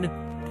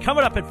 1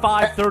 coming up at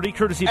 5:30,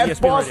 courtesy of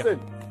ESPN Boston.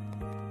 Radio.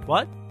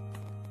 What?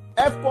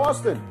 F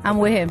Boston. I'm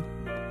with him.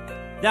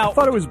 Now, I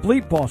thought it was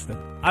Bleep Boston.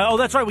 Oh,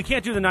 that's right. We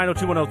can't do the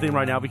 90210 theme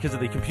right now because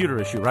of the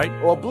computer issue, right?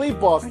 Well, bleep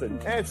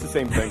Boston. It's the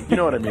same thing. You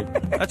know what I mean.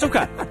 That's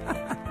okay.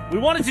 We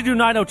wanted to do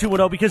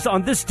 90210 because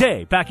on this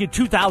day, back in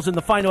 2000,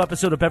 the final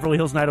episode of Beverly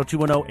Hills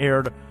 90210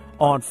 aired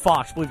on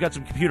Fox, but we've got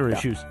some computer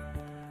issues.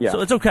 Yeah. So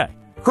it's okay.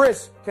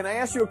 Chris, can I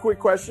ask you a quick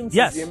question? Since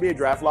Yes. the NBA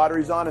draft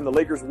lottery's on and the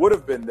Lakers would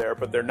have been there,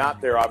 but they're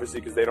not there, obviously,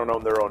 because they don't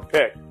own their own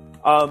pick.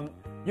 All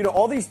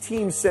these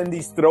teams send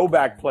these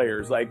throwback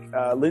players, like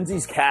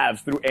Lindsey's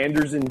Cavs through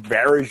Anderson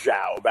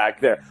Varejao back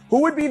there.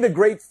 Who would be the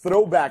great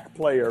throwback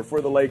player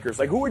for the Lakers?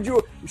 Like, who would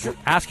you...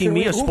 Asking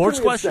me a sports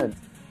question?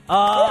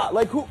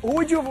 Who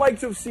would you have liked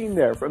to have seen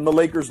there from the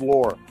Lakers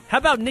lore? How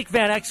about Nick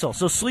Van Exel?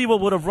 So Sliwa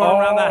would have run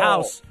around the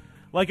house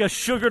like a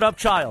sugared-up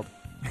child.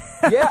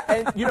 Yeah,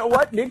 and you know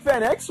what? Nick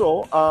Van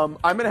Exel, I'm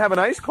going to have an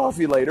iced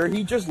coffee later.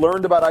 He just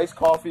learned about iced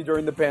coffee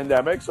during the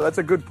pandemic, so that's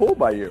a good pull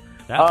by you.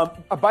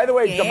 By the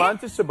way,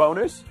 Domantas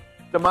Sabonis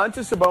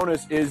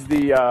is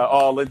the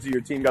Lindsay,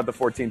 your team got the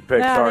 14th pick.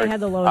 Yeah, Sorry. they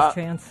had the lowest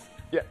chance.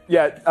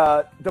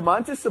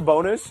 Domantas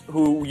Sabonis,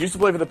 who used to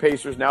play for the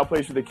Pacers, now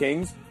plays for the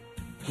Kings.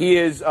 He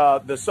is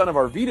the son of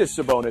Arvydas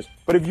Sabonis.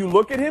 But if you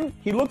look at him,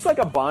 he looks like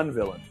a Bond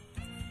villain.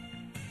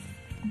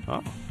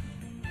 Oh.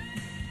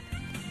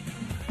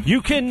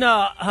 You can,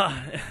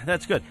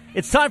 that's good.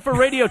 It's time for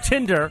Radio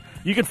Tinder.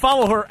 You can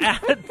follow her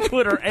at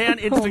Twitter and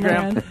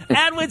Instagram.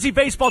 At Lindsay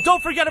Baseball.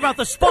 Don't forget about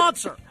the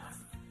sponsor,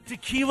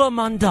 Tequila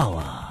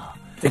Mandala.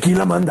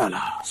 Tequila Mandala.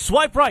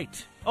 Swipe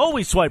right.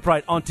 Always swipe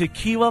right on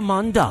Tequila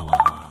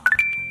Mandala.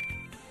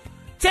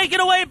 Take it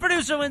away,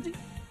 producer Lindsay.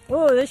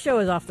 Oh, this show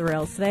is off the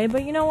rails today,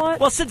 but you know what?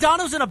 Well,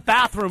 Sedano's in a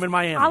bathroom in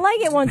Miami. I like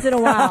it once in a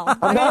while.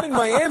 I'm not in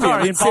Miami.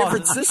 I'm in San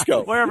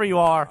Francisco. Wherever you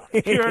are,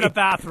 you're in a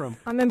bathroom.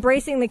 I'm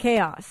embracing the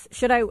chaos.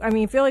 Should I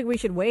feel like we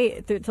should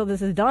wait till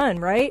this is done,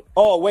 right?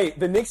 Oh, wait.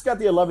 The Knicks got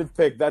the 11th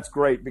pick. That's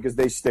great because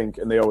they stink,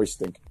 and they always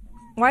stink.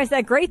 Why is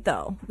that great,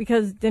 though?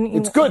 Because didn't you...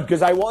 It's good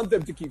because I want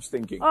them to keep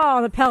stinking.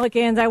 Oh, the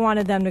Pelicans. I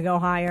wanted them to go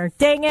higher.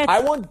 Dang it. I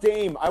want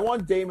Dame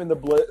and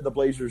the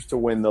Blazers to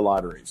win the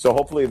lottery. So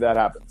hopefully that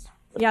happens.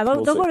 Yeah,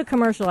 they'll go to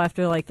commercial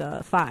after like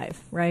the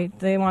 5, right?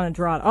 They want to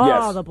draw it. Oh,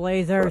 yes. The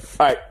Blazers.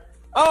 All right.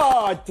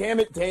 Oh, damn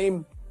it,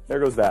 Dame. There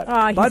goes that.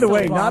 By the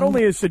way, not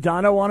only is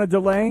Sedano on a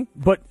delay,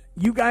 but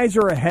you guys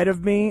are ahead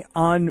of me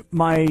on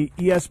my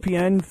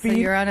ESPN feed. So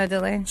you're on a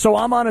delay? So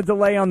I'm on a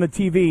delay on the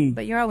TV.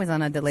 But you're always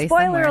on a delay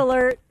Spoiler somewhere.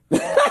 alert.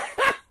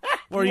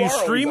 Are you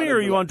streaming or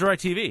are you on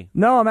DirecTV?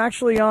 No, I'm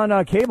actually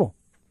on cable.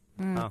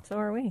 So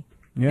are we.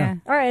 Yeah.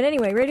 All right,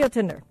 anyway, Radio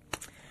Tinder.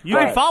 You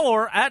can follow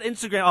her at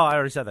Instagram. Oh, I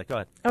already said that. Go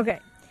ahead. Okay.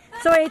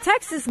 So a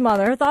Texas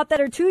mother thought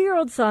that her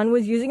 2-year-old son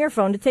was using her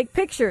phone to take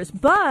pictures,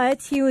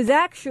 but he was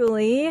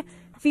actually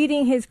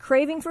feeding his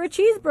craving for a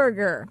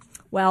cheeseburger.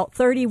 Well,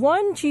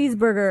 31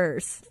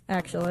 cheeseburgers,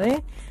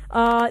 actually.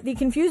 The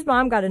confused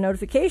mom got a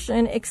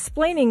notification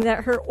explaining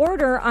that her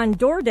order on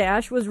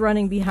DoorDash was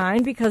running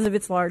behind because of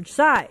its large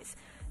size.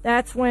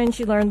 That's when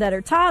she learned that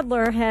her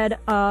toddler had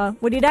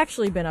what he'd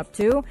actually been up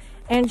to.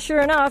 And sure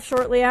enough,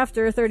 shortly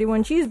after,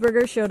 31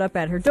 cheeseburgers showed up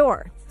at her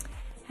door.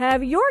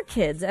 Have your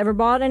kids ever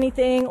bought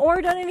anything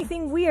or done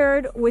anything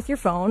weird with your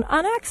phone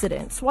on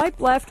accident? Swipe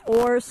left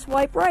or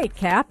swipe right,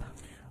 Cap?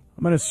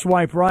 I'm going to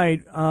swipe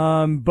right,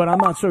 but I'm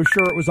not so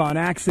sure it was on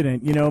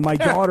accident. You know, my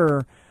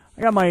daughter,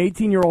 I got my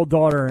 18-year-old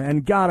daughter,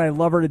 and God, I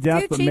love her to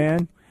death, but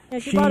man. Yeah,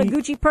 she bought a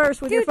Gucci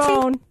purse with your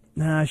phone.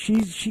 Nah,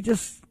 she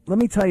just, let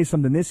me tell you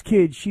something. This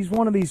kid, she's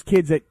one of these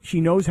kids that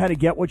she knows how to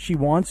get what she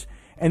wants,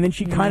 and then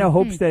she kind of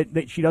hopes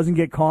that she doesn't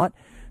get caught.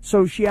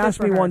 So she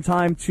asked me one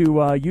time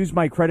to use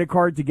my credit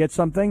card to get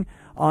something,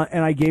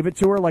 and I gave it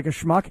to her like a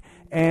schmuck.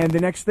 And the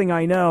next thing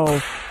I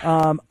know,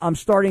 I'm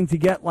starting to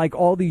get like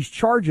all these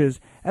charges.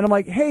 And I'm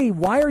like, hey,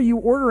 why are you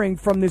ordering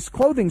from this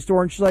clothing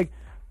store? And she's like,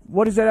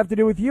 what does that have to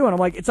do with you? And I'm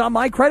like, it's on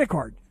my credit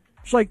card.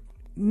 She's like,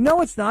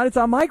 no, it's not. It's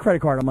on my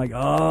credit card. I'm like,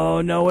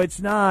 oh, no, it's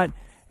not.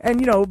 And,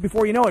 you know,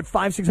 before you know it,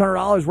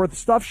 $500-600 worth of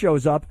stuff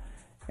shows up.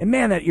 And,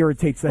 man, that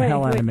irritates the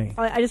hell out of me.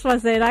 I just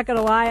want to say, not going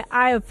to lie,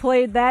 I have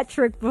played that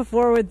trick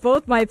before with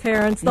both my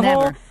parents. The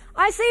whole,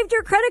 I saved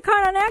your credit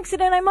card on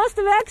accident. I must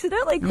have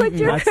accidentally clicked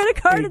your credit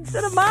card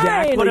instead of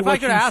mine. But if I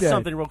could ask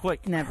something real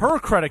quick, her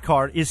credit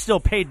card is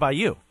still paid by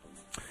you.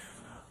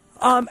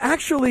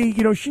 Actually,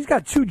 you know, she's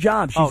got 2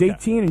 jobs. She's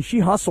 18 and she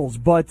hustles,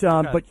 but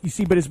you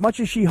see, but as much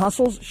as she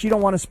hustles, she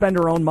don't want to spend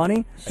her own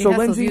money. She so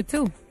hustles Lindsay, you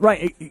too.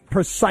 Right,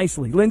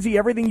 precisely. Lindsay,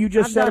 everything you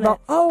just said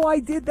about,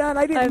 I did that,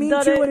 I didn't mean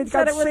to, and it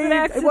got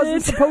saved. It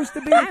wasn't supposed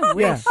to be. I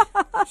wish.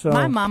 So,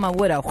 my mama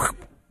would have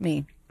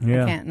me.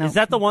 Yeah. I can't, no. Is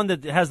that the one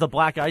that has the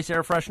black ice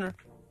air freshener?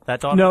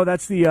 That daughter? No,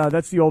 that's the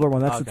older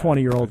one. That's the Okay.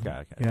 20-year-old.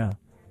 Okay. Yeah.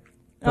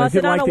 But I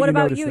did Sedano, like that what you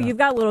about noticed you? that. You've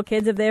got little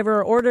kids. Have they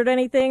ever ordered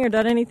anything or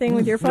done anything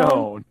with your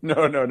phone?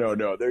 No.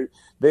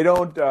 They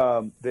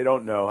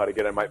don't know how to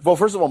get in my. Well,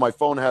 first of all, my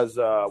phone has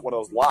one of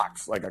those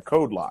locks, like a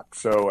code lock,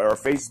 or a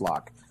face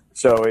lock.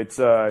 So it's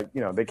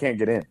they can't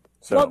get in.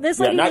 So, Well, this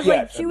lady not was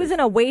yet. she was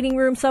in a waiting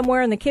room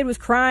somewhere, and the kid was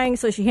crying,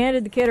 so she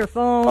handed the kid her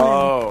phone.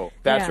 Oh,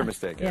 that's yeah. your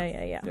mistake.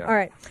 Yeah. All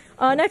right.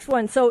 Next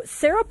one. So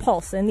Sarah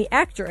Paulson, the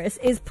actress,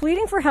 is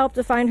pleading for help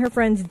to find her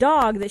friend's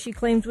dog that she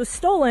claims was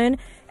stolen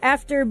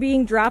after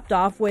being dropped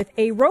off with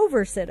a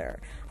rover sitter.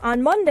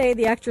 On Monday,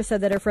 the actress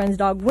said that her friend's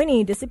dog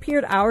Winnie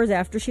disappeared hours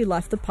after she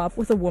left the pup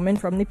with a woman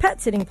from the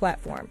pet sitting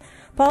platform.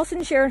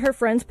 Paulson shared her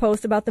friend's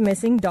post about the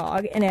missing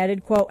dog and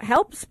added, quote,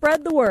 "Help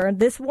spread the word.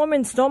 This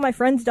woman stole my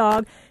friend's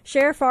dog.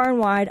 Share far and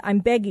wide. I'm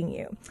begging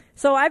you."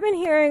 So I've been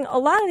hearing a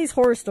lot of these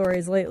horror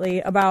stories lately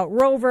about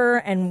Rover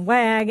and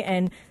Wag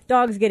and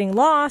dogs getting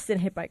lost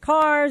and hit by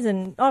cars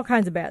and all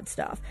kinds of bad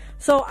stuff.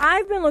 So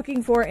I've been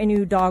looking for a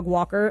new dog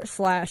walker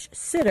 /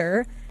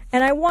 sitter,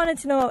 and I wanted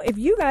to know if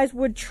you guys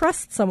would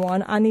trust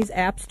someone on these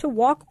apps to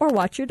walk or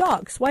watch your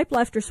dog. Swipe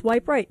left or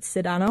swipe right,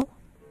 Sedano?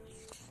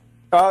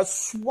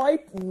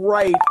 Swipe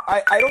right.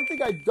 I don't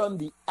think I've done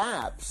the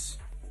apps,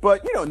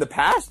 but in the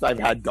past I've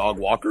had dog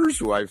walkers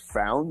who I've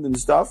found and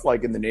stuff,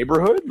 like in the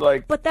neighborhood.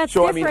 But that's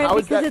so, different how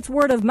is because that? it's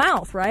word of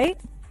mouth, right?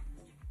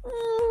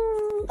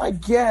 I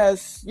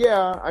guess,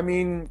 yeah. I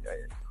mean,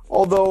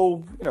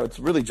 although it's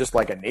really just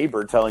like a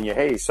neighbor telling you,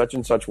 "Hey, such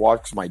and such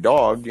walks my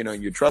dog."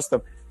 You trust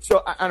them.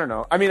 So I don't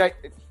know. I mean,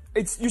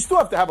 you still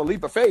have to have a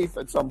leap of faith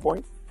at some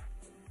point.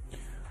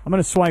 I'm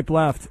going to swipe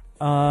left.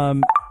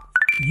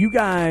 You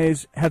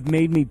guys have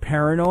made me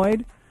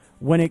paranoid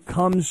when it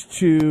comes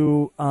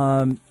to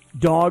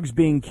dogs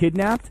being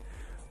kidnapped.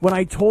 When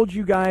I told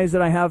you guys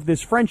that I have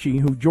this Frenchie,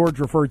 who George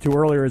referred to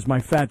earlier as my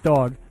fat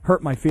dog,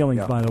 hurt my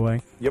feelings, by the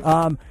way.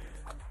 Yep.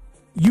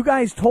 You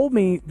guys told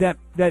me that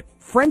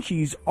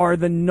Frenchies are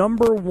the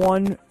number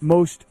one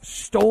most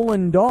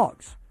stolen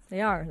dogs.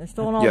 They are. They're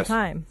stolen all the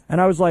time.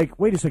 And I was like,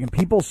 wait a second,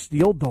 people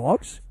steal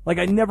dogs? Like,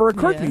 it never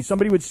occurred to me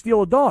somebody would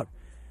steal a dog.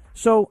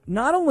 So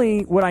not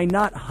only would I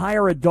not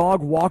hire a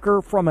dog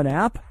walker from an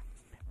app,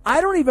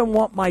 I don't even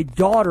want my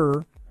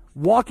daughter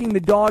walking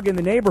the dog in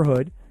the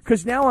neighborhood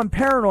because now I'm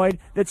paranoid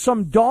that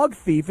some dog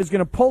thief is going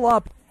to pull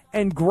up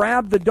and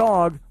grab the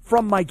dog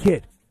from my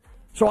kid.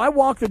 So I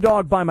walk the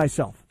dog by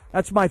myself.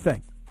 That's my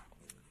thing.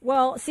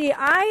 Well, see,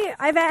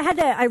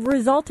 I've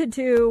resorted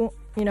to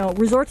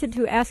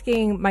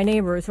asking my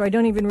neighbors, who I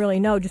don't even really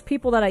know, just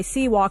people that I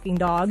see walking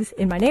dogs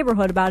in my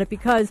neighborhood about it,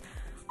 because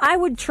I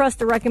would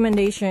trust a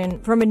recommendation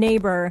from a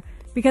neighbor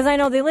because I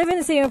know they live in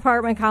the same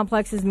apartment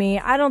complex as me.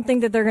 I don't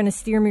think that they're going to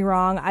steer me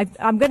wrong.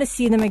 I'm going to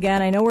see them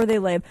again. I know where they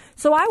live.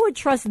 So I would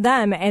trust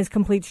them as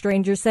complete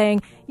strangers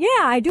saying, yeah,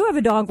 I do have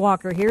a dog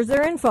walker. Here's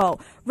their info.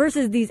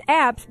 Versus these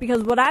apps,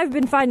 because what I've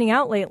been finding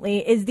out lately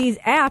is these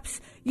apps,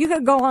 you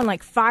could go on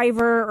like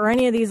Fiverr or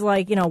any of these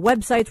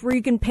websites where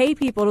you can pay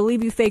people to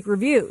leave you fake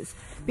reviews.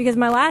 Because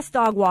my last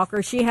dog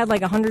walker, she had like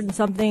 100 and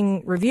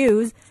something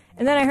reviews.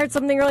 And then I heard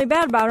something really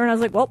bad about her, and I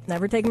was like, well,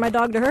 never taking my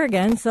dog to her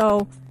again.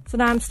 So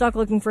now I'm stuck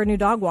looking for a new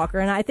dog walker,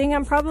 and I think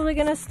I'm probably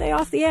going to stay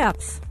off the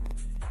apps.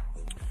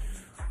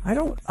 I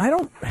don't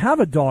have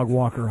a dog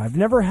walker. I've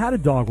never had a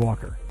dog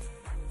walker.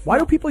 Why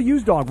do people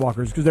use dog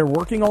walkers? Because they're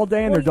working all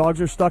day and their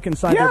dogs are stuck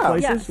inside their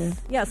places?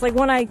 Yes, like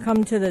when I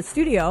come to the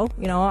studio,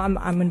 I'm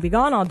going to be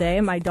gone all day,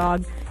 and my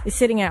dog is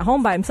sitting at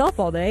home by himself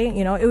all day.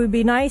 It would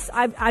be nice.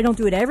 I don't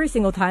do it every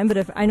single time, but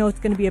if I know it's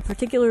going to be a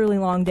particularly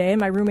long day and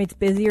my roommate's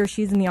busy or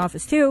she's in the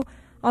office too,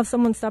 I'll have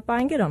someone stop by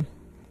and get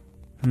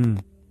him.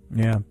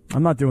 Yeah,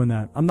 I'm not doing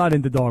that. I'm not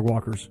into dog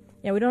walkers.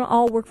 Yeah, we don't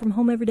all work from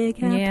home every day,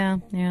 Cap. Yeah.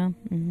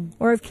 Mm-hmm.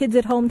 Or have kids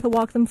at home to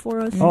walk them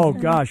for us. Oh,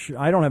 gosh,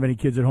 I don't have any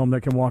kids at home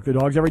that can walk the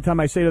dogs. Every time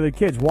I say to the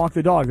kids, walk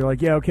the dog, they're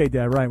like, yeah, okay,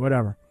 Dad, right,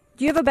 whatever.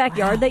 Do you have a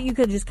backyard that you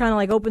could just kind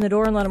of open the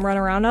door and let them run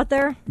around out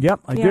there?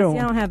 Yep, I do. See,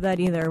 I don't have that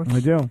either. I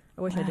do.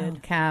 I wish I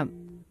did. Cap,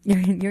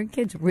 your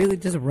kids really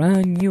just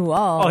run you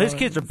off. Oh, his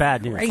kids are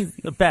bad news. Crazy.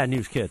 They're bad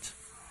news kids.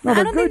 No,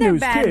 they're good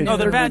news kids. No,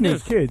 they're bad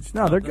news kids.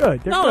 No, they're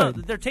good. No,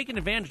 they're taking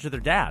advantage of their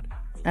dad.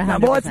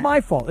 Well, it's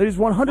my fault. It is 100%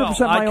 my own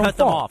fault. I'd cut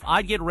them off.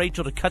 I'd get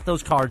Rachel to cut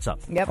those cards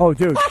up. Yep. Oh,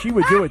 dude, she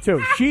would do it too.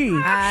 She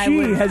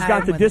has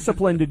got the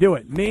discipline to do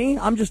it. Me,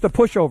 I'm just a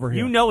pushover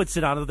here. You know it's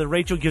Sedano that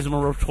Rachel gives them a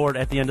report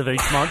at the end of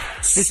each month.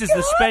 This is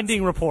the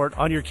spending report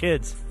on your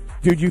kids.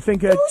 Dude, you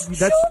think Those that's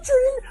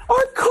children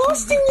are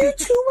costing you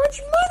too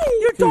much money?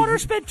 Your daughter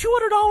spent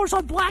 $200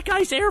 on Black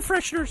Ice air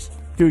fresheners.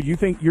 Dude, you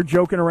think you're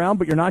joking around,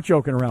 but you're not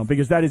joking around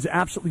because that is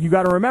absolutely. You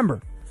got to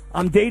remember,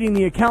 I'm dating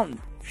the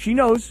accountant. She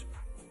knows.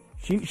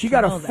 She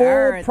got a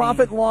full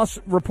profit loss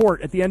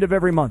report at the end of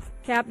every month.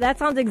 Cap, that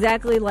sounds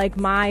exactly like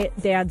my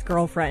dad's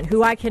girlfriend, who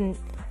my dad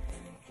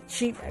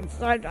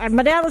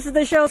listens to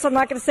the show, so I'm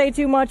not going to say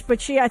too much,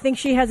 but I think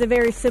she has a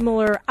very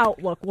similar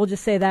outlook. We'll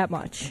just say that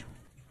much.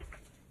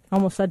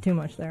 Almost said too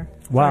much there.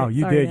 Wow, Sorry,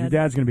 you sorry, did. Dad. Your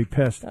dad's going to be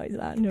pissed. No, he's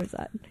not. No, he's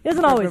not. He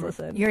doesn't always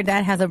listen. Your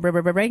dad has a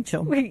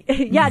Rachel.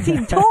 Yeah,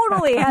 he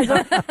totally has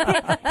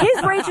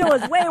his Rachel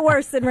is way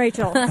worse than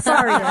Rachel.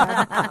 Sorry,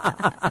 Dad.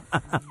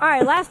 All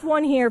right, last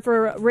one here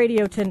for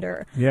Radio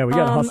Tinder. Yeah, we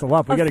got to hustle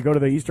up. We got to go to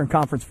the Eastern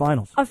Conference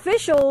Finals.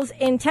 Officials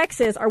in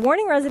Texas are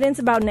warning residents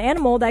about an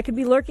animal that could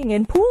be lurking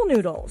in pool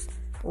noodles: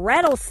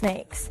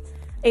 rattlesnakes.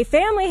 A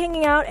family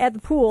hanging out at the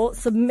pool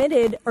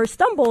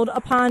stumbled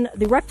upon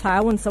the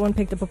reptile when someone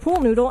picked up a pool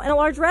noodle and a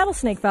large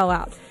rattlesnake fell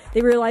out. They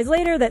realized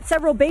later that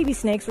several baby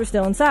snakes were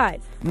still inside.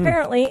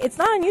 Apparently, it's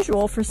not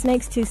unusual for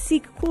snakes to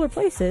seek cooler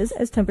places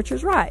as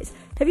temperatures rise.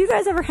 Have you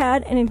guys ever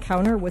had an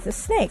encounter with a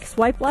snake?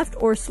 Swipe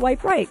left or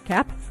swipe right,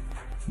 Cap?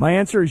 My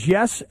answer is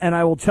yes, and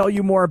I will tell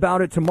you more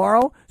about it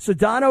tomorrow.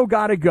 Sedano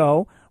got to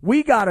go.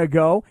 We got to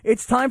go.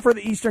 It's time for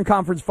the Eastern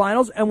Conference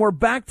Finals, and we're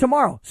back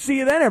tomorrow. See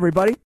you then, everybody.